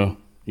Arizona,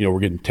 you know, we're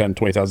getting $10,000,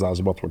 $20,000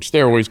 a month worth of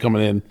steroids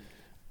coming in.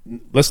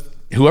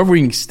 Whoever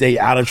we can stay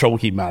out of trouble,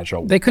 keep them out of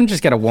trouble. They couldn't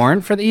just get a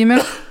warrant for the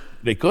email?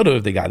 They could have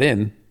if they got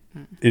in,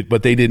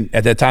 but they didn't.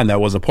 At that time, that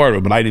wasn't part of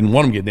it. But I didn't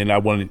want them getting in. I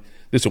wanted,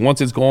 listen,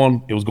 once it's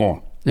gone, it was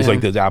gone. It's like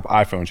the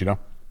iPhones, you know?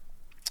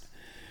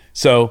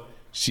 So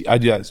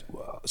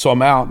so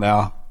I'm out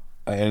now,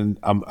 and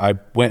I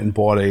went and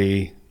bought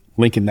a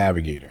Lincoln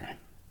Navigator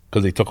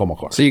because they took all my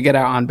cars. So you get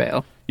out on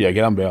bail? Yeah, I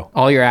get on bail.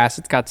 All your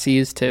assets got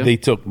seized too? They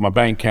took my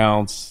bank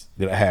accounts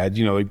that I had,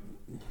 you know, like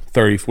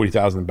 30,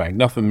 40,000 in the bank,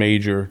 nothing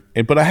major.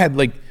 But I had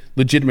like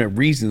legitimate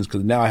reasons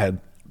because now I had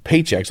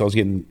paychecks. I was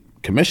getting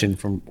commission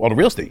from all the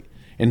real estate.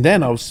 And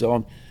then I was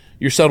selling,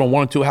 you're selling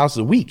 1 or 2 houses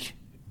a week.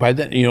 By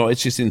then, you know,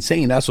 it's just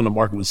insane. That's when the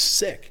market was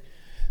sick.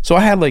 So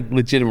I had like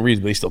legitimate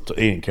reasons, but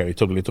they didn't care. They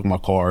took my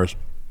cars.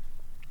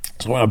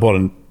 So I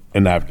bought a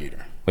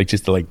Navigator, like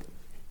just to like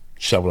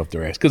shove it up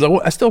their ass. Because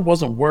I still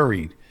wasn't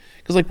worried.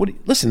 Because like,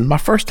 listen, my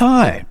first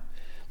time.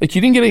 Like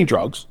you didn't get any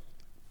drugs.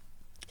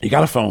 You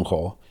got a phone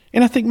call.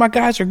 And I think my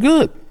guys are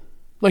good.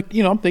 Like,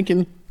 you know, I'm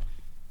thinking.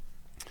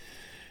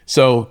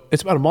 So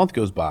it's about a month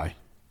goes by.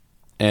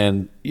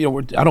 And, you know,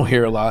 I don't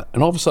hear a lot.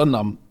 And all of a sudden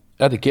I'm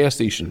at the gas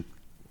station.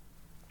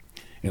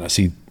 And I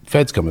see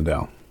feds coming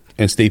down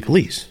and state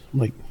police. I'm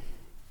like,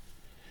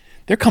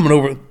 they're coming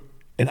over.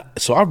 And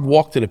so I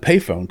walked to the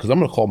payphone because I'm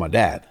going to call my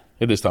dad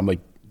at this time. Like,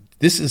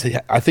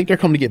 I think they're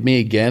coming to get me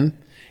again.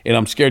 And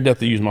I'm scared to death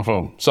to use my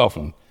cell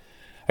phone.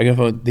 I get a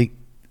phone, they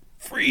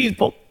freeze.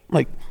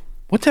 Like,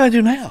 what did I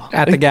do now?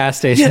 At the gas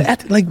station. Yeah,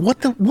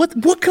 what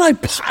could I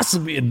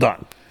possibly have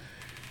done?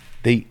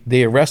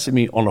 They arrested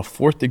me on a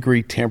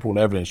 4th-degree tampering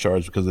with evidence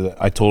charge because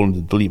I told them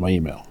to delete my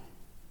email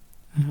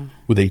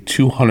with a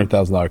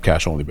 $200,000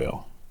 cash-only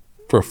bail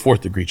for a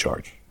 4th-degree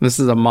charge. This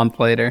is a month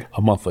later.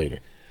 A month later.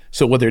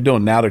 So what they're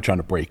doing now, they're trying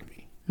to break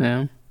me.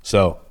 Yeah.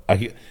 So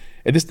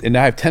and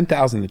I have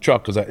 $10,000 in the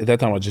truck because at that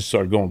time I just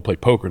started going to play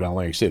poker down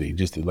Larry City,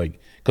 just to like,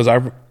 because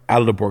out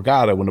of the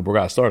Borgata, when the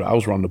Borgata started, I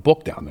was running the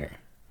book down there.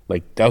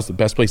 Like that was the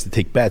best place to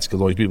take bets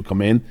because all these people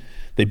come in,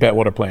 they bet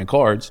while they're playing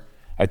cards.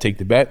 I take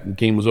the bet, the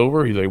game was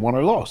over, either they won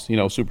or lost. You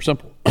know, super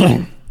simple.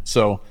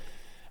 So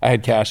I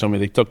had cash on me.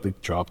 They took the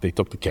truck, they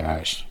took the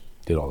cash,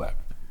 did all that.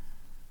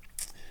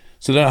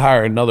 So then I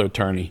hired another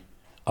attorney,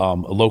 a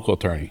local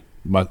attorney.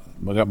 My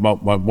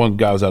one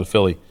guy was out of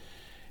Philly,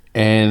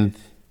 and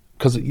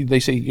because they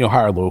say, you know,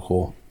 hire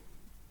local,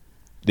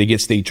 they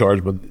get state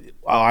charged, but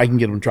I can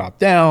get them dropped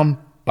down,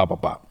 blah, blah,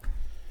 blah.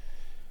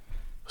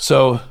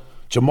 So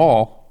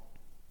Jamal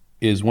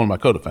is one of my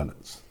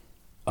co-defendants.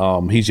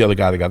 He's the other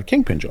guy that got a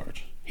kingpin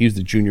charge. He's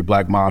the junior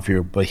black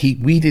mafia, but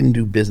we didn't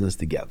do business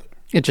together.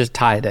 It just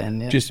tied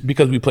in. Yeah. Just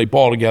because we play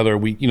ball together,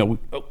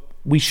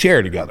 we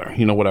share together,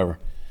 you know, whatever.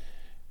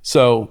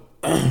 So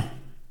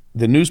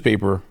the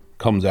newspaper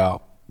comes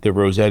out that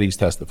Rossetti's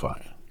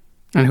testifying.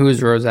 And who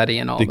is Rossetti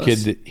in all this?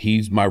 The kid,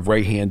 he's my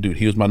right-hand dude.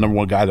 He was my number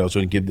one guy that I was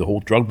going to give the whole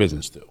drug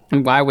business to.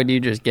 And why would you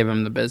just give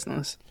him the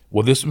business?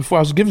 Well, this is before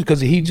I was given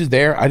because he just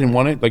there. I didn't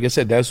want it. Like I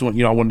said, that's when,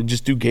 I wanted to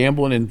just do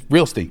gambling and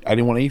real estate. I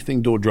didn't want anything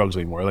to do with drugs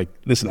anymore. Like,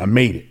 listen, I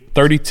made it.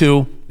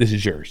 32, this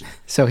is yours.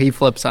 So he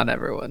flips on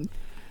everyone.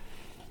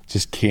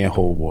 Just can't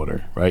hold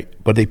water, right?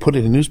 But they put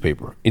it in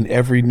newspaper, in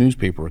every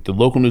newspaper, the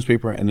local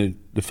newspaper and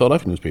the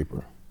Philadelphia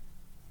newspaper.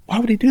 Why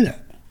would he do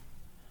that?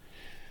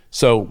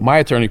 So my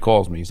attorney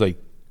calls me. He's like,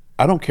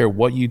 I don't care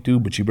what you do,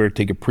 but you better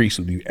take a priest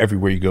with you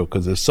everywhere you go,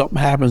 because if something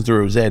happens to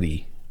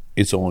Rossetti,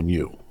 it's on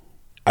you.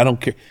 I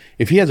don't care.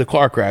 If he has a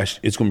car crash,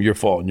 it's going to be your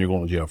fault and you're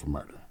going to jail for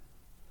murder.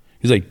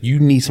 He's like, you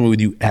need someone with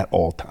you at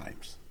all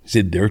times. He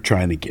said, they're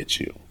trying to get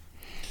you.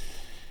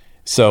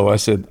 So I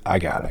said, I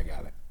got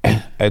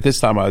it. At this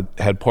time, I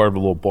had part of a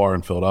little bar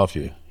in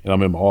Philadelphia, and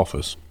I'm in my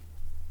office.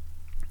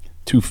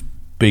 2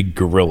 big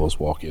gorillas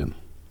walk in.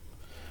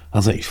 I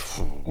was like,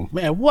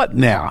 man, what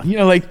now?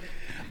 Like,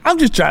 I'm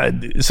just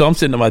trying to so I'm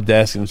sitting at my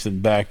desk, and I'm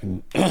sitting back,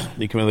 and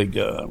they come in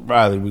like,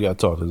 Reilly, we got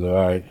to talk. I was like,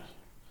 all right.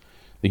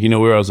 Like,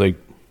 where? I was like,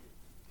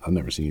 I've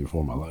never seen you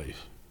before in my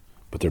life,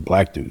 but they're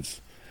black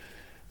dudes.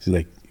 He's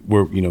like,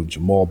 we're,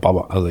 Jamal, blah,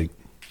 blah. I was like,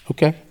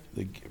 okay.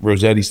 Like,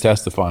 Rossetti's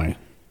testifying.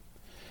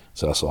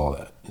 So I saw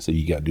that. I said,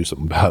 you got to do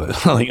something about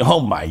it. I'm like, oh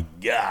my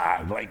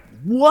God. Like,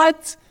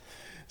 what?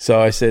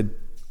 So I said,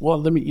 well,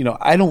 let me,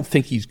 I don't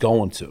think he's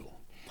going to.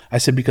 I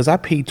said, because I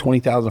paid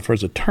 $20,000 for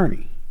his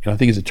attorney, and I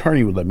think his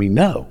attorney would let me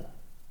know.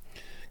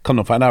 Come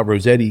to find out,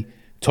 Rossetti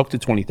took the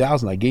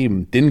 $20,000 I gave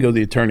him, didn't go to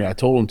the attorney I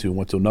told him to, and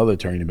went to another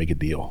attorney to make a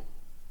deal.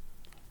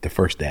 The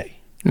first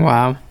day.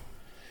 Wow.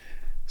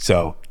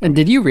 So. And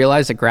did you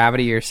realize the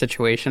gravity of your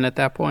situation at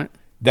that point?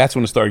 That's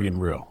when it started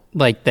getting real.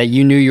 Like that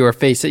you knew you were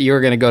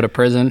going to go to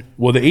prison?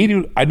 Well, the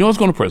 80, I knew I was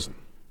going to prison.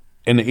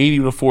 And the 80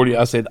 to 40,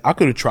 I said, I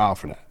could have trial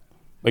for that.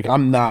 Like,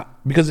 I'm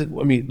not, because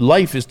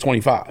life is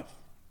 25.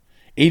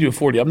 80 to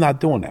 40, I'm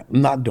not doing that.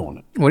 I'm not doing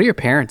it. What are your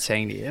parents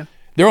saying to you?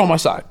 They're on my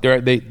side.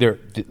 They're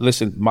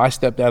listen, my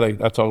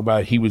stepdad, I talk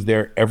about it, he was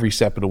there every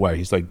step of the way.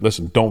 He's like,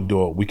 listen, don't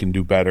do it. We can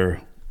do better.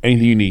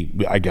 Anything you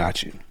need, I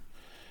got you.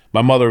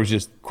 My mother was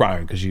just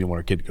crying because she didn't want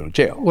her kid to go to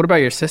jail. What about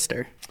your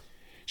sister?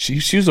 She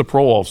was a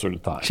parole officer at the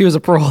time. She was a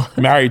parole.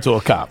 Married to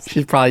a cop.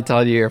 She's probably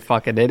telling you you're a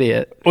fucking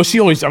idiot. Well, she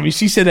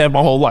said that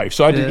my whole life.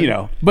 So I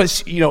just,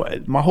 but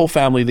my whole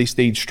family, they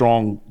stayed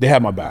strong. They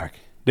had my back.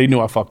 They knew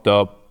I fucked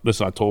up.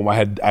 Listen, I told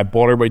them I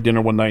bought everybody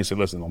dinner one night and said,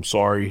 listen, I'm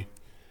sorry.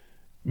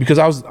 Because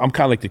I'm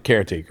kind of like the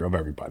caretaker of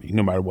everybody,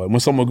 no matter what.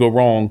 When something will go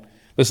wrong,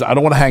 listen, I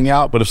don't want to hang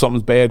out, but if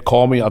something's bad,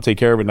 call me. I'll take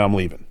care of it and I'm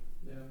leaving.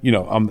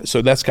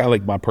 So that's kind of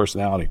like my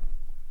personality.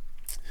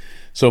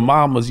 So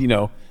mom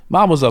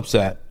was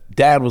upset.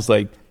 Dad was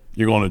like,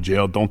 you're going to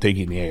jail. Don't take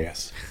it in the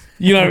ass.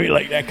 You know what I mean?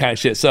 Like that kind of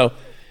shit. So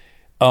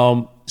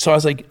I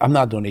was like, I'm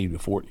not doing 80 to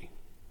 40.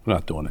 I'm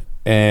not doing it.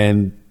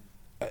 And,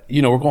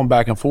 we're going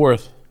back and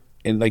forth.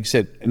 And like I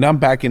said, and I'm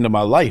back into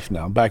my life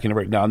now. I'm back into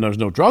right now. There's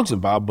no drugs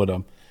involved, but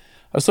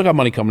I still got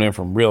money coming in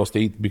from real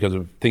estate because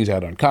of things I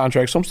had on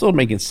contract. So I'm still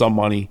making some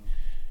money.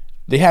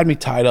 They had me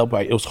tied up.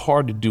 It was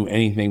hard to do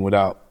anything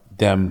without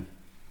them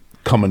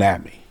coming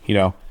at me,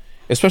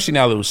 especially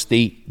now that it was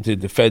state,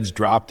 the feds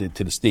dropped it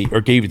to the state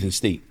or gave it to the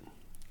state.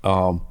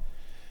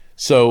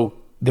 So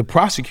the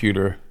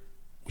prosecutor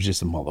was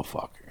just a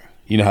motherfucker.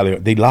 You know how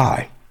they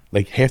lie.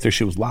 Like half their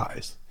shit was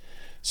lies.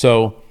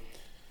 So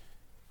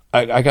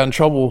I got in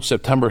trouble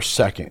September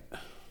 2nd.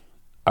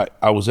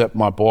 I was at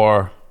my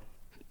bar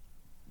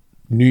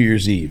New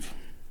Year's Eve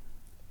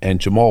and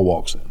Jamal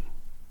walks in,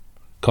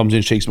 comes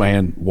in, shakes my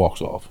hand,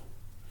 walks off.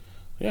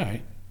 Yeah,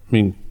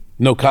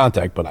 no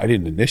contact, but I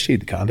didn't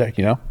initiate the contact,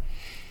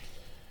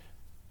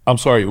 I'm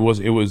sorry, it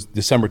was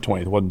December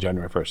 20th. It wasn't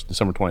January 1st,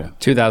 December 20th.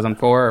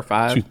 2004 or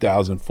 5?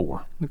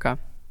 2004. Okay.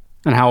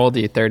 And how old are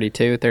you,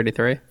 32,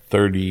 33?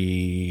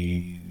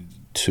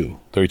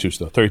 32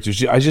 still.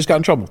 32. I just got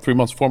in trouble 4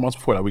 months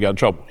before that. We got in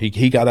trouble.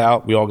 He got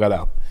out. We all got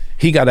out.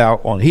 He got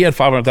out he had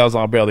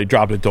 $500,000 bail. They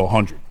dropped it to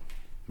 100.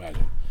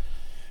 Imagine.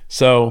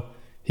 So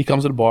he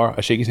comes to the bar.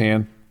 I shake his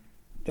hand.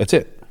 That's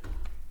it.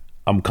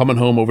 I'm coming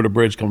home over the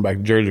bridge, coming back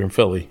to Jersey and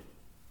Philly.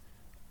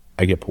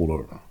 I get pulled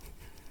over.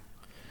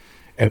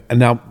 And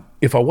now,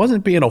 if I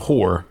wasn't being a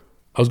whore,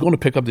 I was going to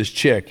pick up this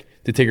chick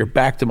to take her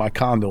back to my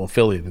condo in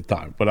Philly at the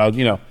time. But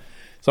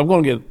so I'm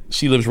going to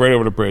she lives right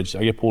over the bridge.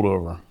 I get pulled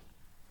over. I'm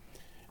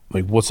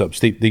like, what's up?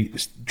 The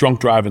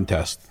drunk driving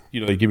test.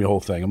 They give me a whole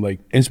thing. I'm like,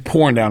 and it's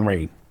pouring down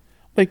rain.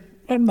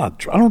 I'm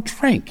like, I don't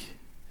drink.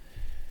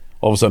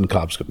 All of a sudden,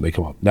 cops they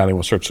come up. Now they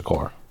want to search the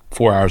car.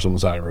 4 hours on the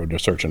side of the road, they're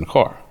searching the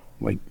car.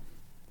 I'm like,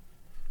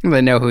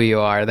 they know who you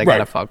are. They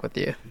gotta fuck with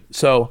you.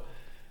 So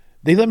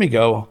they let me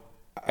go.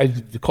 I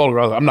called her.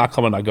 I'm not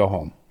coming. I go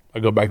home. I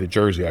go back to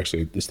Jersey,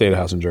 actually, to stay at a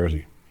house in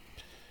Jersey.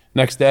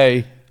 Next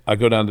day, I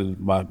go down to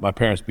my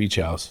parents' beach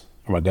house,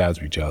 or my dad's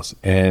beach house,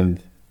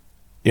 and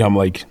I'm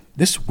like,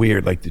 this is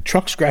weird. Like the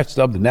truck scratched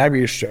up, the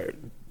navigator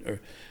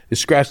is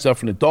scratched up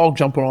from the dog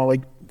jumping on.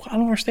 Like, I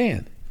don't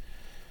understand.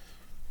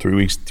 3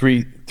 weeks,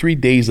 three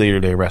days later,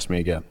 they arrest me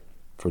again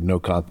for no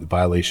contact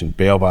violation,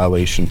 bail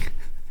violation,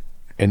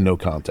 and no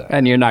contact.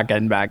 And you're not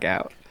getting back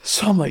out.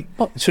 So I'm like,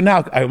 so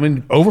now I'm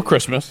in over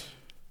Christmas.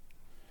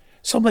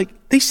 So I'm like,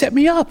 they set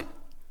me up.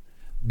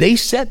 They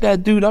set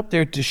that dude up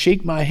there to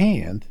shake my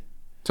hand.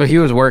 So he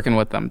was working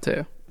with them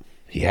too.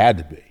 He had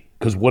to be.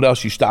 Because what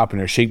else you stopping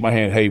there, shake my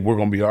hand, hey, we're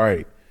going to be all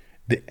right.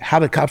 How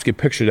did cops get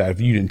picture of that if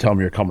you didn't tell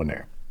me you're coming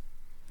there?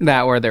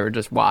 That or they were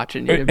just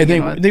watching you.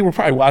 And they were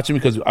probably watching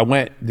because I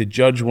went, the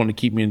judge wanted to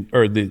keep me in,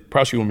 or the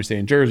prosecutor wanted me to stay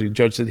in Jersey. The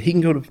judge said, he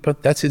can go to,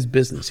 that's his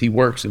business. He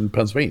works in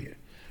Pennsylvania.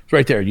 It's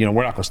right there. We're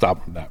not going to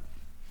stop him that.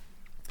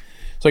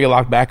 So I get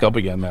locked back up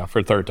again now for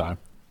a third time,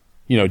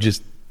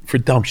 just for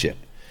dumb shit.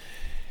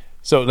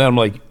 So then I'm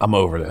like, I'm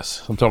over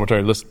this. I'm telling my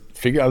attorney, let's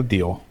figure out a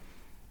deal.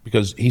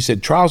 Because he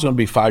said, trial's going to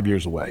be 5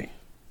 years away.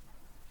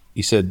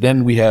 He said,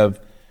 then we have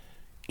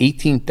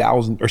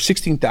 18,000 or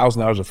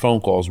 16,000 hours of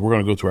phone calls. We're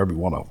going to go through every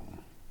one of them.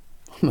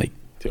 I'm like,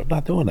 dude, I'm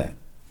not doing that.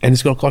 And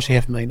it's going to cost you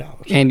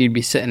 $500,000. And you'd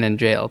be sitting in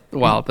jail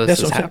while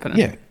this is happening.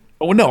 Yeah.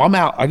 Oh, no, I'm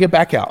out. I get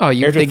back out. Oh,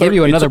 they give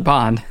you another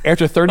bond.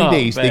 After 30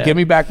 days, man. They give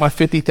me back my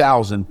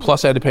 $50,000,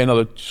 plus I had to pay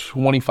another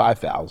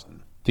 $25,000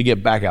 to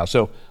get back out.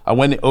 So I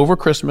went over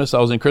Christmas. I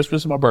was in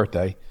Christmas and my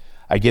birthday.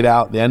 I get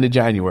out the end of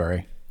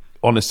January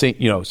on the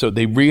same, so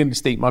they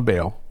reinstate my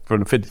bail for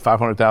the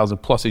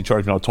 $500,000, plus they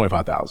charged me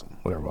 $25,000,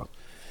 whatever it was.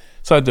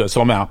 So I do it.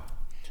 So I'm out.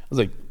 I was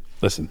like,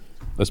 listen,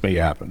 let's make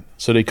it happen.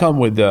 So they come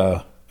with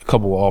a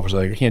couple of offers.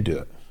 Like, I can't do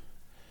it.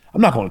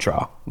 I'm not going to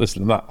trial.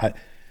 Listen,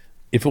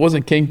 if it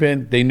wasn't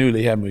Kingpin, they knew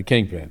they had me with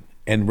Kingpin.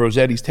 And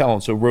Rossetti's telling.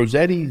 So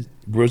Rossetti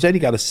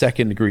got a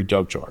second-degree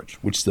drug charge,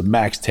 which is the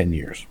max 10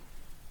 years.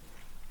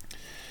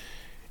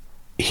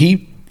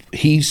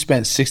 He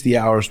spent 60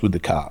 hours with the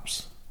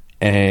cops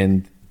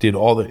and did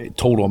all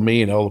told on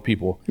me and all the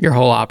people. Your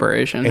whole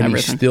operation, and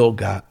everything. He still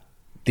didn't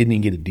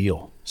even get a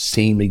deal.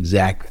 Same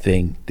exact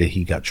thing that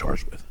he got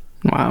charged with.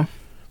 Wow.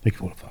 Like,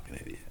 what a fucking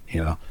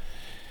idiot,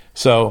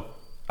 So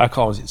I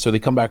call it. So they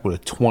come back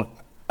with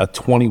a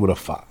 20 with a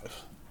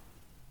 5.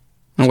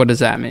 And what does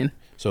that mean?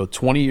 So a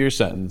 20-year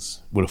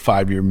sentence with a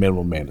 5-year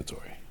minimum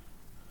mandatory.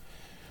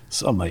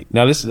 So I'm like,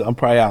 now I'm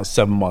probably out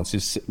 7 months.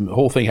 The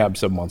whole thing happened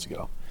 7 months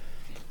ago.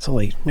 So I'm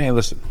like, man,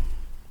 listen,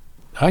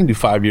 I can do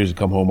 5 years and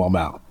come home. I'm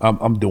out.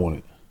 I'm doing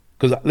it.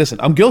 Because, listen,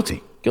 I'm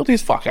guilty. Guilty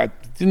as fuck. I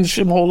did this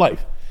shit my whole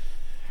life.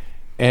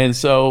 And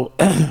so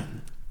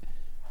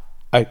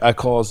I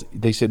calls.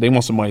 They said they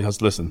want some money. I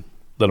said, listen,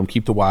 let them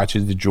keep the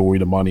watches, the jewelry,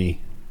 the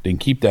money. They can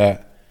keep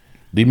that.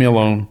 Leave me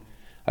alone.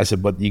 I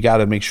said, but you got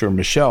to make sure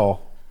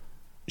Michelle,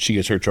 she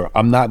gets her charge.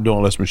 I'm not doing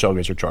unless Michelle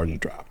gets her charges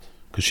dropped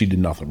because she did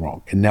nothing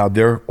wrong. And now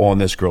they're on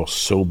this girl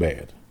so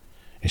bad,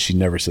 and she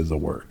never says a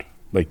word.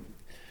 Like,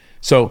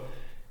 so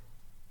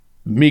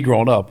me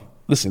growing up,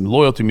 listen,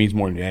 loyalty means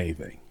more than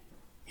anything.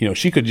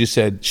 She could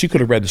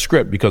have read the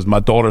script because my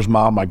daughter's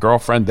mom, my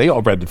girlfriend, they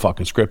all read the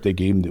fucking script they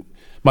gave me.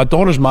 My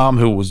daughter's mom,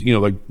 who was,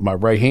 like my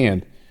right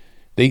hand,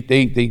 they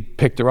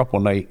picked her up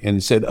one night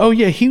and said, oh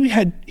yeah, he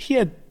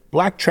had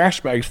black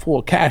trash bags full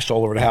of cash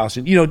all over the house.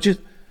 And,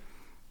 just,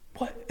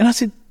 what? And I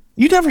said,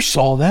 you never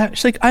saw that?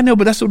 She's like, I know,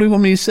 but that's what they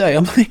want me to say.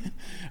 I'm like,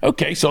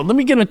 okay, so let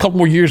me get in a couple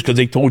more years because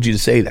they told you to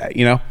say that,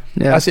 Yeah.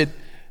 I said,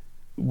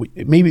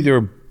 maybe there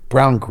are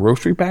brown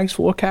grocery bags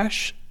full of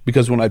cash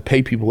because when I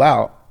pay people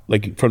out,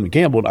 like from the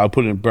gamble, I'll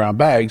put it in brown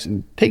bags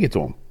and take it to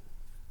them.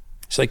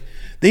 It's like,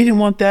 they didn't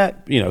want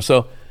that,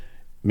 so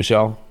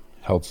Michelle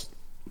held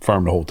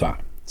firm the whole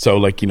time. So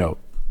like,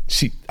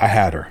 I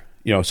had her,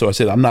 so I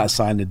said, I'm not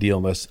signing the deal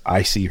unless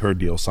I see her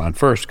deal signed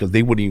first because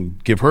they wouldn't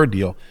even give her a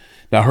deal.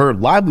 Now her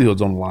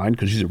livelihood's on the line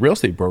because she's a real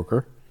estate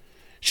broker.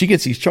 She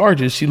gets these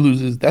charges, she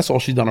loses, that's all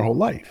she's done her whole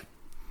life.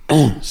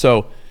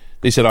 So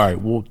they said, all right,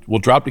 we'll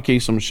drop the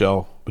case on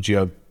Michelle, but you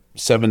have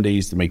 7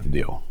 days to make the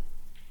deal.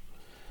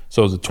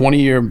 So it was a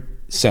 20-year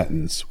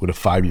sentence with a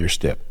 5-year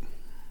stip.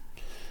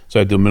 So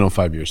I had to do a minimum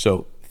 5 years.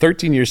 So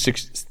 13 years,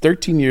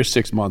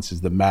 6 months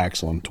is the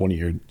max on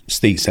 20-year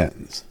state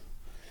sentence.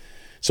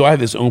 So I had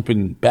this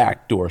open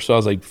back door. So I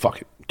was like,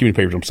 fuck it, give me the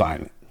papers, I'm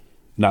signing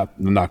it.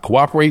 Not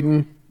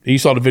cooperating. And you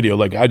saw the video,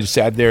 like I just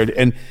sat there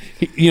and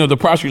the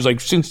prosecutor's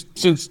like,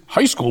 since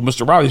high school,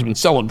 Mr. Reilly's been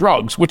selling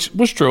drugs, which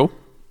was true.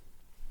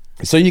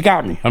 So you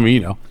got me. I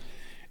mean,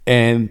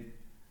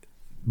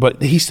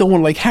 but he still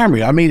wanted like hammer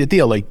me. I made a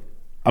deal. Like,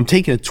 I'm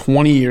taking a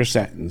 20-year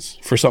sentence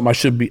for something I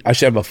should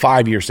have a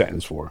 5-year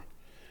sentence for,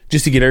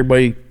 just to get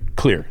everybody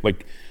clear.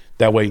 Like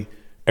that way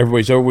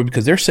everybody's over with,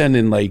 because they're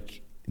sending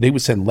they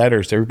would send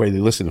letters to everybody they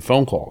listen to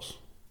phone calls.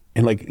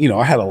 And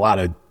I had a lot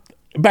of,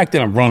 back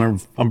then I'm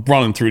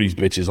running through these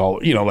bitches all,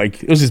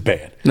 it was just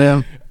bad.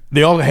 Yeah.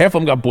 Half of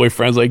them got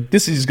boyfriends. Like,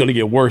 this is just going to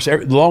get worse.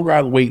 The longer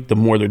I wait, the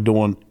more they're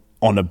doing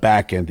on the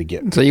back end to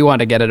get. So you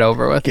want to get it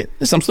over with?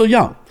 Listen, I'm still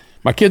young.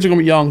 My kids are going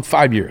to be young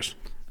 5 years.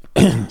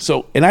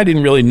 So, and I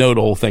didn't really know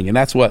the whole thing. And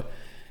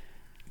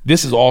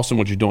this is awesome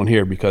what you're doing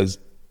here, because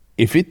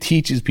if it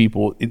teaches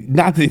people,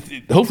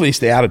 hopefully they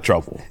stay out of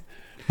trouble.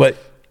 But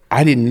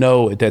I didn't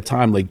know at that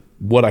time,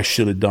 what I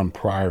should have done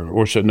prior,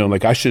 or should have known.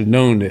 I should have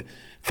known that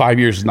 5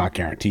 years is not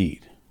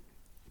guaranteed.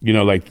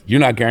 You're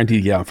not guaranteed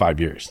to get out in 5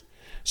 years.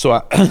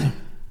 So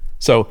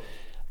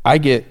I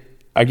get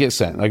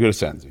sentenced. I go to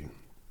sentencing.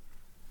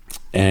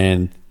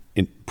 And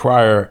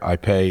prior, I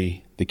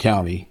pay the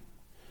county.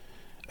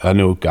 I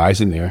know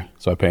guys in there,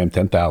 so I pay them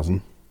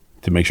 $10,000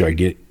 to make sure I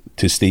get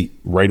to state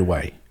right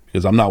away,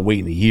 because I'm not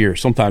waiting a year.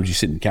 Sometimes you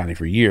sit in county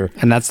for a year.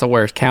 And that's the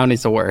worst.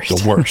 County's the worst.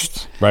 The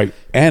worst, right?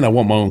 And I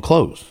want my own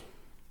clothes.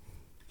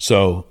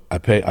 So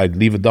I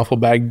leave a duffel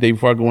bag the day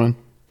before I go in.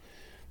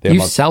 You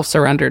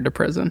self-surrendered to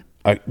prison.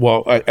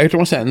 After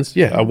my sentence,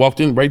 yeah, I walked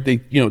in right,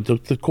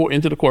 the court,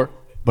 into the court,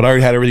 but I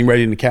already had everything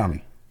ready in the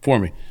county for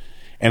me.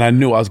 And I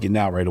knew I was getting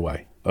out right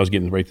away. I was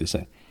getting right to the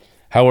sentence.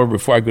 However,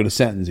 before I go to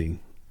sentencing,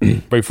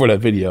 right before that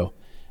video,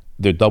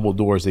 they're double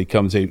doors. They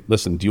come and say,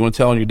 listen, do you want to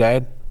tell on your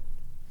dad?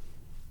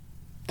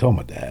 Tell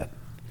my dad.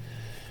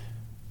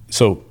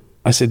 So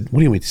I said, what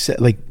do you mean?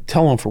 Like,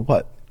 tell him for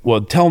what?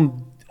 Well, tell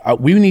him,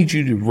 we need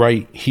you to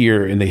write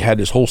here, and they had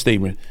this whole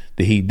statement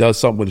that he does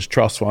something with his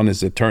trust fund,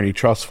 his attorney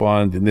trust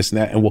fund, and this and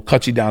that, and we'll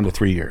cut you down to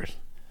 3 years.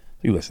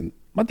 You listen,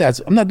 I'm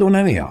not doing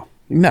that anyhow.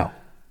 No.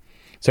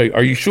 So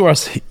are you sure? I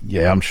said,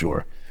 yeah, I'm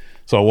sure.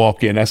 So I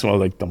walk in, that's when I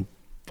was like,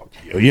 fuck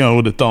you,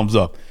 with the thumbs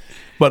up.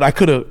 But I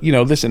could have,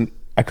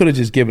 I could have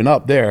just given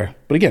up there.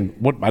 But again,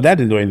 what my dad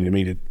didn't do anything to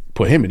me to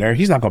put him in there.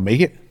 He's not going to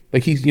make it.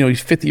 Like he's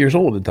 50 years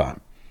old at the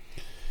time.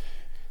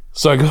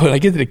 So I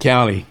get to the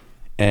county,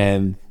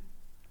 and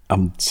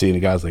I'm seeing the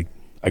guys, like,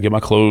 I get my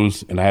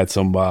clothes, and I had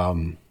some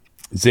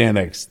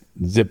Xanax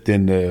zipped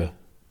in the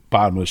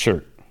bottom of the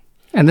shirt.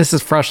 And this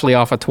is freshly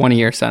off a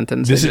 20-year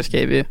sentence they just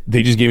gave you.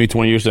 They just gave me a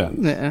 20-year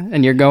sentence. Yeah,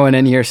 and you're going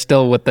in here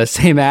still with the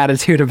same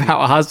attitude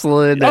about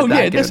hustling.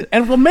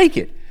 And we'll make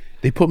it.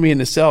 They put me in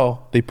the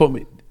cell.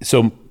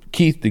 So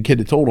Keith, the kid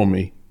that told on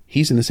me,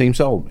 he's in the same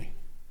cell with me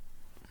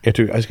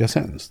after I just got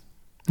sentenced.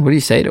 What do you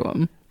say to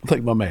him?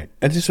 Like, my man,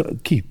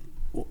 Keith,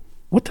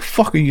 what the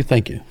fuck are you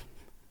thinking?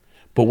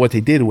 But what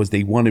they did was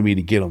they wanted me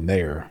to get them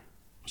there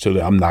so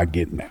that I'm not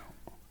getting out.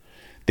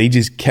 They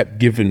just kept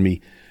giving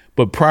me.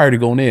 But prior to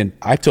going in,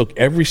 I took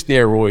every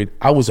steroid.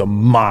 I was a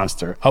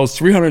monster. I was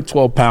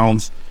 312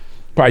 pounds,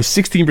 probably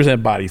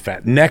 16% body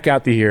fat, neck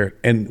out to here.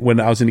 And when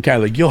I was in the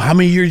county, like, yo, how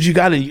many years you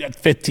got? And you got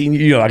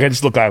 15. Like, I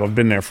just look like I've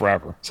been there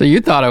forever. So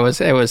you thought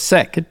it was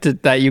sick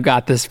that you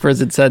got this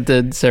prison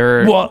sentence,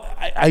 or? Well,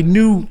 I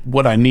knew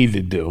what I needed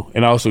to do,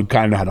 and I also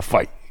kind of know how to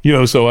fight.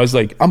 So I was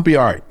like, I'm be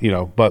all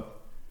right, but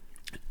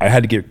I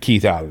had to get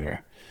Keith out of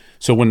there.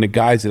 So when the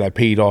guys that I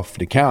paid off for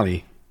the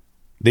county,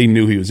 they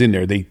knew he was in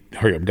there, they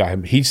hurry up, got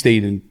him. He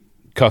stayed in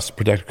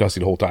protective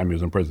custody the whole time he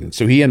was in prison.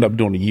 So he ended up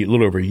doing a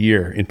little over a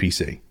year in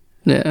PC.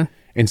 Yeah.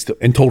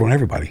 And told on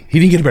everybody. He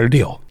didn't get a better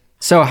deal.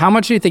 So how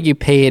much do you think you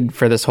paid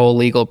for this whole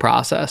legal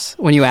process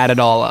when you add it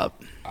all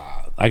up?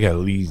 I got at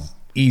least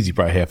easy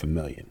probably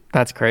 $500,000.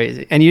 That's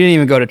crazy. And you didn't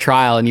even go to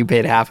trial, and you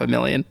paid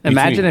 $500,000.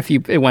 Imagine if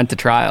it went to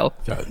trial.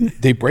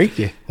 They break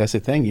you. That's the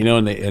thing,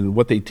 and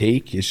what they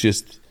take is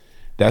just,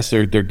 that's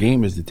their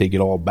game, is to take it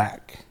all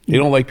back. They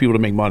don't like people to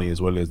make money,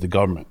 is what it is, the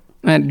government.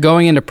 And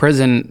going into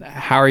prison,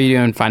 how are you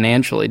doing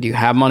financially? Do you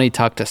have money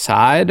tucked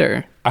aside,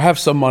 or? I have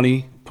some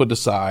money put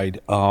aside,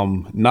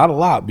 not a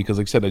lot, because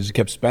like I said, I just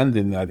kept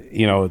spending that.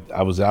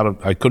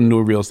 I couldn't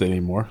do real estate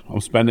anymore.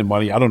 I'm spending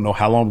money. I don't know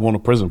how long I'm going to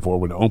prison for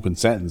with an open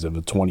sentence of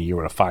a 20-year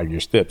or a 5-year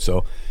stip.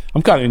 So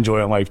I'm kind of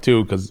enjoying life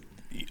too, because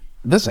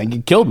this ain't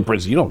get killed in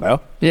prison. You don't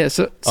know. Yeah.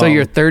 So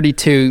you're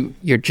 32.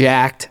 You're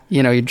jacked.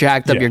 You're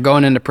jacked up. Yeah. You're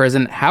going into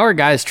prison. How are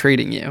guys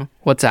treating you?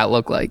 What's that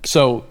look like?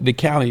 So the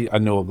county, I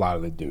know a lot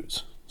of the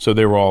dudes. So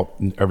they were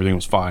everything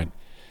was fine.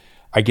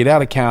 I get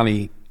out of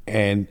county,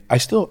 and I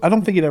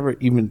don't think it ever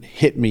even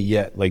hit me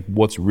yet, like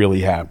what's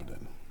really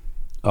happening.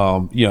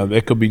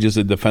 It could be just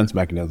a defense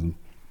mechanism.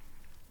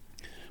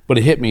 But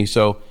it hit me.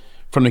 So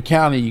from the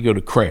county, you go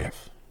to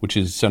Craft, which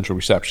is central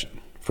reception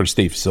for the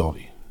state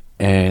facility.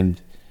 And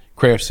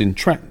Craft's in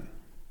Trenton.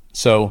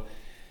 So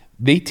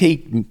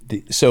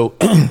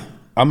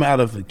I'm out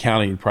of the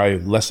county in probably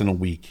less than a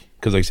week.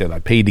 Because like I said, I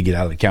paid to get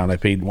out of the county. I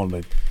paid one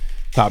of the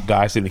top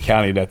guys in the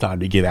county at that time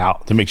to get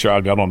out, to make sure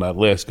I got on that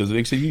list. Because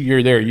they said,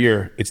 you're there a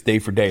year, it's day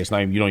for day. It's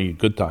not even, you don't need a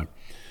good time.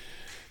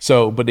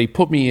 So, but they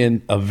put me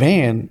in a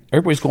van.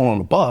 Everybody's going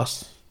on a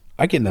bus.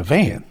 I get in a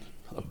van.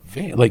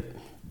 Like,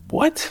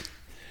 what?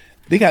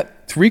 They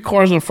got 3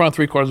 cars in the front,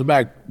 3 cars in the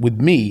back with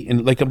me.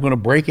 And like, I'm going to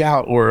break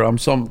out, or I'm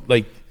some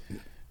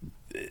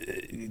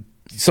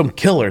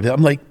killer.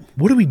 I'm like,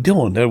 what are we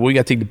doing? We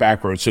got to take the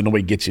back road so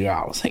nobody gets you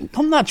out. I was like,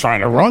 I'm not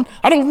trying to run.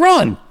 I don't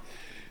run.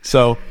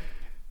 So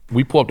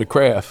we pull up to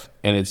Craft,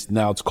 and it's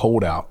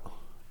cold out,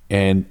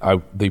 and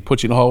they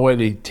put you in the hallway.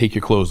 They take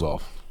your clothes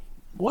off.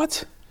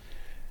 What?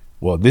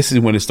 Well, this is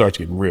when it starts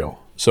getting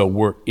real. So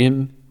we're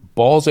in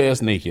balls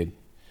ass naked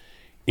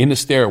in the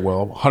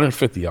stairwell,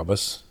 150 of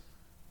us,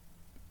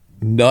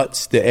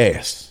 nuts to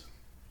ass,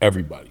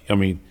 everybody. I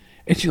mean,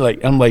 and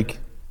I'm like,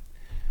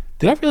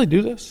 did I really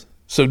do this?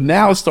 So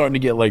now it's starting to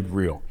get like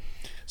real.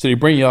 So they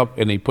bring you up,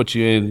 and they put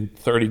you in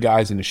 30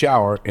 guys in the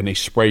shower, and they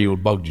spray you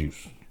with bug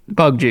juice.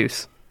 Bug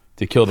juice.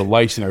 To kill the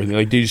lice and everything.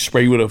 Like, they just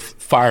spray you with a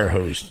fire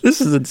hose.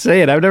 This is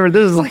insane. This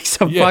is like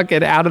some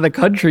fucking out of the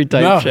country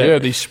type shit. Yeah,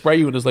 they spray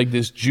you with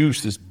this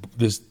juice, this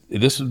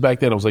was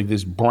back then, it was like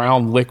this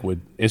brown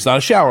liquid. It's not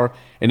a shower,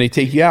 and they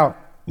take you out,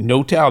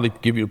 no towel, they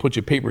put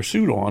your paper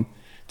suit on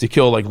to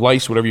kill like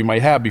lice, whatever you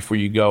might have before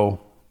you go,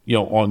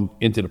 on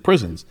into the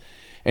prisons.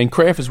 And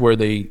craft is where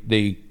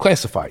they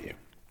classify you.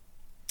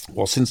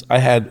 Well, since I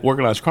had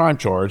organized crime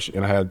charge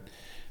and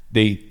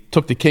they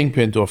took the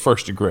kingpin to a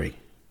first degree.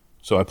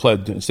 So I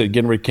pled, instead of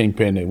getting rid of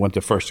kingpin, it went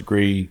to first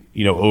degree,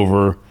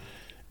 over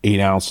 8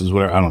 ounces,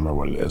 whatever. I don't remember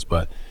what it is,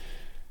 but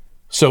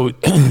so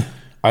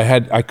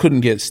I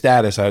couldn't get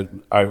status. I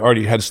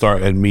already had to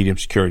start at medium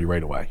security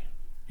right away.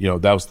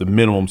 That was the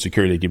minimum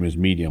security they give me was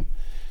medium.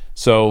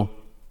 So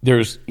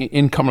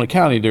in Cumberland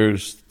County,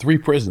 there's 3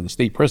 prisons,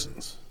 state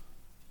prisons.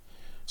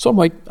 So I'm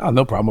like, oh,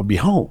 no problem, I'll be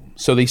home.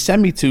 So they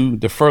send me to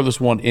the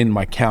furthest one in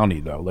my county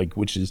though,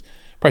 which is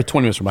probably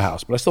 20 minutes from my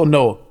house, but I still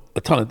know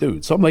a ton of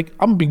dudes. So I'm like,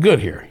 I'm gonna be good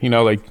here.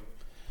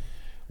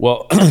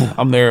 Well,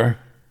 I'm there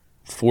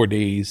 4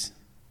 days,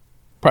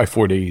 probably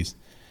 4 days.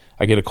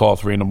 I get a call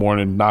 3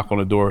 a.m, knock on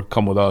the door,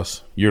 come with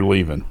us, you're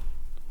leaving.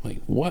 I'm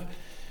like, what?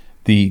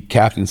 The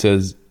captain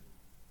says,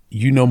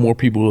 you know more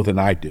people than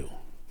I do.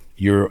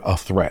 You're a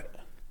threat.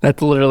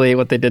 That's literally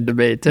what they did to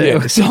me too.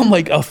 Yeah, so I'm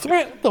like, a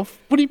threat? What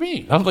do you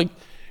mean? I'm like,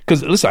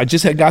 because listen, I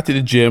just had got to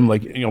the gym,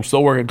 I'm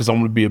still working because I'm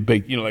going to be a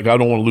big, I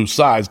don't want to lose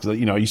size because,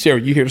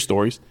 you hear the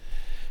stories.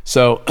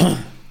 So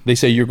they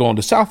say you're going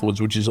to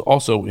Southwoods, which is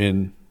also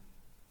in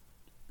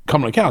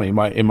Cumberland County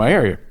in my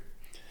area.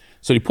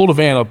 So they pulled a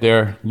van up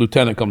there.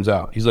 Lieutenant comes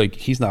out. He's like,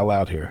 he's not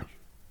allowed here.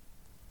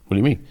 What do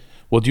you mean?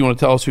 Well, do you want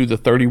to tell us who the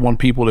 31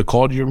 people that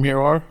called you from here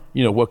are?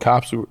 What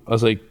cops were? I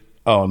was like,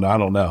 oh, no, I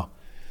don't know.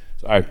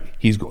 So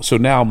so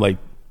now I'm like,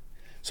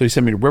 so he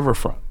sent me to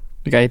Riverfront.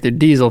 The guy through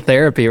diesel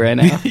therapy right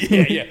now.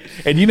 yeah.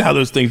 And you know how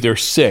those things, they're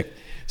sick.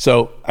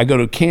 So I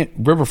go to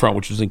Riverfront,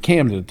 which was in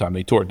Camden at the time.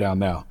 They tore it down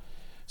now.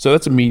 So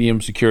that's a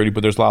medium security,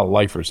 but there's a lot of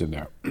lifers in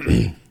there.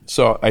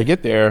 So I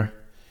get there,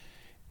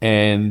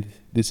 and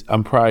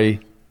I'm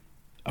probably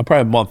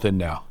a month in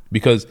now,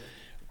 because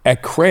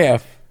at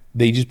Kraft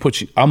they just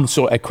put you.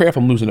 At Kraft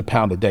I'm losing a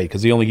pound a day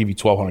because they only give you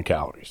 1,200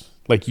 calories.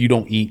 Like, you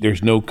don't eat.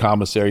 There's no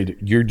commissary.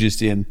 You're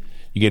just in.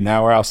 You get an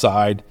hour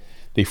outside.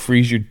 They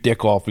freeze your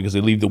dick off because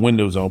they leave the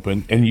windows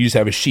open, and you just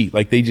have a sheet.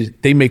 Like,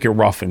 they make it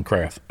rough in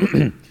Kraft.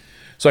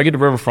 So I get to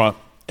Riverfront,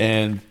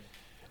 and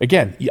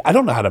again, I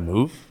don't know how to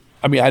move.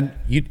 I mean,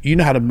 you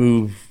know how to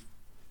move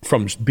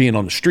from being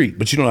on the street,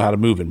 but you don't know how to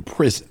move in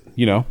prison,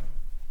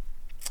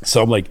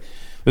 So I'm like,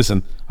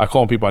 listen, I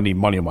call people, I need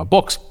money on my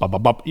books, blah, blah,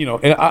 blah,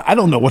 and I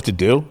don't know what to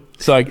do.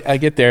 So I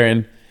get there,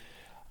 and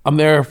I'm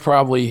there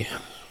probably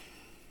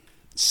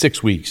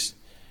 6 weeks,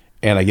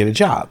 and I get a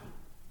job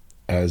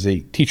as a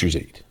teacher's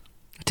aide.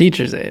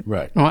 Teacher's aide.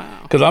 Right. Wow.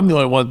 Because I'm the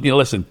only one,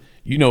 listen,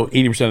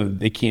 80% of them,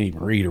 they can't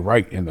even read or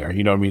write in there,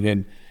 you know what I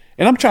mean?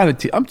 And I'm trying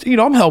to,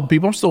 I'm helping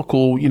people. I'm still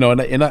cool,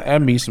 and I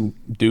meet some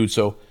dudes.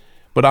 So,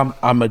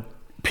 but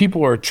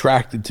people are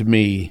attracted to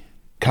me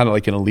kind of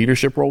like in a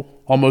leadership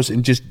role almost,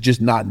 and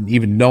just not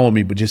even knowing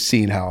me, but just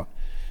seeing how.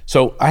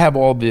 So I have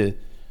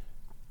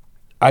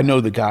I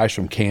know the guys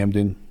from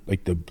Camden,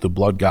 like the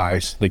blood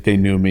guys, like they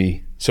knew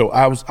me. So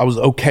I was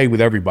okay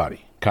with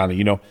everybody, kind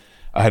of,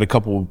 I had a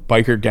couple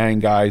biker gang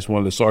guys, one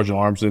of the sergeant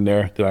arms in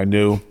there that I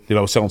knew that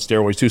I was selling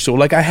steroids to.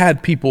 So I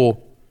had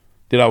people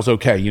that I was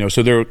okay,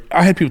 so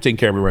I had people taking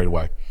care of me right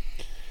away.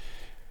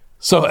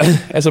 So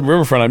as I'm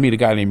Riverfront, I meet a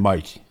guy named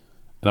Mike,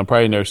 and I'm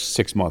probably in there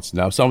 6 months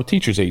now. So I'm a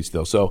teacher's aide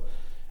still. So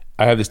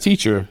I have this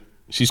teacher.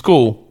 She's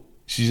cool.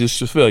 She's a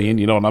civilian,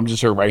 and I'm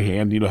just her right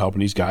hand, helping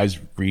these guys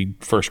read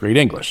first grade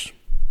English.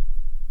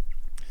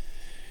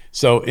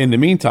 So in the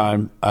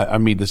meantime, I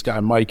meet this guy,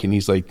 Mike, and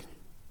he's like,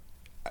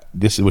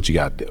 this is what you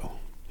got to do.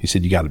 He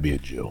said, you got to be a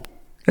Jew.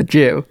 A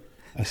Jew?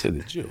 I said, a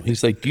Jew.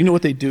 He's like, do you know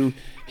what they do?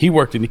 He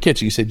worked in the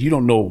kitchen. He said, you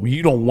don't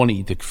want to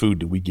eat the food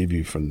that we give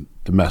you from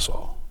the mess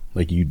hall.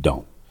 Like, you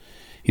don't.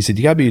 He said,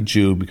 you got to be a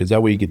Jew because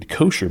that way you get the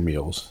kosher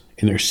meals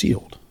and they're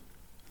sealed.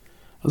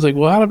 I was like,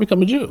 well, how do I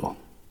become a Jew?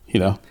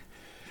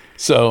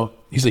 So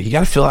he's like, you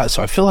got to fill out.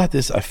 So I fill out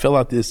this,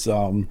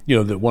 one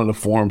of the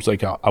forms,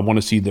 like, I want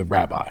to see the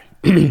rabbi.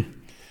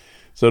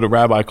 So the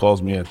rabbi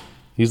calls me in.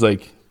 He's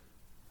like,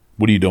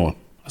 what are you doing?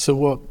 I said,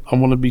 well, I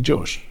want to be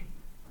Jewish.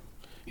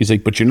 He's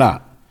like, but you're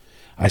not.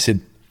 I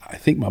said, I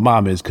think my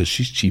mom is because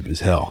she's cheap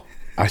as hell.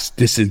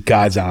 This is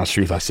God's honest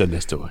truth. I said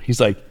this to her. He's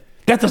like,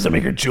 that doesn't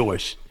make her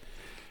Jewish.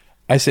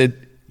 I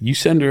said, you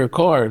send her a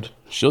card,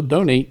 she'll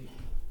donate.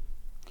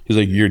 He's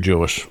like, you're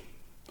Jewish.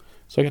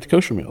 So I got the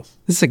kosher meals.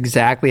 This is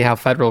exactly how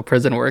federal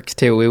prison works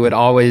too. We would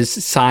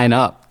always sign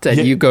up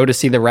that you go to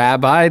see the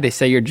rabbi, they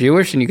say you're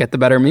Jewish, and you get the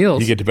better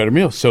meals. You get the better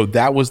meals. So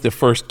that was the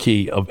first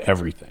key of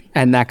everything.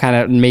 And that kind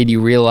of made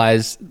you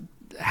realize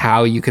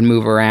how you can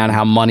move around,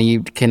 how money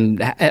can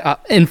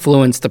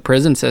influence the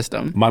prison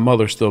system. My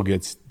mother still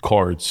gets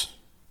cards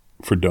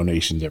for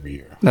donations every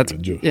year. That's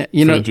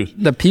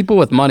the people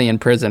with money in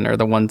prison are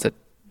the ones that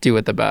do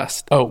it the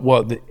best. Oh,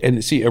 well,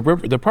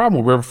 the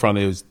problem with Riverfront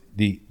is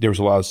there was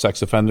a lot of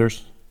sex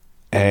offenders,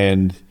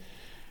 and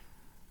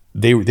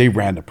they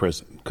ran the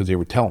prison because they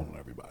were telling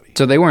everybody.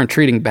 So they weren't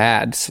treating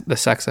bad the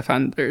sex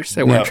offenders.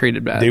 They weren't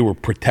treated bad. They were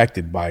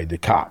protected by the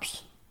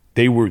cops.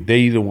 They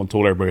the one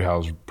told everybody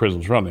how the prison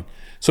was running.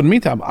 So in the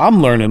meantime,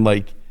 I'm learning,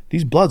 like,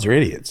 these Bloods are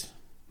idiots.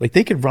 Like,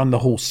 they could run the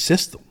whole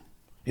system.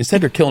 Instead,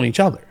 they're killing each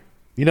other,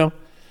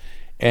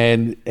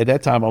 And at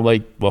that time, I'm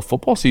like, well,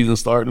 football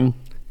season's starting.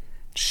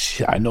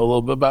 Shit, I know a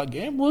little bit about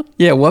gambling.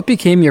 Yeah, what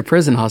became your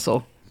prison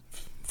hustle?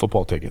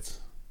 Football tickets.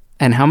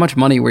 And how much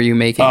money were you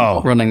making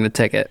running the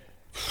ticket?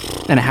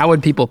 And how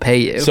would people pay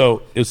you?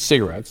 So it's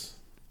cigarettes,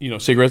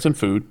 cigarettes and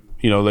food.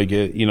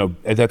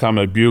 At that time,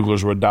 like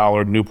Buglers were $1,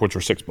 Newports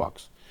were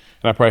 $6.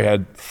 And I probably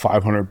had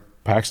 500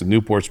 packs of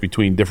Newports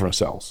between different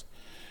cells.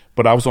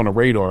 But I was on the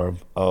radar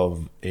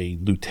of a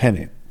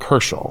Lieutenant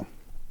Kershaw.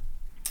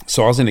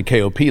 So I was in the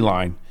KOP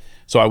line.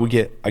 So I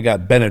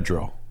got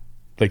Benadryl,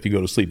 like to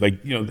go to sleep.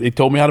 Like, they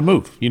told me how to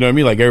move. You know what I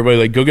mean? Like everybody,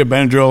 like, go get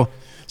Benadryl.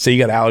 Say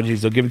you got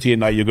allergies, they'll give it to you at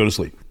night, you'll go to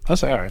sleep. I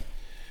say, all right.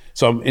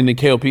 So I'm in the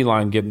KOP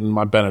line getting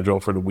my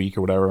Benadryl for the week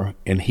or whatever,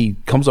 and he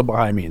comes up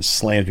behind me and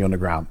slams me on the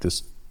ground.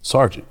 This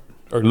sergeant,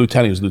 or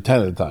lieutenant, he was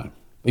lieutenant at the time.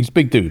 He's a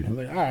big dude. I'm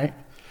like, all right.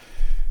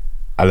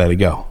 I let it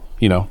go,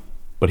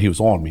 but he was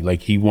on me.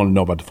 Like, he wanted to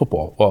know about the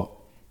football. Well,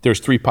 there's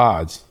 3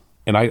 pods,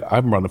 and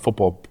I'm running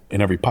football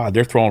in every pod.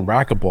 They're throwing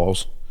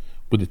racquetballs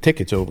with the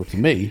tickets over to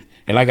me,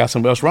 and I got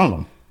somebody else running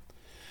them.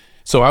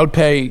 So I would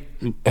pay,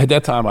 at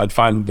that time, I'd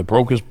find the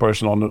brokest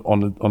person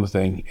on the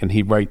thing, and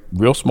he'd write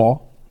real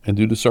small and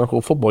do the circle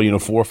of football,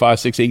 4, 5,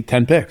 6, 8,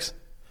 10 picks.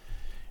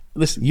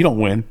 Listen, you don't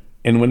win.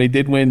 And when they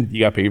did win,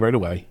 you got paid right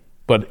away.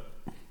 But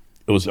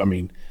it was,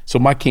 so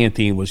my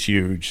canteen was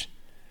huge.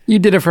 You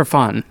did it for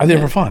fun. I did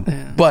it for fun.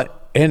 Yeah.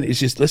 And it's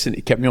just, listen,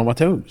 it kept me on my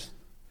toes.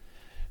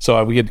 So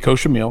I would get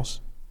kosher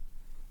meals.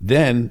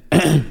 Then,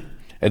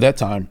 at that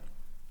time,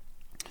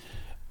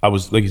 I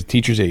was like a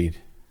teacher's aide.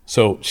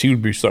 So she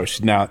would be so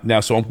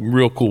I'm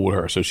real cool with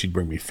her. So she'd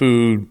bring me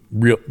food.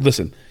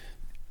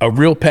 A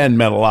real pen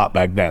meant a lot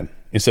back then.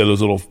 Instead of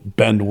those little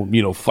bend,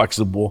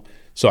 flexible.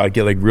 So I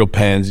get like real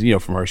pens,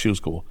 from her. She was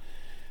cool.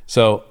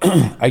 So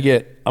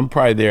I'm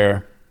probably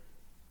there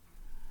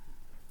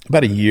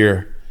about a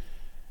year.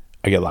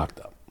 I get locked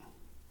up.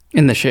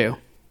 In the shoe.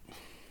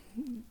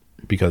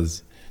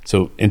 Because,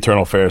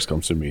 internal affairs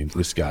comes to me,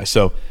 this guy.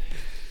 So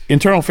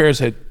internal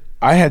affairs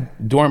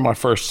during my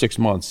first 6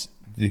 months,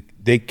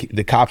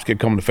 the cops kept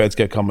coming, the feds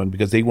kept coming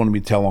because they wanted me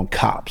to tell on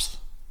cops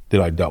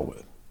that I dealt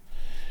with.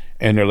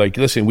 And they're like,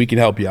 listen, we can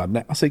help you out.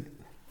 Now, I was like,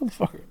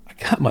 motherfucker, I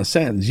got my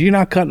sentence. You're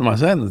not cutting my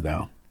sentence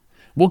down.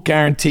 We'll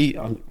guarantee.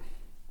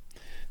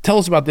 Tell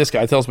us about this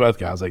guy. Tell us about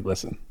this guy. I was like,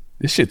 listen,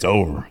 this shit's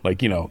over. Like,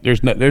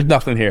 there's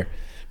nothing here.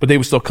 But they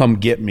would still come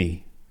get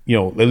me,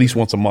 at least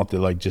once a month to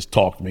like just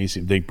talk to me, see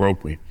if they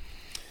broke me.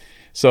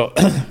 So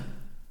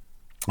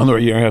another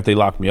year and a half, they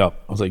locked me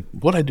up. I was like,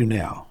 what'd I do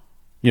now?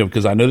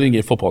 Because I know they didn't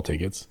get football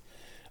tickets.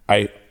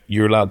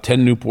 You're allowed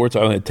 10 Newports.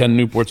 I only had 10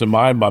 Newports in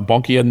mine. My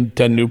bunkie had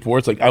 10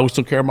 Newports. Like, I always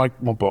took care of my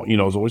bunk,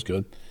 it was always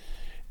good.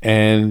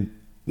 And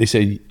they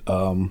say,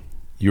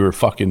 you're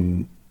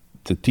fucking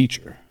the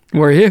teacher.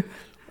 Were you?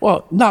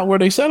 Well, not where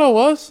they said I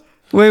was.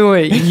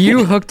 Wait.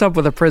 You hooked up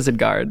with a prison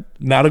guard.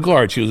 Not a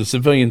guard. She was a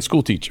civilian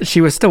school teacher.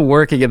 She was still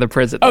working in the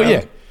prison. Oh,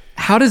 yeah.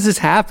 How does this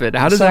happen?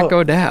 How does that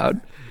go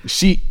down?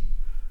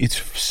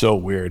 It's so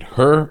weird.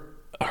 Her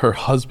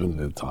husband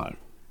at the time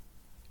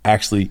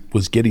actually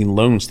was getting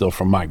loans still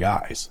from my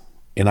guys,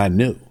 and I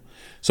knew.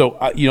 So,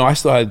 I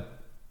still had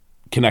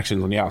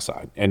connections on the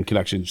outside and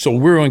connections. So we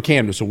were in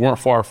Camden, so we weren't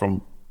far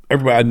from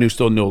everybody I knew,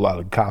 still knew a lot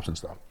of cops and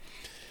stuff.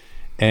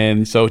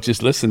 And so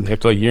just listen,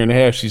 after like a year and a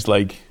half, she's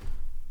like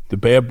the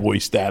bad boy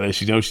status,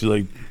 she's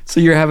like. So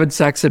you're having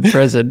sex in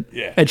prison.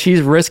 Yeah. And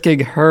she's risking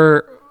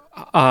her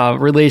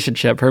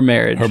relationship, her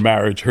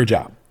marriage, her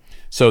job.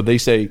 So they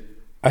say,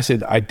 I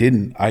said, I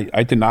didn't.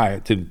 I deny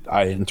it to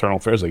internal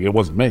affairs. Like, it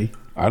wasn't me.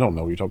 I don't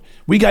know what you're talking.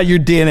 We got your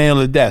DNA on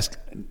the desk.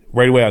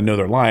 Right away, I know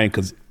they're lying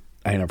because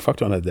I ain't never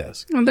fucked on that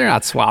desk. Well, they're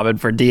not swabbing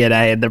for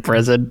DNA in the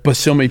prison. But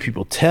so many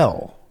people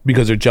tell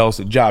because they're jealous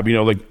of the job.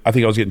 Like, I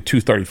think I was getting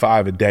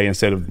 $2.35 a day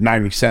instead of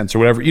 90 cents or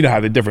whatever. You know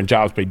how the different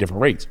jobs pay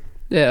different rates.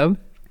 Yeah.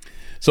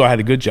 So I had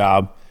a good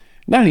job.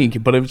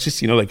 But it was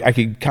just, like, I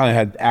could kind of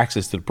had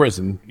access to the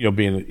prison,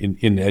 being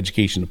in the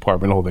education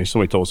department, the whole thing.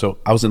 Somebody told us. So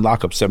I was in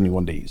lockup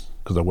 71 days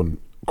because I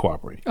wouldn't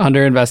cooperate.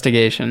 Under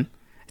investigation.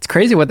 It's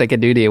crazy what they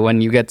could do to you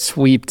when you get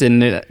sweeped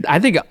in. I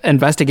think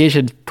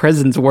investigation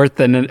prison's worse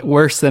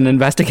than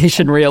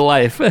investigation real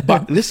life.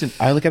 But listen,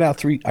 I got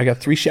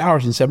 3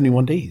 showers in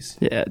 71 days.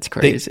 Yeah, it's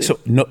crazy. So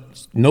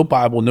no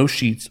Bible, no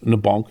sheets in the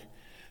bunk.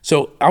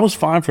 So I was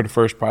fine for the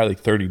first probably like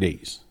 30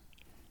 days.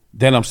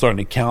 Then I'm starting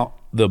to count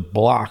the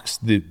blocks,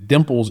 the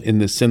dimples in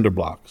the cinder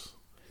blocks.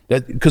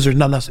 Because there's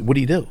nothing else. What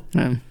do you do?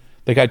 Yeah.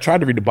 Like, I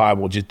tried to read the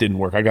Bible, it just didn't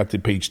work. I got to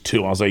page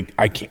 2. I was like,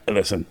 I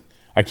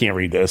can't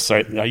read this. I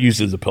used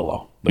it as a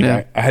pillow. Like,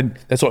 yeah. I had,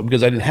 that's all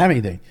because I didn't have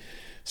anything.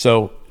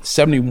 So the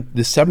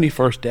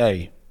 71st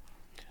day,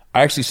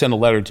 I actually sent a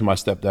letter to my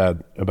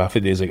stepdad about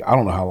 50 days. Like, I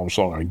don't know how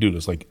long I can do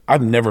this. Like,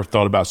 I've never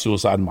thought about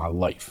suicide in my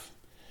life.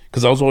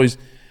 Because I was always,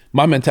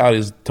 my mentality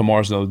is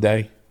tomorrow's another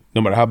day. No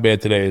matter how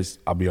bad today is,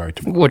 I'll be all right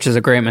tomorrow. Which is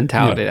a great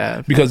mentality to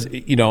have. Because,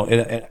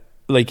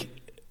 like,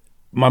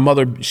 my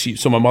mother, she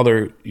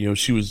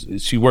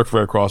worked for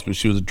Red Cross, but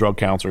she was a drug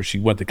counselor. She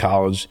went to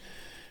college.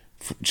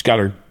 She got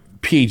her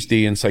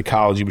PhD in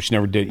psychology, but she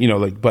never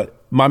did,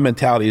 but my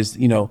mentality is,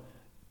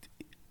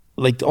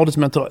 like all this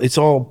mental, it's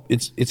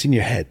in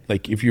your head.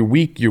 Like if you're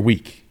weak, you're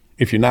weak.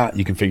 If you're not,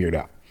 you can figure it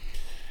out.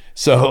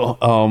 So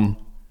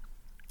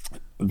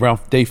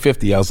around day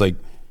 50, I was like,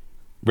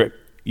 Rick,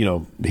 you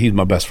know, he's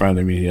my best friend.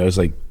 I mean, I was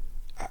like,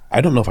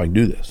 I don't know if I can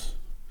do this.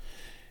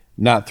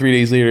 Not 3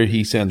 days later,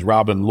 he sends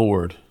Robin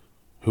Lord,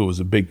 who was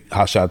a big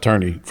hotshot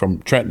attorney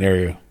from Trenton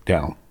area,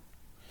 down.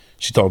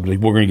 She told me, like,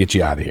 we're going to get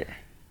you out of here.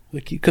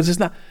 Like, because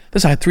I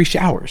had 3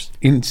 showers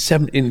in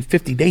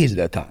 50 days at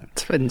that time.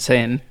 It's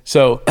insane.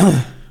 So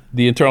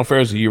the internal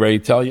affairs, are you ready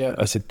to tell you?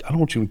 I said, I don't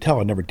want you to tell.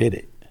 I never did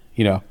it,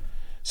 you know?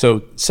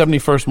 So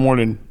 71st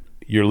morning,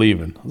 you're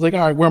leaving. I was like,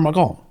 all right, where am I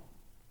going?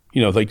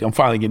 You know, like, I'm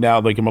finally getting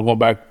out. Like, am I going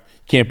back?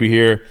 Can't be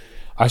here.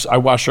 I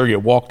watched her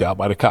get walked out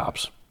by the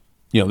cops.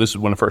 You know, this is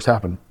when it first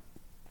happened.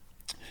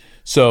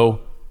 So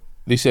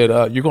they said,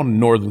 you're going to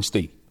Northern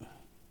State. I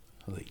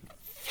was like,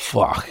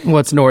 fuck.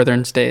 What's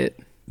Northern State?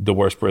 The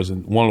worst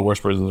prison, one of the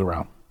worst prisons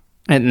around.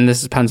 And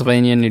this is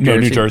Pennsylvania, New Jersey? No,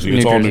 New Jersey.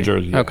 It's all New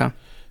Jersey. Yeah. Okay.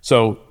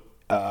 So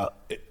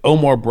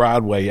Omar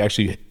Broadway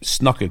actually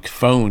snuck a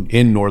phone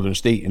in Northern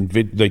State. And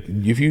like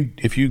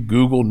if you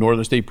Google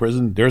Northern State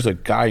Prison, there's a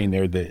guy in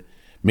there that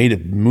made a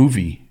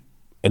movie,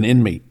 an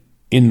inmate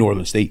in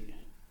Northern State.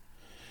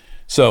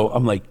 So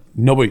I'm like,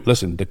 nobody,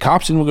 listen, the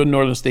cops didn't want to go to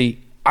Northern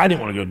State. I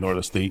didn't want to go to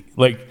Northern State.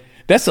 Like,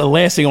 that's the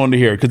last thing I wanted to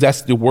hear, because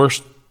that's the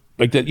worst.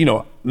 Like, that, you know,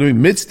 I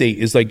mean, Mid-State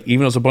is like,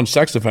 even though it's a bunch of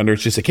sex offenders,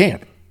 it's just a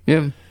camp.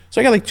 Yeah.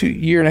 So I got like 2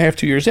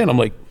 years in. I'm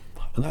like,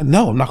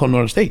 no, I'm not going to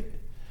Northern State.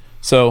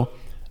 So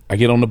I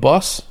get on the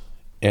bus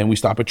and we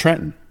stop at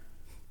Trenton.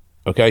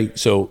 Okay.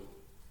 So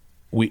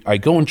I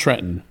go in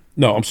Trenton.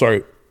 No, I'm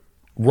sorry.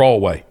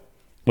 Rawway.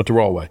 Went to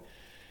Rawway.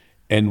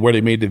 And where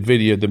they made the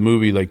video, the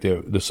movie, like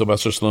the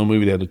Sylvester Stallone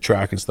movie, they had the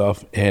track and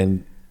stuff.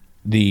 And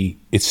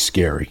it's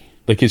scary.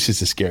 Like, it's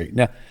just scary.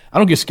 Now, I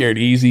don't get scared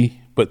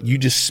easy, but you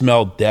just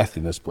smell death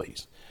in this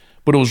place.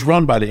 But it was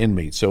run by the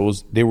inmates. So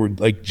they were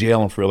like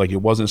jailing for, like,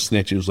 it wasn't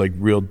snitch. It was like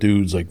real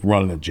dudes like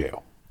running a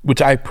jail,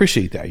 which I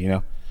appreciate that, you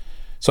know?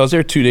 So I was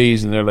there 2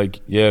 days and they're like,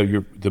 yeah,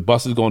 the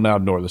bus is going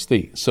down to Northern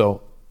State.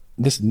 So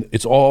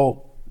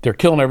they're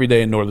killing every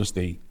day in Northern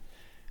State.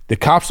 The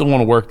cops don't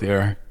want to work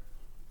there.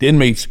 The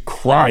inmates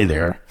cry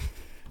there.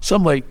 So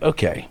I'm like,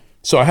 okay.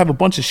 So I have a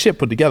bunch of shit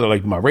put together,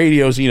 like my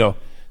radios, you know.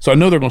 So I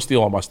know they're going to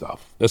steal all my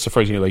stuff. That's the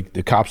first thing, like,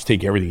 the cops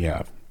take everything you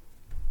have.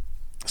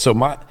 So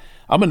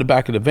I'm in the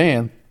back of the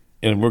van,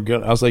 and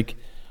I was like,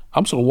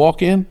 I'm just going to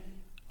walk in.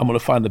 I'm going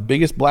to find the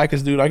biggest,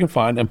 blackest dude I can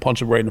find and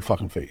punch him right in the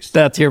fucking face.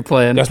 That's your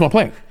plan. That's my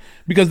plan.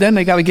 Because then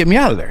they got to get me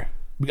out of there.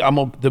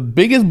 The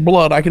biggest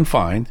blood I can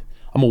find,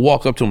 I'm going to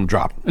walk up to him and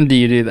drop him. And do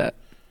you do that?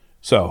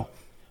 So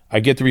I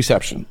get the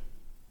reception,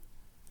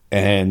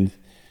 and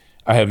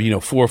I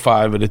have, 4 or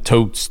 5 of the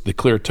totes, the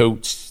clear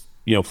totes,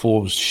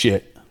 full of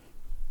shit.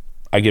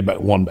 I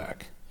get one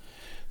back.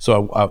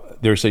 So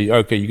they say,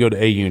 okay, you go to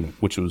A unit,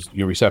 which was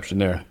your reception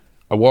there.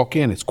 I walk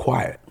in, it's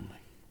quiet. I'm like,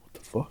 what the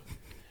fuck?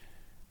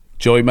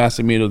 Joey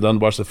Massimino,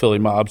 Dunbar's the Philly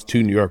mobs,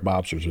 2 New York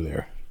mobsters are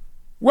there.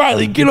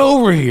 Reilly, get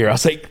over here. I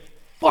was like,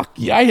 fuck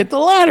yeah, I hit the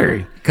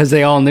lottery. Because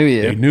they all knew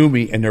you. They knew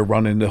me, and they're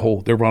running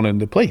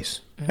the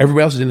place.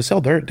 Everybody else is in the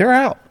cell. They're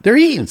out. They're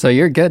eating. So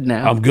you're good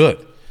now. I'm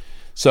good.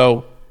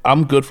 So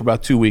I'm good for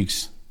about 2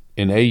 weeks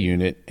in A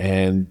unit,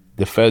 and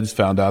the feds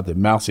found out that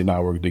Mousy and I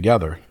were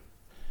together.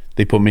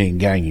 They put me in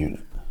gang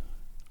unit.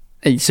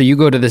 So you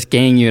go to this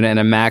gang unit in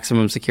a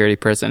maximum security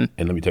prison.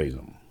 And let me tell you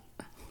something.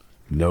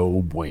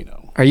 No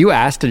bueno. Are you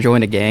asked to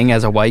join a gang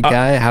as a white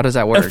guy? How does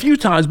that work? A few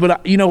times,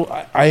 but when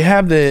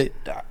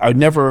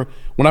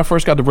I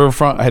first got to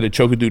Riverfront, I had to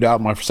choke a dude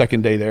out my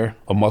second day there,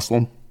 a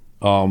Muslim,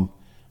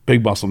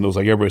 big Muslim that was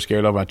like everybody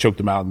scared of. I choked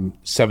him out in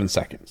 7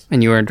 seconds.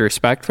 And you earned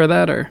respect for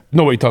that, or?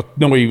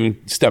 Nobody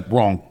even stepped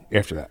wrong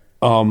after that.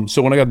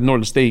 So when I got to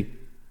Northern State,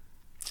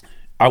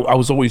 I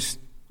was always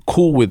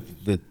cool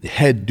with the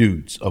head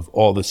dudes of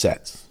all the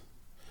sets.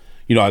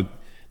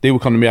 They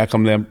would come to me, I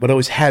come to them, but I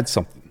always had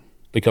something.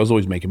 Like, I was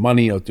always making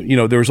money.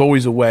 There was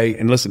always a way.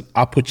 And listen,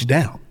 I'll put you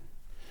down.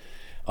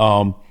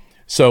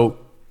 So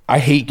I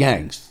hate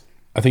gangs.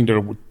 I think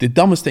they're the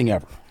dumbest thing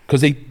ever.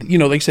 Because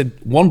they said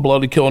one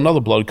blood to kill another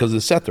blood because of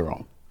the set they're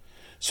on.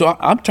 So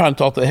I'm trying to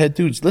talk to the head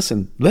dudes.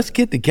 Listen, let's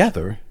get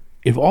together.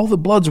 If all the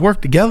bloods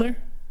work together,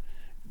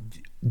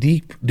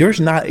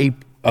 there's not a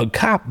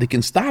cop that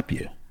can stop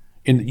you.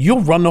 And you'll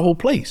run the whole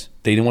place.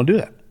 They didn't want to do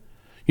that.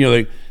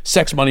 Like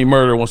sex, money,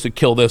 murder wants to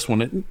kill this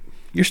one.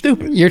 You're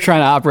stupid. You're trying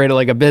to operate it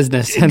like a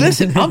business.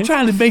 Listen, I'm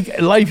trying to make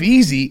life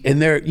easy,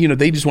 and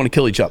they just want to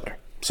kill each other.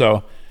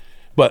 So,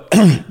 but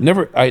I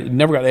never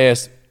got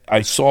asked.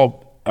 I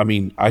saw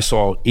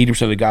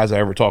 80% of the guys I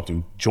ever talked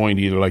to joined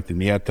either like the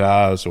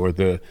Nietas or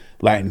the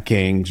Latin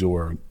Kings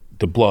or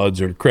the Bloods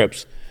or the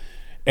Crips.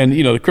 And,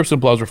 the Crips and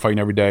Bloods were fighting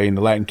every day, and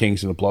the Latin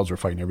Kings and the Bloods were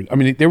fighting every day. I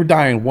mean, they were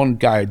dying. One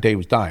guy a day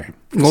was dying.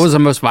 What was the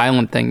most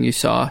violent thing you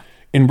saw?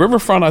 In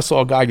Riverfront, I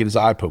saw a guy get his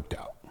eye poked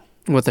out.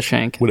 With a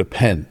shank? With a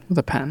pen. With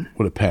a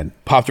pen.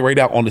 Popped it right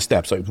out on the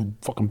steps. Like,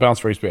 fucking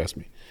bounced right past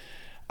me.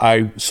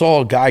 I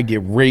saw a guy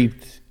get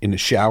raped in the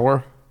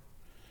shower.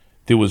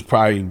 It was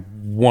probably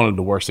one of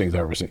the worst things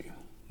I've ever seen.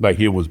 Like,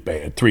 it was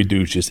bad. 3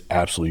 dudes just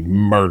absolutely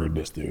murdered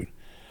this dude.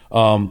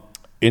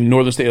 In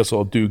Northern State, I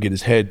saw a dude get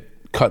his head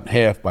cut in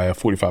half by a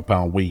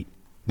 45-pound weight.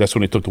 That's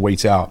when they took the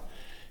weights out.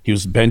 He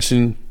was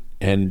benching,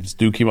 and this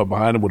dude came up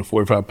behind him with a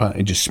 45-pound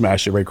and just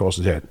smashed it right across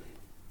his head.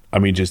 I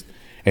mean,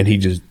 and he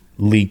just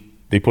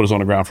leaped. They put us on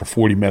the ground for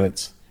 40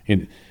 minutes.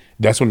 And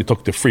that's when they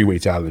took the free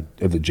weights out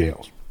of the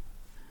jails.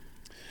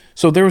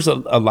 So there was a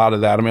lot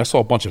of that. I mean, I saw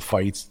a bunch of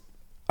fights.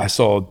 I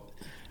saw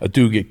a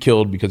dude get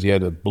killed because he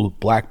had a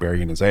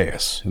BlackBerry in his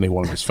ass, and they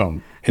wanted his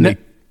phone. And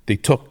they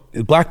took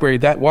the BlackBerry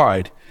that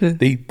wide.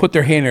 They put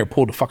their hand there and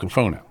pulled the fucking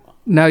phone out.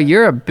 Now,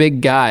 you're a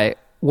big guy.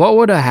 What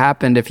would have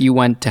happened if you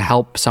went to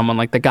help someone,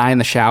 like the guy in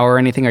the shower or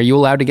anything? Are you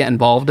allowed to get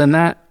involved in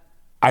that?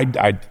 I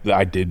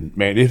didn't,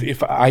 man.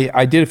 If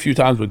I did a few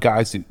times with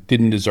guys that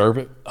didn't deserve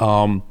it.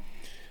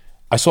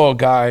 I saw a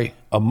guy,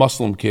 a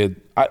Muslim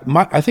kid.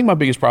 I think my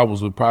biggest problem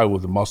was probably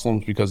with the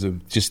Muslims because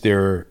of just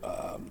their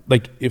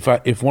like if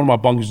one of my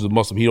bunkers was a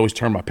Muslim, he'd always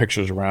turn my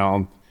pictures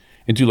around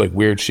and do like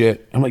weird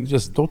shit. I'm like,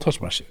 just don't touch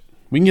my shit.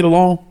 We can get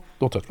along.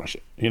 Don't touch my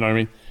shit. You know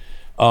what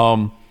I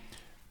mean?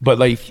 But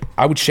like,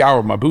 I would shower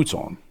with my boots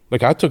on.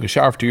 Like, I took a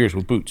shower for 2 years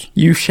with boots.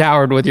 You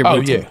showered with your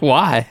boots? Oh, yeah.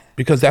 Why?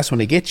 Because that's when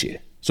they get you.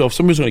 So if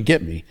somebody's going to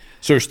get me,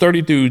 so there's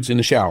 30 dudes in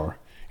the shower.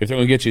 If they're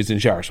going to get you, it's in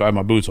the shower. So I have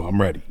my boots on.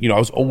 I'm ready. You know, I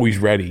was always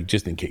ready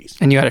just in case.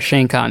 And you had a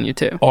shank on you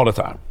too? All the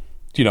time.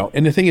 You know,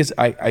 and the thing is,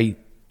 I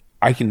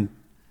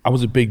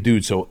was a big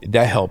dude, so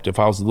that helped. If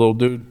I was a little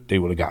dude, they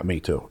would have got me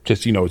too.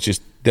 Just, you know, it's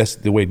just, that's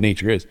the way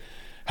nature is.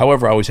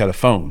 However, I always had a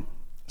phone.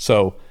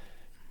 So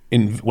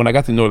when I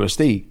got to Northern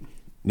State,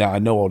 now I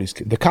know all these,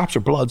 the cops are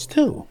Bloods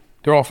too.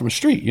 They're all from the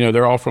street. You know,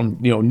 they're all from,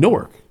 you know,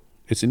 Newark.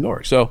 It's in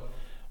Newark. So I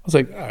was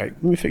like, all right,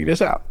 let me figure this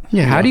out.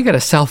 Yeah, how do you get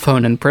a cell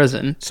phone in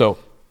prison? So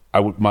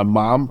my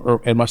mom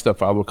and my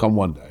stepfather would come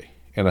one day,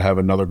 and I'd have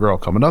another girl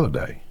come another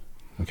day.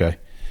 Okay.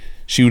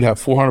 She would have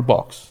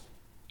 $400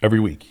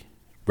 every week,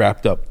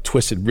 wrapped up,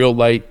 twisted real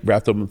light,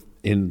 wrapped up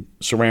in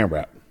saran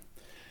wrap.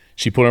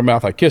 She put in her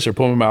mouth, I kiss her,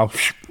 put in her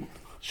mouth,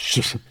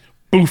 just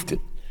boofed it.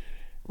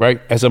 Right?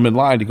 As I'm in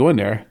line to go in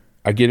there,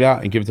 I get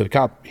out and give it to the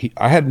cop.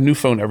 I had a new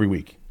phone every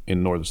week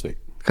in Northern State.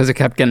 Because it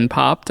kept getting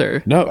popped,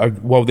 or? No,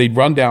 well, they'd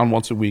run down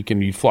once a week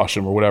and you'd flush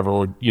them or whatever,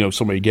 or, you know,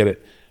 somebody get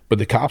it. But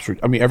the cops were,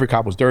 I mean, every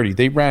cop was dirty.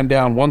 They ran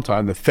down one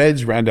time, the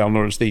feds ran down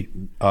Northern State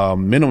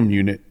minimum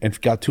unit and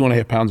got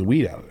 2.5 pounds of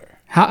weed out of there.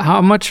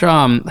 How much,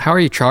 how are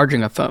you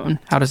charging a phone?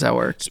 How does that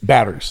work? It's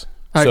batteries.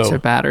 Oh, so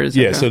batteries.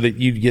 Yeah, okay. so that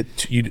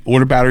you'd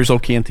order batteries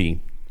off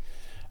Canteen.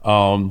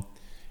 And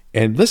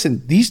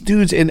listen, these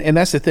dudes, and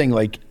that's the thing,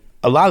 like,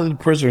 a lot of the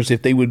prisoners,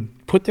 if they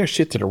would put their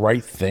shit to the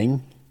right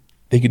thing,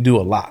 they could do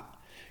a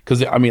lot.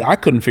 Because, I mean, I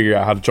couldn't figure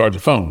out how to charge a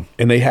phone.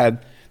 And they'd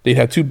have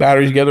 2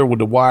 batteries together with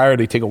the wire.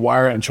 They take a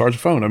wire and charge a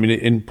phone. I mean,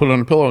 and put it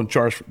on a pillow and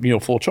charge, you know,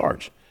 full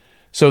charge.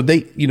 So they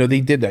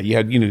did that. You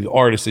had, you know, the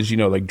artists, you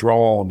know, like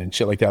drawing and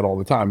shit like that all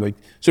the time. Like,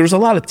 so there's a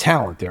lot of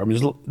talent there. I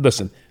mean,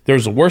 listen,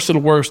 there's the worst of the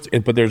worst,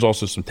 but there's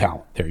also some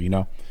talent there, you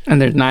know?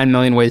 And there's 9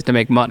 million ways to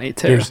make money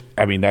too.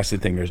 I mean, that's the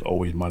thing. There's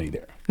always money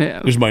there.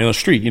 Yeah. There's money on the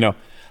street, you know?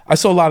 I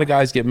saw a lot of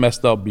guys get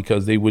messed up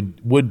because they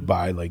would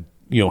buy, like,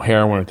 you know,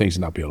 heroin or things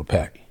and not be able to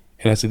pay.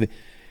 And that's the thing,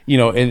 you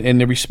know,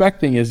 and the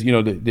respect thing is, you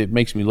know, that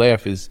makes me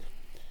laugh is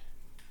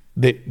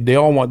they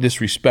all want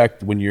this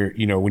respect when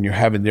you're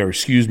having their,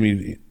 excuse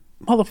me,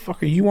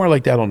 motherfucker, you aren't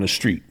like that on the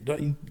street.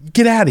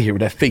 Get out of here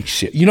with that fake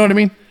shit. You know what I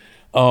mean?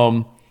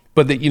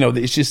 But you know,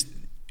 it's just,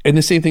 and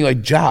the same thing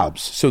like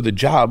jobs. So the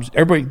jobs,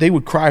 everybody, they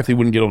would cry if they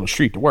wouldn't get on the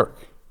street to work.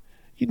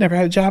 You never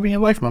had a job in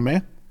your life, my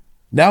man.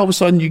 Now all of a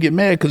sudden you get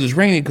mad because it's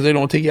raining because they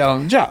don't take you out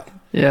on the job.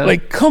 Yeah.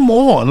 Like, come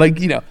on. Like,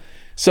 you know,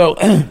 so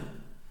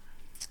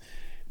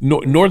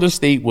Northern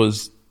State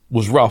was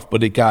rough,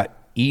 but it got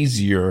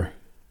easier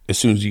as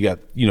soon as you got,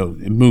 you know,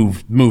 it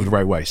moved the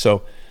right way.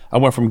 So I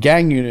went from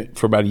gang unit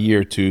for about a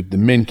year to the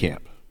men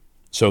camp.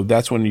 So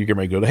that's when you get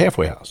ready to go to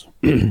halfway house.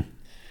 And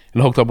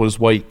hooked up with this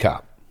white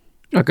cop.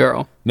 A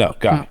girl? No,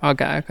 guy. Oh,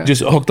 okay.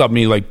 Just hooked up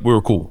me like we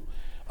were cool.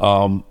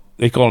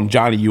 They call him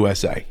Johnny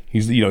USA.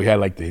 He's, you know, he had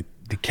like the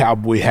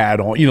cowboy hat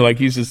on, you know, like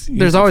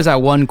there's always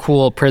that one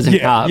cool prison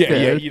cop.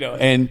 Yeah, you know,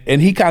 and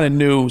he kind of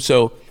knew.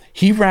 So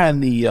he ran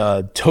the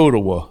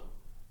Totowa,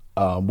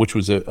 which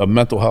was a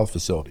mental health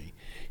facility.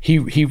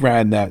 He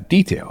ran that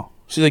detail.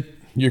 She's like,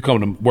 you're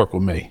coming to work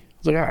with me. I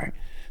was like, all right.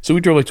 So we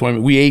drove like 20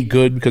 minutes. We ate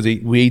good because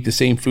we ate the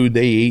same food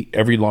they ate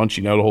every lunch,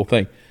 you know, the whole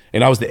thing.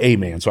 And I was the A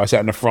man. So I sat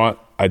in the front.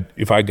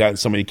 If I got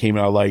somebody came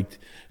in I liked,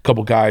 a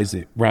couple guys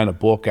that ran a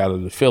book out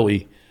of the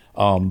Philly,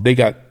 they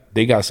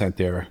got sent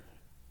there.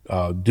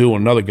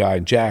 Doing another guy,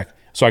 Jack.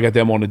 So I got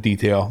them on the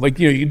detail. Like,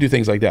 you know, you can do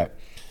things like that.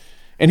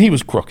 And he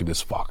was crooked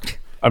as fuck.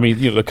 I mean,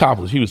 you know, the cop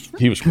he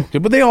was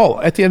crooked. But they all,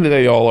 at the end of the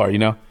day, all are, you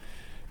know.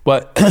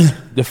 But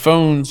the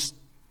phones,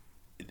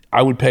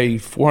 I would pay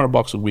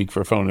 $400 a week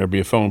for a phone. There'd be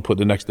a phone put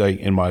the next day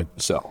in my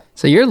cell.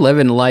 So you're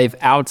living life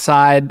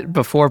outside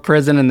before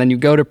prison, and then you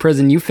go to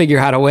prison, you figure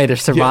out a way to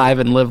survive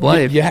and live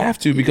life. You have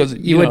to, because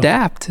you know,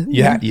 adapt.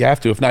 Yeah, you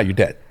have to. If not, you're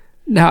dead.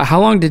 Now, how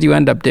long did you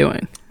end up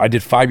doing? I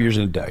did 5 years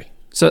in a day.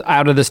 So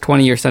out of this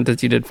 20-year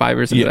sentence, you did 5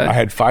 years in a day? I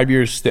had 5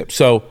 years step.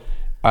 So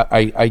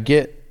I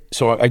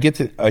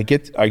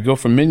go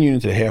from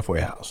mid-unit to the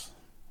halfway house.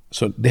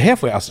 So the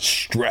halfway house is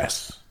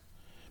stress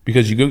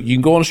because you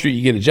can go on the street,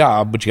 you get a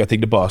job, but you got to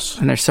take the bus.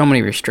 And there's so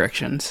many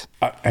restrictions.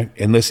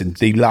 And listen,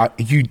 they lock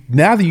you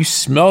now that you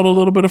smelled a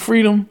little bit of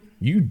freedom.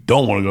 You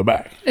don't want to go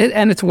back.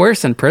 And it's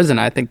worse in prison,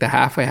 I think, the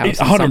halfway house in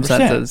some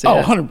senses.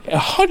 Yeah.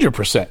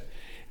 100%.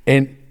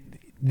 And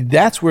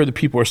that's where the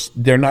people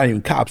they're not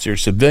even cops. They're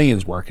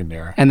civilians working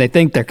there. And they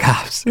think they're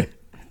cops.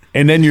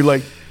 And then you're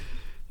like,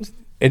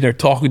 and they're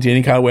talking to you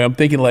any kind of way. I'm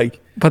thinking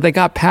like. But they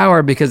got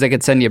power because they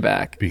could send you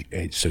back.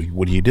 So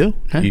what do you do?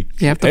 Huh? You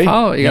have to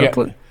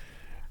follow.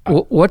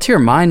 What's your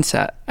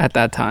mindset at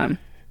that time?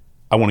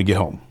 I want to get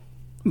home.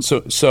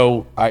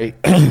 So I,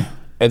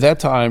 at that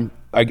time,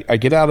 I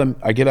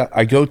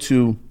go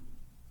to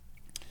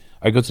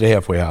the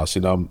halfway house,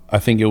 and I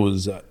think it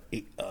was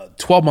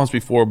 12 months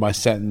before my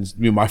sentence,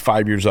 my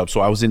 5 years up. So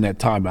I was in that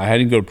time. I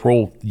hadn't go to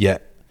parole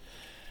yet,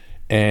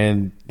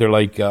 and they're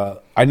like,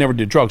 I never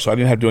did drugs, so I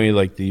didn't have to do any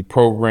like the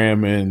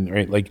program, and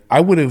right, like I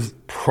would have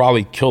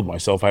probably killed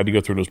myself if I had to go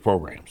through those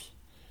programs.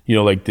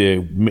 Like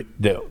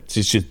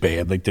it's just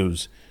bad, like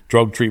those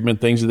drug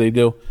treatment things that they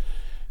do.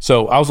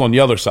 So I was on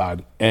the other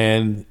side,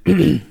 and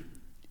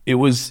it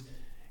was.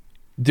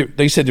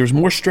 They said there's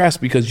more stress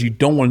because you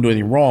don't want to do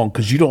anything wrong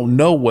because you don't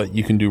know what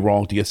you can do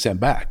wrong to get sent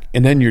back.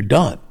 And then you're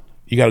done.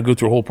 You got to go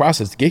through a whole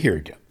process to get here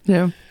again.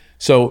 Yeah.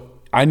 So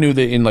I knew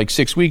that in like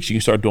 6 weeks, you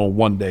can start doing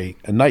one day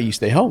a night, you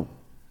stay home.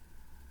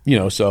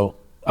 So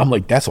I'm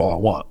like, that's all I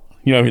want.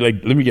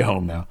 Like, let me get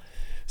home now.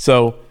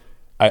 So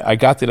I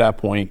got to that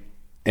point,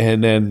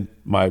 and then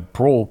my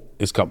parole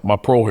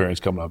hearing is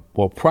coming up.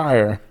 Well,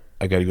 prior,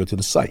 I got to go to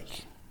the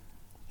psych.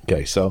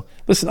 Okay, so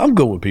listen, I'm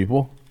good with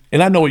people.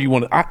 And I know what you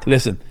want to,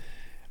 listen,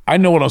 I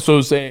know what I'm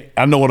supposed to say.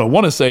 I know what I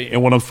want to say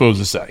and what I'm supposed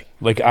to say.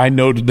 Like, I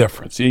know the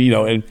difference,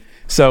 and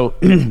so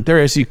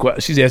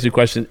she's asking a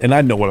question, and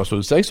I know what I'm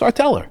supposed to say, so I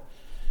tell her.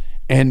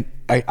 And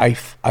I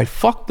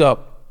fucked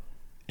up.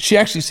 She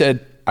actually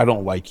said, I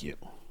don't like you.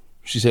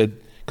 She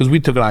said, because we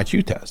took an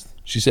IQ test.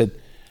 She said,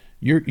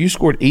 you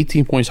scored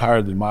 18 points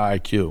higher than my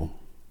IQ,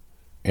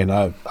 and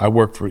I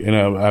work for, and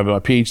I have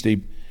a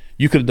PhD.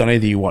 You could have done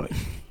anything you wanted,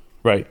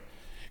 right?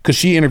 Because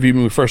she interviewed me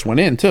when we first went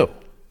in, too.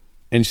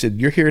 And she said,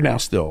 you're here now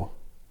still.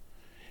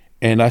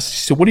 And I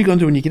said, what are you going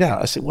to do when you get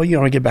out? I said, well,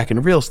 I get back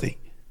into real estate.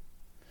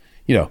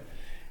 And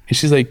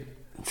she's like,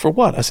 for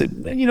what? I said,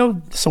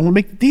 someone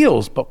make the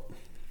deals. But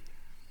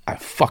I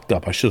fucked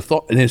up. I should have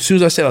thought. And as soon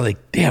as I said, I was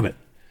like, damn it.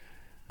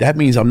 That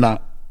means I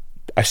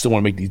still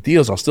want to make these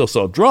deals. I'll still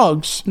sell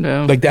drugs.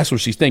 No. Like, that's what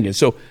she's thinking.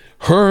 So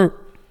her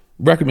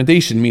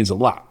recommendation means a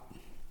lot.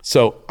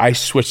 So I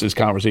switched this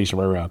conversation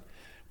right around.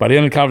 By the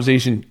end of the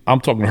conversation, I'm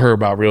talking to her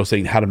about real estate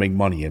and how to make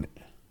money in it.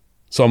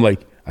 So I'm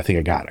like, I think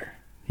I got her.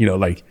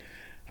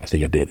 I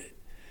think I did it.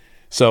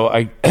 So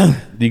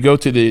you go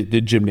to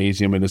the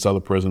gymnasium in this other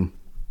prison,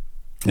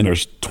 and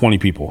there's 20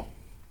 people,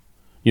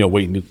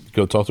 waiting to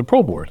go talk to the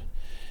pro board.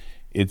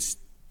 It's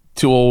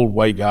 2 old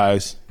white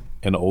guys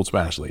and an old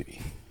Spanish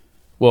lady.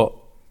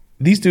 Well,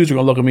 these dudes are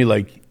going to look at me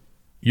like,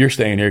 you're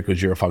staying here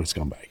because you're a fucking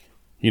scumbag.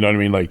 You know what I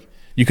mean? Like,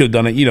 you could have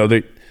done it. You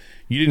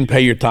didn't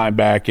pay your time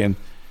back. And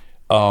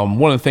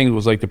one of the things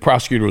was like the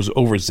prosecutor was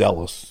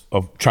overzealous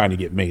of trying to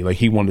get me. Like,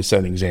 he wanted to set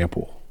an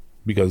example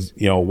because,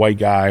 a white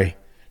guy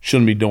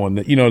shouldn't be doing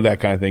that, that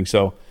kind of thing.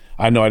 So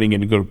I know I didn't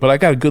get a good, but I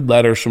got good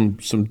letters from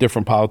some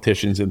different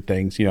politicians and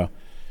things,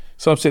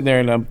 So I'm sitting there,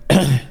 and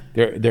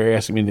they're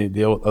asking me,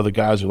 the other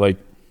guys are like,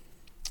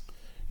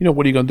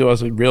 what are you going to do? I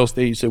was like, real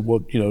estate. He said, well,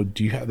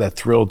 do you have that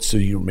thrill so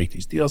you don't make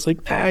these deals?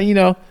 Like, I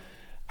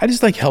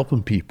just like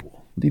helping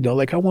people,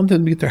 like I want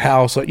them to get their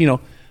house.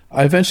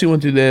 I eventually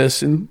went through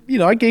this, and,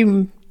 I gave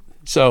them,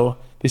 so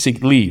they say,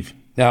 leave.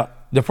 Now,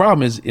 the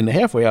problem is in the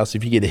halfway house,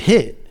 if you get a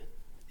hit,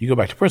 you go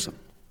back to prison.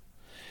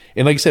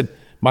 And like I said,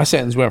 my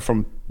sentence went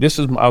from, I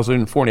was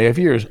in 4.5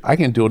 years, I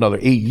can do another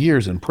 8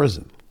 years in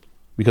prison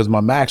because my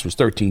max was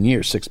 13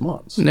 years, 6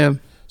 months. Yeah.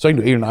 So I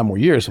can do 8 or 9 more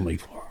years. I'm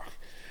like,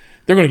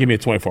 they're going to give me a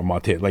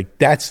 24-month hit. Like,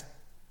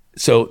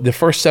 so the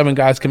first 7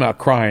 guys come out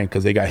crying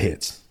because they got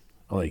hits.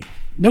 I'm like,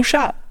 no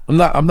shot. I'm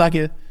not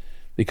getting,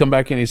 they come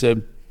back in, he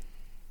said,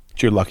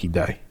 it's your lucky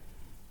day.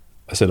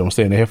 I said, I'm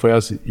staying in the halfway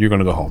house, you're going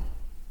to go home.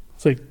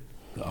 It's like,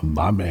 oh,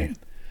 my man.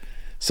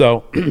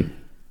 So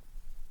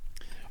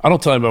I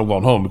don't tell anybody I'm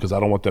going home because I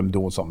don't want them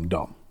doing something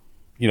dumb.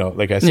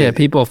 Like I said. Yeah,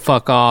 people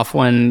fuck off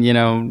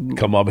when,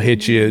 come up,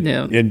 hit you.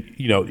 Yeah. And,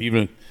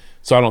 even,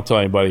 so I don't tell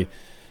anybody.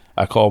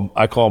 I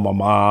call my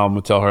mom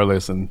and tell her,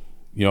 listen,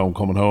 I'm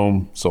coming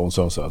home, so and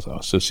so, so.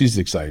 So she's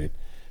excited.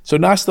 So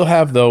now I still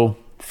have, though,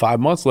 5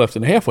 months left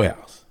in the halfway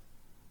house.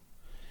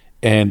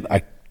 And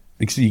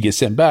you get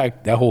sent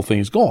back, that whole thing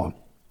is gone.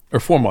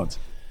 Or 4 months.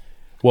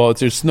 Well,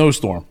 it's a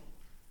snowstorm,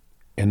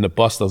 and the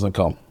bus doesn't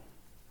come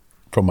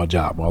from my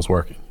job when I was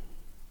working.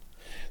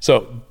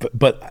 So,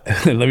 but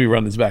let me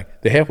run this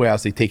back. The halfway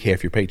house, they take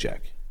half your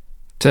paycheck.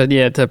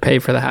 To pay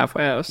for the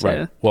halfway house. Right.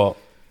 Yeah. Well,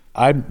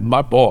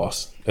 my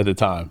boss at the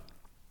time,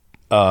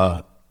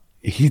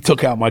 he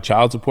took out my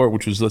child support,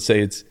 which was, let's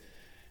say it's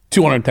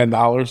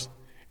 $210,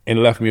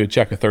 and left me a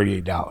check of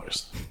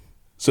 $38.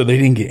 So they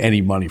didn't get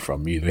any money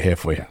from me, the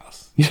halfway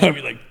house. You know what I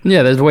mean? Like,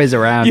 yeah, there's ways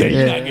around it.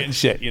 You're not getting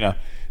shit, you know.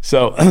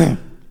 So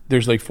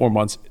there's like 4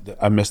 months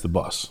I missed the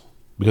bus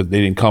because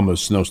they didn't come. It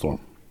was a snowstorm.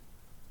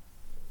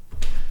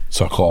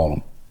 So I called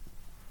them.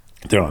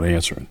 They're not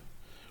answering.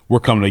 We're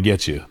coming to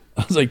get you.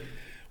 I was like,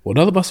 well,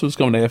 another bus was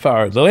coming to half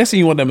hour. The last thing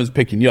you want them is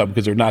picking you up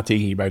because they're not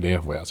taking you back to the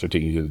halfway house. They're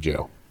taking you to the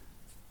jail.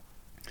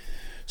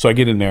 So I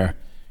get in there,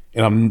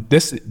 and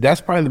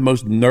that's probably the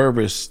most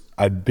nervous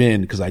I've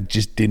been because I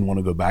just didn't want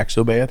to go back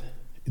so bad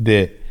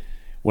that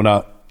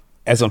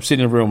as I'm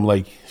sitting in the room,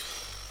 like,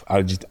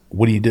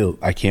 what do you do?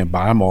 I can't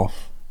buy them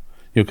off,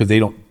 you know, because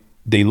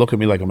they look at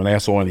me like I'm an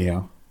asshole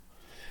anyhow.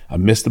 I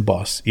missed the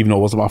bus, even though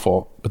it wasn't my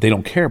fault, but they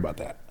don't care about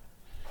that.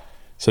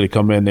 So they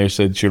come in there and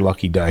said, it's your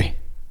lucky day.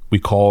 We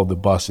called the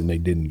bus and they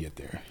didn't get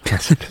there.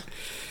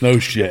 No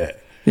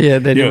shit. Yeah,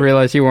 they didn't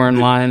realize you were in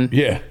line.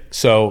 Yeah.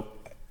 So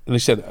they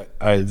said,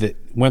 I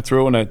went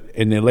through, and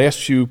in the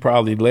last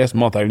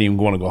month, I didn't even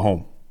want to go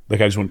home.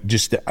 Like, I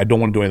don't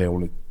want to do anything. I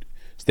want to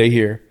stay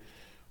here,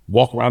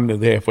 walk around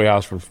the halfway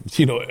house for,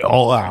 you know,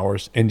 all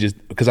hours, and just,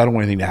 because I don't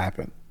want anything to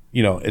happen,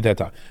 you know, at that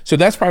time. So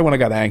that's probably when I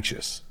got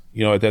anxious,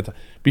 you know, at that time.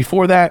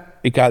 Before that,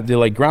 it got to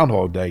like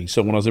Groundhog Day.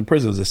 So when I was in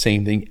prison, it was the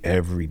same thing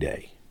every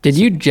day. Did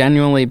you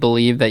genuinely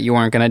believe that you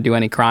weren't going to do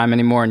any crime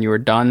anymore and you were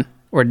done?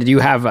 Or did you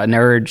have an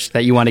urge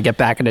that you want to get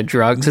back into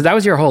drugs? Because that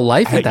was your whole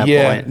life at that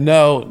point.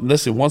 No,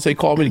 listen, once they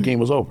called me, the game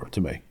was over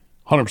to me.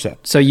 100%.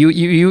 So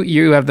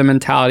you have the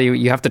mentality,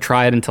 you have to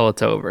try it until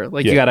it's over.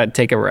 Like, you got to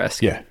take a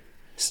risk. Yeah.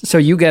 So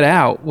you get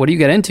out. What do you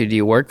get into? Do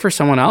you work for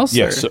someone else?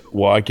 Yes. Yeah,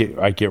 well, I get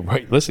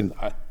right. Listen,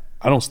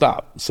 I don't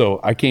stop.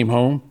 So I came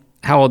home.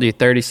 How old are you?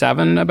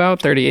 37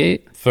 about?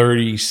 38?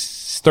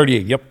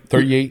 38. Yep.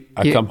 38.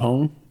 I come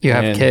home. You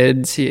have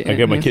kids. I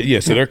got my kids. Yeah.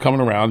 So they're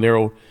coming around. They're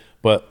old.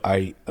 But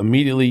I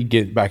immediately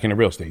get back into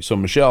real estate. So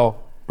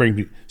Michelle brings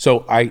me.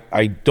 So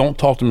I don't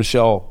talk to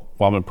Michelle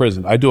while I'm in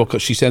prison. I do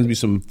because she sends me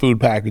some food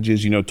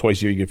packages. You know,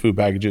 twice a year you get food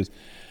packages.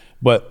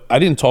 But I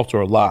didn't talk to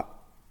her a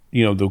lot.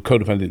 You know, the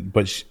co-defendant.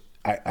 But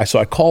so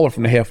I call her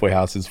from the halfway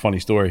house. It's a funny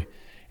story.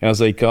 And I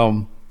was like,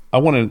 I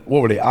wanted,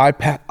 what were they,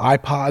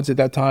 iPods at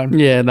that time?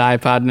 Yeah, the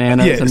iPod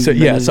Nanos.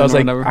 Yeah, so I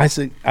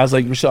was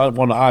like, Michelle, I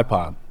want an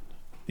iPod.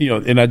 You know,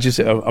 and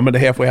I'm at the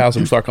halfway house.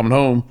 I'm start coming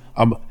home.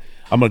 I'm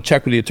going to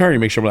check with the attorney,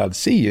 make sure I'm allowed to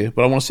see you,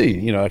 but I want to see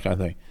you, you know, that kind of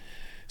thing.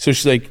 So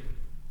she's like,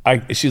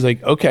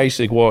 okay. She's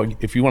like, well,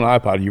 if you want an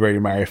iPod, are you ready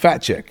to marry a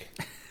fat chick?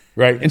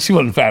 Right? And she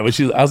wasn't fat, but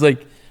I was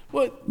like,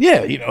 well,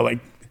 yeah, you know, like,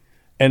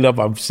 end up,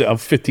 I'm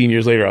 15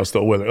 years later, I was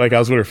still with her. Like, I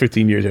was with her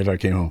 15 years after I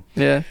came home.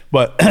 Yeah.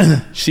 But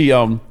she,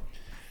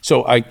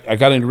 so I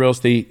got into real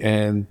estate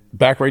and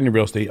back right into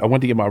real estate. I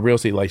went to get my real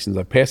estate license.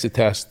 I passed the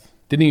test.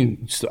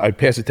 I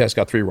passed the test,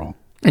 got 3 wrong.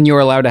 And you were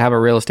allowed to have a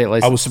real estate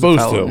license? I was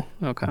supposed to.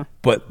 Okay.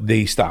 But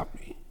they stopped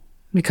me.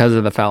 Because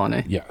of the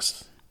felony?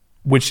 Yes.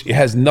 Which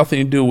has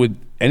nothing to do with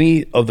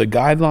any of the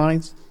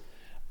guidelines.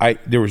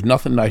 There was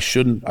nothing I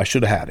should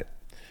have had it.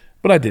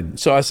 But I didn't.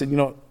 So I said, you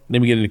know what,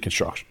 let me get into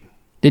construction.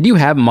 Did you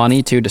have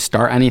money to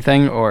start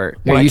anything, or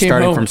you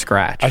started from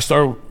scratch?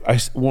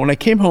 When I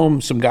came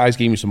home, some guys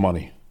gave me some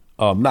money.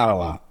 Not a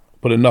lot,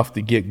 but enough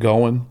to get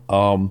going.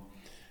 I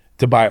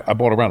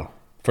bought a rental.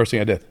 First thing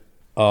I did.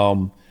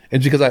 And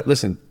because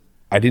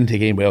I didn't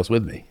take anybody else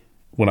with me.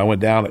 When I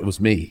went down, it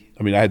was me.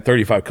 I mean, I had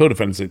 35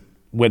 co-defendants that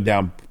went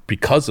down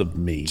because of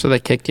me. So they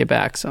kicked you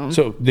back some.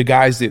 So the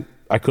guys that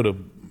I could have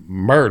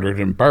murdered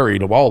and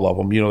buried, of all of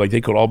them, you know, like they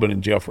could have all been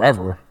in jail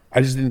forever.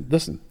 I just didn't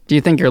listen. Do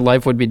you think your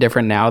life would be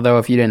different now, though,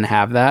 if you didn't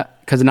have that?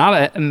 Because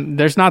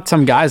there's not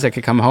some guys that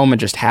could come home and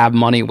just have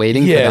money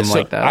waiting for them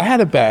like that. I had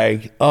a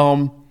bag.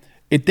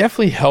 It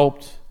definitely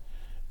helped.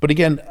 But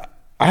again,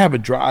 I have a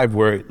drive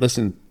where,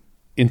 listen,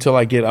 until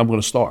I'm going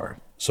to starve.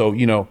 So,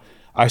 you know,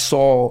 I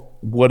saw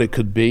what it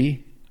could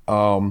be.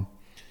 And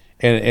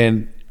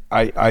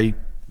I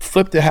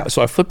flipped the house.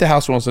 So I flipped the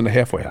house when I was in the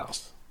halfway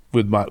house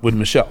with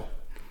Michelle.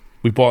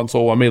 We bought and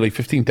sold. I made like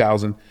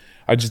 $15,000.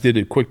 I just did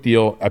a quick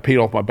deal. I paid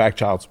off my back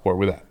child support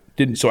with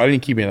that. So I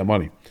didn't keep any of that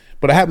money.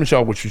 But I had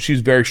Michelle,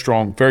 she's very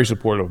strong, very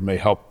supportive of me,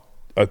 helped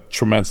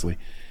tremendously.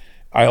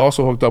 I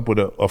also hooked up with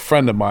a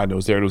friend of mine that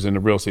was in the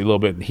real estate a little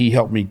bit, and he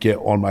helped me get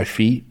on my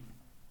feet.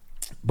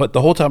 But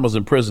the whole time I was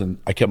in prison,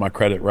 I kept my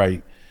credit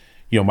right.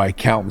 You know, my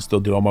accountant still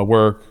did all my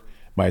work.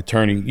 My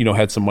attorney, you know,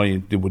 had some money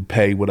that would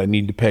pay what I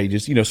needed to pay.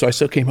 Just, you know, so I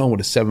still came home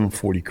with a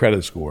 740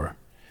 credit score.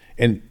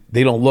 And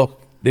they don't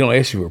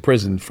ask you for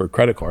prison for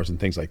credit cards and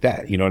things like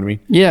that. You know what I mean?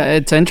 Yeah,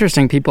 it's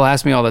interesting. People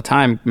ask me all the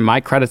time, my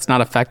credit's not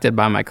affected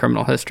by my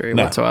criminal history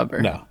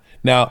whatsoever. No.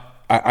 Now,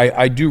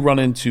 I do run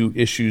into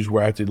issues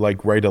where I have to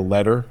write a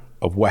letter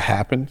of what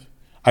happened.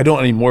 I don't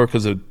anymore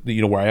because of,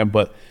 you know, where I am.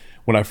 But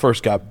when I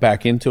first got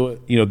back into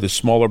it, you know, the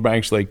smaller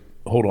banks,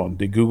 hold on,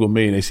 they Google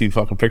me and they see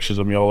fucking pictures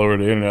of me all over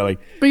the internet.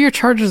 But your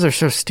charges are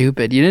so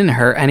stupid. You didn't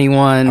hurt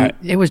anyone.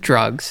 It was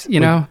drugs, you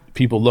know?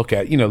 People look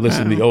at, you know,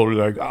 listen to the older,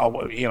 they're like, oh,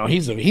 well, you know,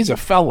 he's a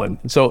felon.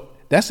 So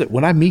That's it.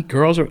 When I meet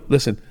girls,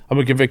 listen, I'm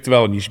a convicted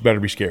felon. You better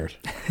be scared.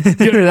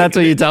 That's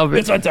what you tell me.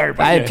 That's what I tell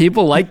everybody.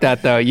 People like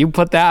that though. You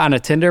put that on a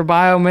Tinder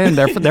bio, man.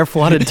 They're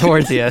flooded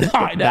towards you.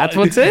 That's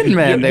what's in,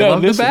 man. They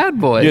love the bad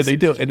boys. Yeah, they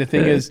do. And the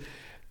thing is,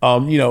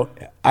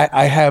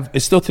 I have.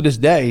 It's still to this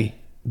day,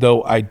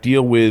 though. I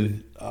deal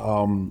with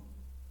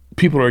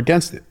people who are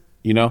against it.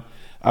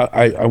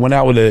 I went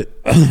out with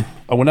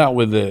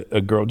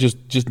a girl,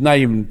 just not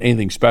even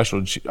anything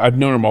special. I've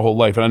known her my whole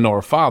life, and I know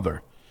her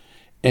father.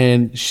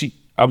 And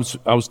I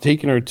was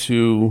taking her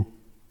to.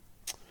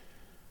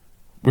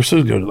 We're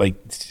supposed to go to like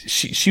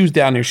she was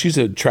down there. She's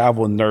a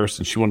traveling nurse,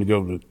 and she wanted to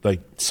go to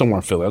like somewhere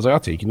in Philly. I was like, I'll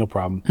take you, no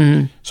problem.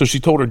 Mm-hmm. So she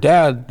told her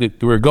dad that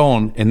we were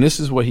going, and this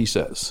is what he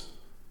says.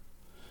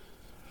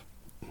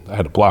 I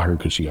had to block her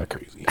because she got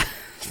crazy.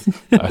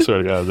 I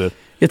swear to God,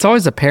 it's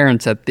always the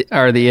parents that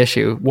are the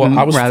issue,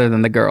 rather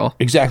than the girl.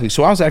 Exactly.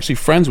 So I was actually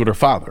friends with her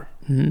father.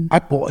 Mm-hmm. I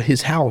bought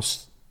his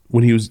house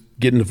when he was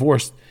getting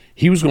divorced.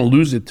 He was going to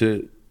lose it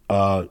to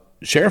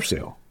sheriff's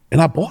sale,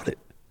 and I bought it.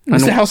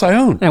 It's the house I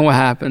own. And what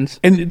happens?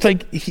 And it's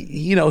like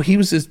he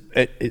was this.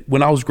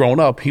 When I was growing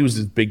up, he was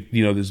this big.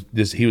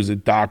 This he was a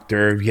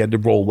doctor. He had the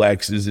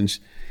Rolexes, and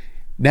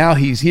now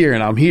he's here,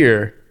 and I'm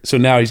here. So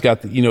now he's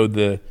got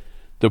the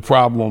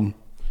problem.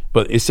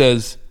 But it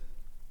says,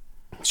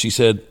 she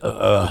said,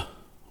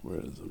 where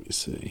is it? Let me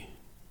see.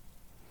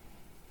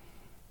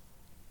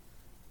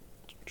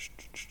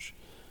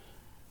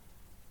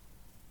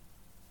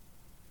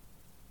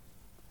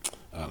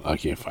 I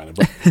can't find it,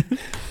 but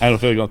I don't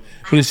feel like going.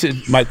 But it said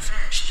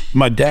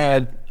my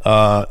dad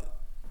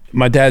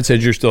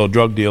said you're still a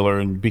drug dealer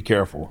and be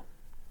careful.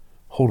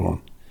 Hold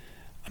on,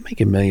 I'm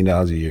making $1 million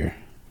a year.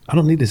 I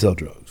don't need to sell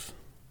drugs.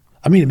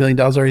 I made $1 million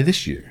already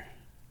this year.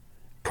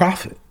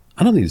 Profit.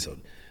 I don't need to sell.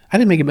 I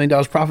didn't make $1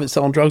 million profit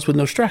selling drugs with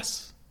no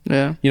stress.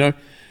 Yeah,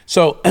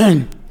 So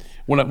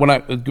when I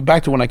go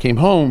back to when I came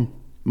home,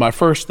 my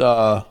first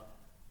I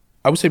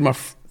would say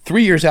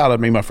 3 years out, I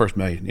made my first $1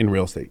 million in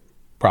real estate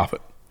profit.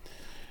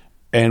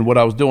 And what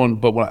I was doing,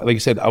 but like I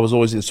said, I was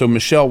always, so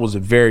Michelle was a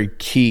very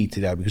key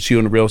to that because she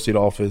owned a real estate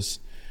office.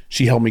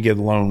 She helped me get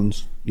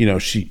loans.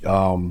 She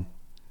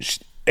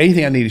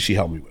anything I needed, she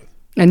helped me with.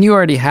 And you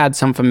already had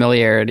some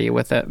familiarity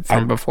with it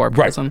from before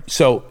prison. Right.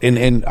 So,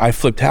 and I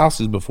flipped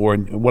houses before.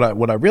 And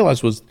what I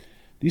realized was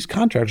these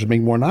contractors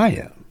make more than I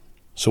am.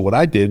 So what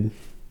I did,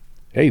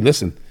 hey,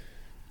 listen,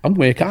 I'm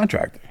going to be a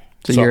contractor.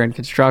 So you're in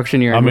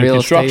construction, I'm in real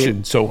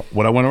construction. Estate. So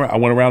what I went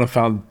around and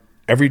found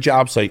every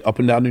job site up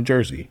and down New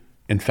Jersey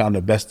and found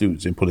the best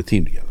dudes and put a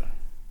team together.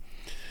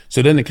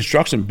 So then the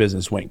construction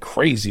business went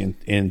crazy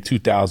in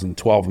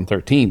 2012 and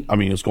 13. I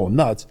mean, it was going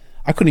nuts.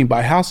 I couldn't even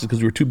buy houses because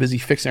we were too busy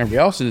fixing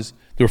everybody else's.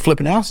 They were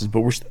flipping houses,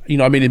 but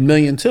I made $1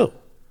 million too,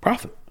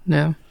 profit.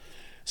 Yeah.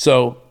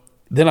 So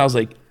then I was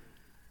like,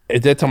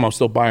 at that time I was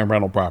still buying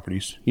rental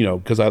properties,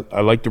 because I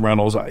like the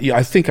rentals.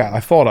 I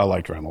thought I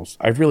liked rentals.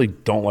 I really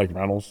don't like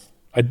rentals.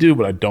 I do,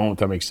 but I don't, if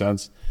that makes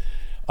sense.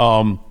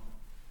 So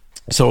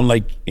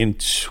like came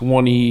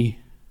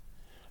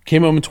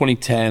home in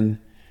 2010.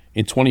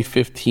 In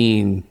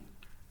 2015,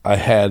 I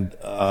had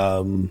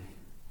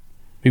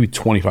maybe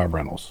 25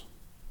 rentals.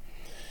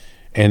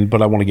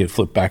 But I want to get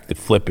flipped back to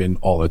flipping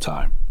all the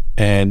time.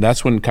 And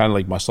that's when kind of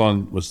like my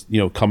son was,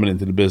 coming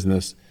into the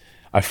business.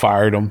 I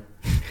fired him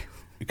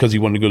because he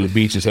wanted to go to the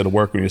beach instead of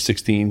work when he was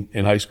 16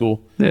 in high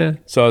school. Yeah.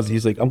 So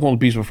he's like, I'm going to the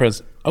beach with my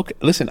friends. Okay,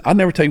 listen, I'll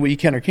never tell you what you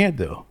can or can't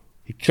do.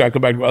 He tried to go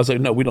back. I was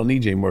like, no, we don't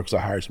need you anymore because I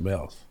hired somebody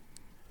else.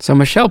 So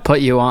Michelle put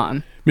you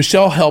on.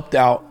 Michelle helped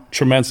out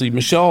tremendously.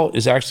 Michelle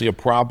is actually a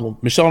problem.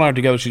 Michelle and I are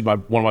together. She's one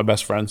of my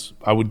best friends.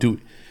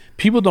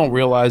 People don't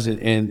realize it.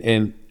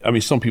 And I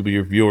mean, some people,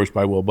 your viewers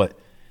probably will, but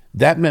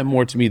that meant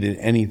more to me than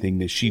anything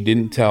that she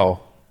didn't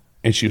tell,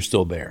 and she was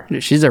still there.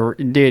 She's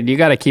dude. You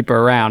got to keep her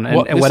around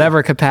in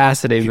whatever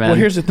capacity, man. Well,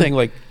 here's the thing: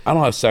 like, I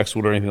don't have sex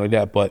with her or anything like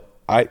that, but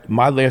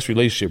my last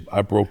relationship,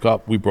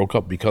 we broke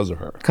up because of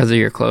her, because of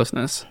your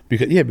closeness.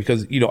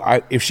 Because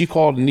if she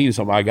called and needed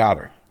something, I got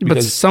her.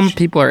 But some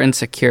people are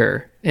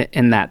insecure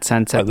in that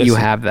sense that you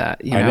have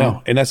that. I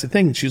know, and that's the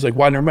thing. She's like,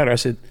 "Why never met her?" I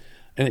said,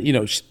 and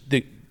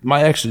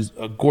my ex is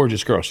a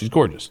gorgeous girl. She's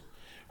gorgeous.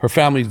 Her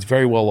family is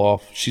very well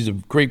off. She's a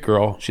great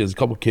girl. She has a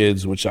couple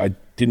kids, which I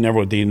didn't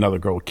ever date another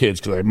girl with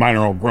kids because mine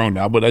are all grown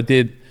now. But I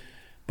did.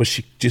 But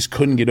she just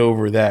couldn't get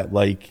over that,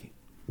 like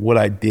what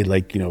I did,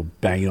 like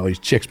banging all these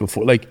chicks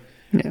before, like.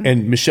 Yeah.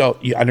 And Michelle,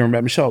 I never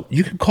met Michelle.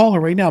 You can call her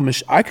right now.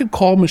 I could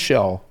call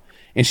Michelle,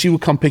 and she would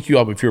come pick you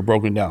up if you're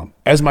broken down.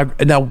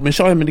 Now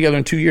Michelle and I have been together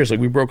in 2 years. Like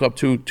we broke up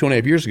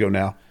 2.5 years ago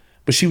now,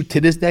 but she to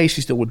this day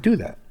she still would do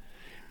that.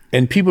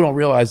 And people don't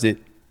realize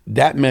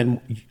that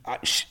meant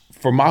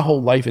for my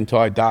whole life until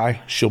I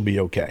die, she'll be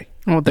okay.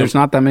 Well, there's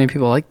not that many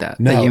people like that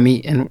that you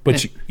meet.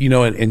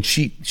 And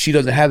she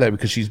doesn't have that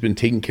because she's been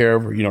taken care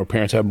of. Her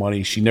parents have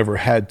money. She never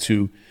had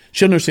to.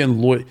 She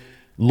understands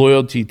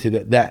loyalty to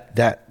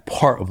that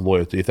part of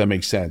loyalty, if that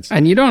makes sense.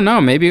 And you don't know.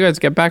 Maybe you guys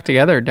get back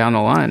together down the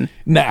line.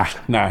 Nah.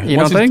 You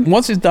don't think?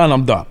 Once it's done,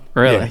 I'm done.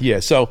 Really? Yeah.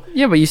 So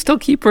yeah, but you still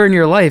keep her in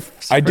your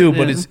life. I do,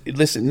 but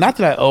listen, not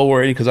that I owe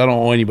her any because I don't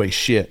owe anybody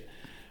shit.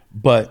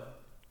 But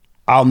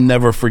I'll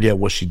never forget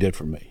what she did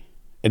for me.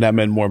 And that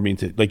meant more to me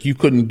to, like, you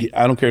couldn't get,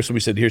 I don't care if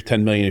somebody said, here's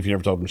 10 million. If you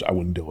never told them, I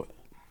wouldn't do it.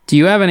 Do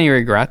you have any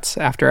regrets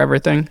after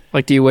everything?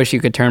 Like, do you wish you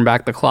could turn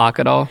back the clock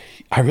at all?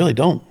 I really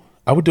don't.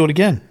 I would do it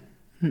again.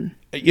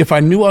 If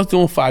I knew I was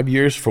doing 5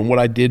 years from what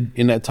I did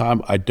in that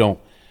time, I don't.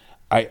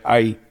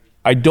 I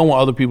don't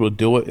want other people to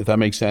do it, if that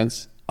makes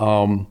sense.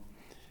 My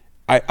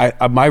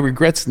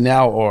regrets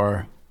now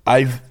are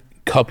I've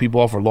cut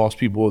people off or lost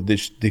people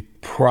that they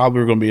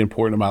probably are going to be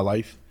important in my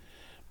life.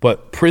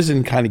 But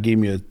prison kind of gave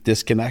me a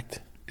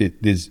disconnect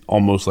that is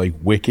almost like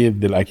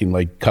wicked, that I can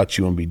like cut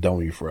you and be done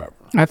with you forever.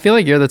 I feel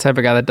like you're the type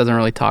of guy that doesn't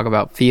really talk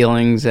about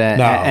feelings and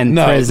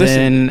prison.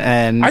 Listen,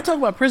 and I talk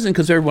about prison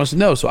because everyone wants to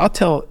know, so I'll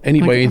tell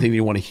anybody anything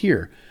you want to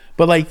hear.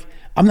 But like,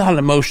 I'm not an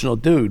emotional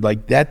dude.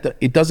 Like that,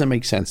 it doesn't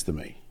make sense to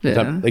me.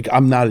 Yeah. Like,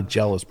 I'm not a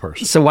jealous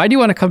person. So why do you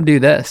want to come do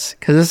this?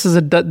 Because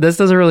this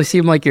doesn't really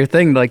seem like your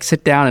thing. To like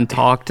sit down and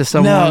talk to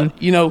someone.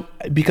 No,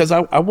 because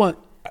I want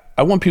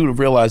people to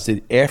realize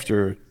that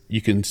after you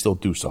can still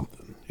do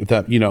something. If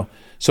that,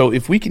 so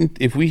if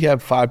we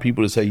have 5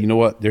 people to say, you know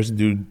what, there's a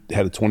dude that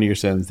had a 20-year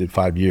sentence, did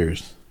 5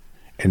 years,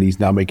 and he's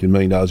now making $1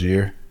 million a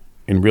year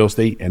in real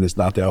estate, and it's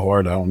not that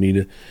hard. I don't need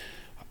a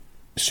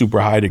super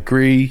high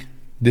degree.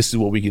 This is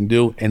what we can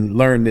do, and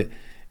learn that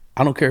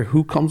I don't care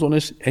who comes on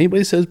this.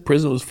 Anybody says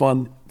prison was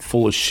fun,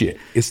 full of shit.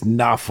 It's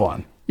not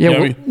fun. Yeah. You know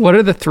what I mean? What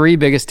are the 3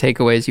 biggest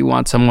takeaways you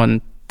want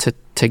someone to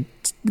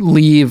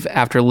leave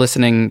after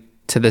listening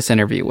to this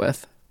interview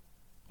with?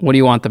 What do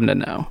you want them to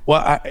know?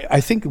 Well, I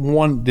think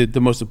one,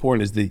 the most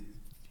important is that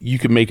you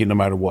can make it no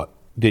matter what.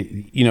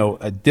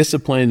 A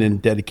discipline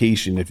and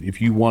dedication, if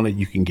you want it,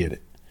 you can get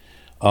it.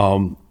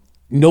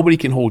 Nobody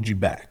can hold you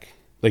back.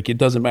 Like, it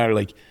doesn't matter.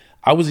 Like,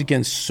 I was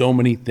against so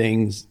many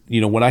things.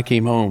 When I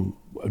came home,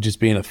 just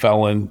being a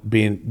felon,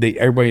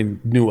 everybody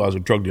knew I was a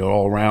drug dealer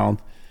all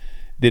around,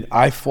 that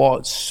I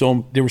fought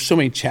there were so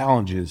many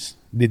challenges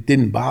that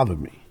didn't bother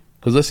me.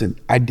 Because listen,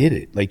 I did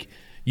it. Like,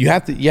 you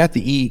have to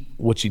eat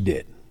what you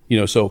did.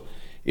 So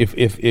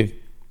if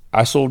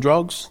I sold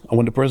drugs, I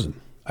went to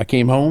prison. I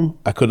came home,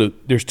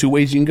 there's 2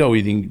 ways you can go.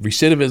 Either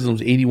recidivism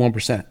is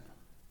 81%,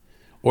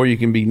 or you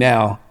can be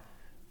now,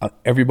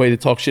 everybody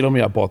that talks shit on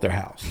me, I bought their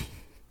house,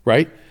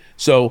 right?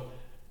 So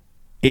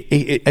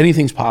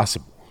anything's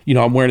possible.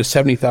 I'm wearing a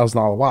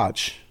 $70,000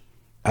 watch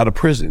out of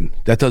prison.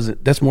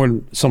 That's more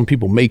than some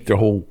people make their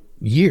whole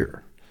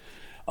year.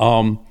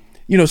 So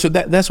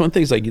that's one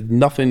thing. Is like,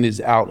 nothing is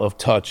out of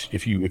touch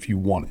if you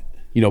want it.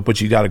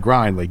 But you got to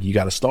grind, like you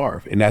got to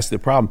starve. And that's the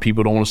problem.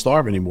 People don't want to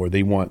starve anymore.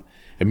 They want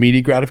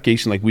immediate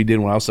gratification, like we did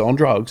when I was selling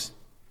drugs.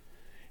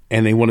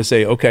 And they want to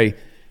say, okay,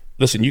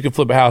 listen, you can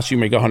flip a house, you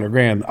make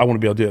 $100,000. I want to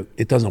be able to do it.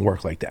 It doesn't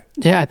work like that.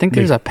 Yeah, I think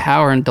there's a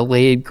power in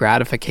delayed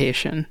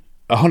gratification.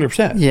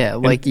 100%. Yeah,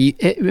 like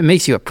it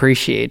makes you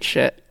appreciate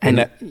shit. And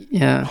that,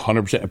 yeah.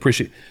 100%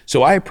 appreciate.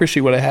 So I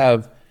appreciate what I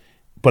have,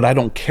 but I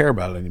don't care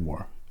about it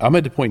anymore. I'm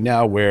at the point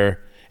now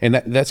where, and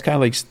that's kind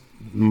of like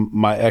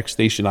my ex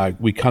Station,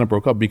 we kind of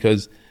broke up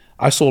because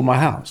I sold my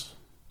house.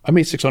 I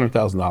made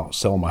 $600,000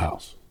 selling my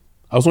house.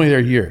 I was only there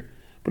a year,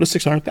 but it's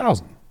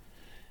 $600,000.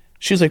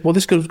 She's like, well,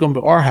 this is going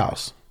to be our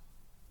house.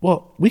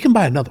 Well, we can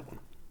buy another one.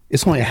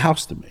 It's only a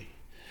house to me.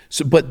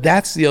 So, but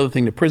that's the other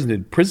thing that prison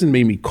did. Prison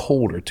made me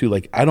colder too.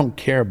 Like, I don't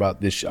care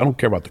about this. I don't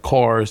care about the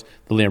cars,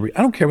 the Lamborghini.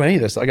 I don't care about any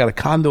of this. I got a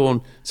condo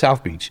on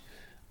South Beach.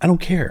 I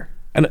don't care.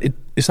 And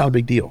it's not a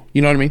big deal.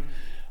 You know what I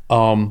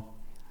mean?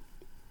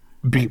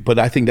 But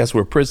I think that's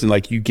where prison,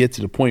 like, you get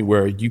to the point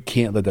where you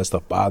can't let that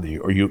stuff bother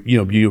you, or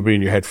you'll be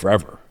in your head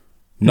forever.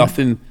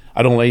 Nothing.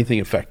 I don't let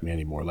anything affect me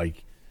anymore.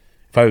 Like,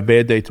 if I have a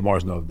bad day,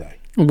 tomorrow's another day.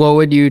 What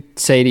would you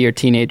say to your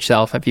teenage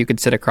self if you could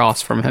sit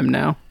across from him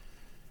now?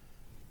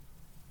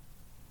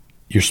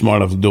 You're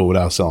smart enough to do it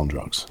without selling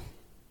drugs.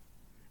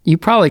 You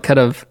probably could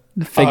have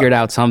figured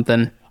out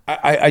something.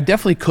 I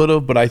definitely could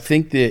have, but I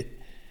think that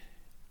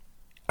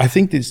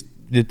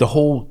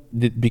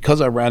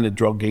because I ran the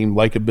drug game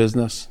like a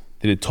business,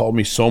 that it taught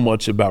me so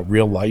much about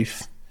real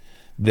life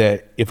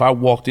that if I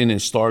walked in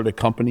and started a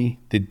company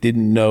that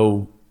didn't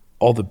know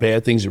all the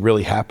bad things that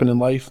really happen in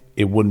life,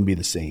 it wouldn't be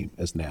the same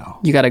as now.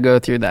 You got to go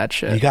through that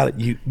shit.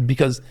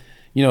 Because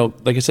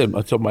like I said,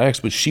 I told my ex,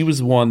 but she was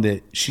the one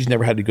that she's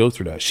never had to go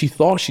through that. She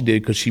thought she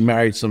did because she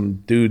married some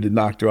dude that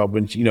knocked her up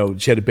when she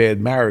had a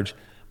bad marriage.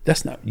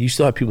 That's not. You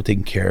still have people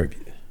taking care of you.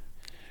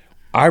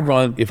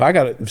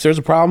 If there's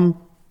a problem,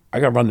 I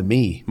got to run to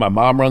me. My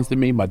mom runs to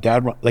me. My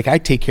dad runs. Like, I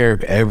take care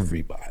of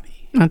everybody.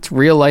 That's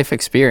real life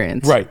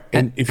experience. Right.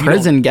 And if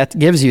prison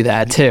gives you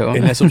that too.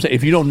 And that's what I'm saying.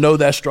 If you don't know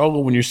that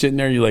struggle when you're sitting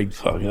there, you're like,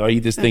 I eat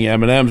this thing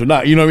M&Ms or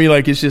not. You know what I mean?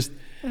 Like, it's just,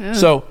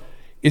 so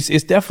it's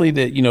definitely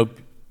that,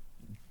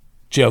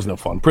 jail's no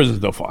fun.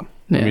 Prison's no fun.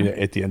 Yeah. I mean,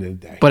 at the end of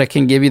the day. But it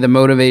can give you the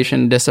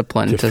motivation,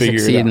 discipline to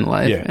succeed in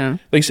life. Yeah.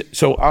 Like,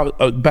 so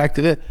back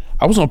to that.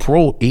 I was on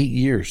parole 8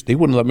 years. They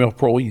wouldn't let me off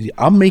parole easy.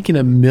 I'm making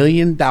 $1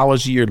 million a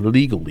year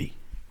legally.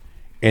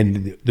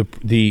 And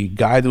the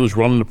guy that was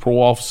running the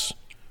parole office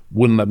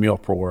wouldn't let me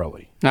off parole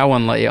early. I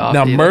wouldn't let you off.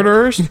 Now, either.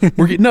 murderers,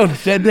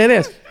 that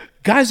is.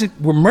 Guys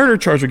that were murder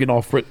charged were getting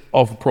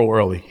off parole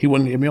early. He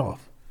wouldn't get me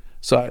off.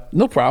 So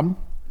no problem.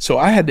 So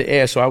I had to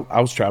ask. So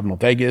I was traveling to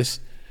Vegas.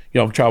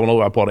 I'm traveling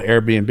over. I bought an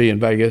Airbnb in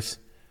Vegas.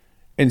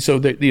 And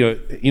so,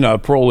 a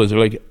parole is they're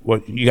like,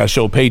 well, you got to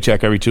show a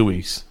paycheck every 2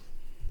 weeks.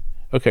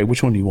 Okay,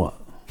 which one do you want?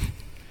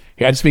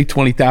 Hey, I just made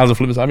 $20,000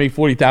 flipping. I made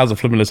 $40,000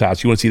 flipping this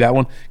house. You want to see that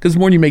one? Because the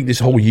more you make this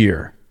whole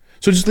year.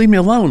 So just leave me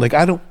alone. Like,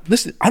 I don't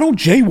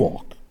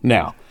jaywalk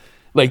now.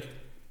 Like,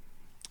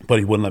 but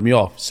he wouldn't let me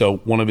off.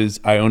 So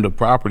I owned a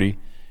property,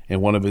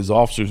 and one of his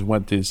officers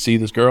went to see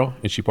this girl,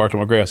 and she parked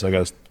on my grass. I got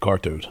his car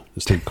towed,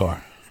 the state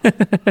car.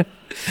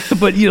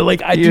 But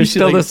you're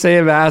still the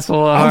same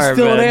asshole at heart, I'm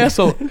still man. an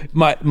asshole.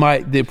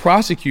 The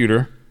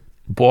prosecutor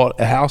bought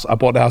a house. I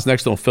bought the house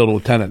next to him filled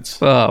with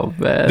tenants. Oh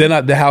man.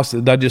 Then the house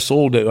that I just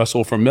sold, I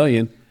sold for $1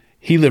 million.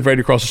 He lived right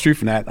across the street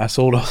from that. I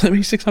sold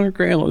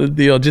 $600,000 on the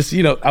deal. Just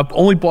I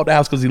only bought the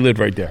house because he lived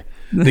right there.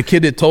 The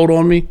kid that told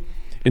on me,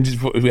 and just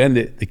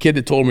ended. The kid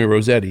that told me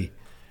Rossetti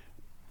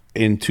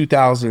in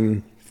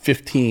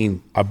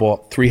 2015, I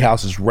bought 3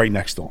 houses right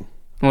next to him.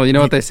 Well, you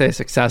know what they say,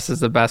 success is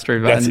the best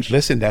revenge.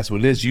 That's what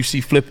it is. You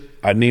see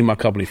I named my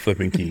company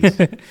Flipping Keys.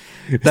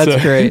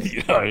 That's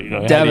great.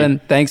 Devin,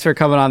 thanks for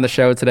coming on the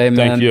show today,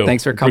 man. Thank you.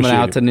 Thanks for coming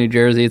out to New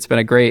Jersey. It's been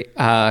a great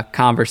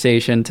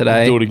conversation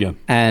today. Do it again.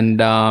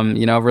 And,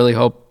 really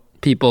hope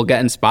people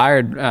get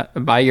inspired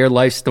by your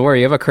life story.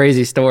 You have a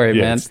crazy story,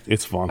 man.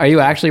 It's fun. Are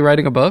you actually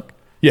writing a book?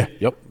 Yeah.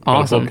 Yep.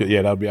 Awesome.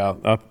 Yeah, that'll be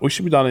out. We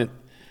should be done it.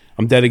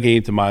 I'm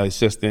dedicated to my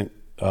assistant,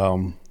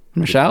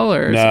 Michelle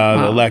or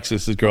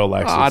Alexis, this girl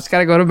Alexis. Oh, it's got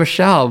to go to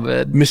Michelle,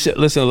 man.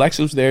 Listen, Alexis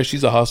was there.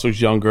 She's a hustler,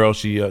 she's a young girl.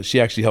 She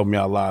actually helped me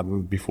out a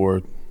lot before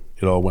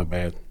it all went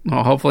bad.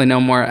 Well, hopefully no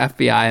more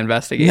FBI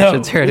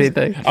investigations or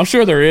anything. I'm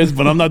sure there is,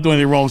 but I'm not doing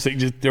anything wrong.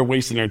 They're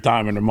wasting their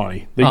time and their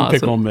money. They can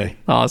pick on me.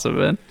 Awesome,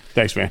 man.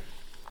 Thanks, man.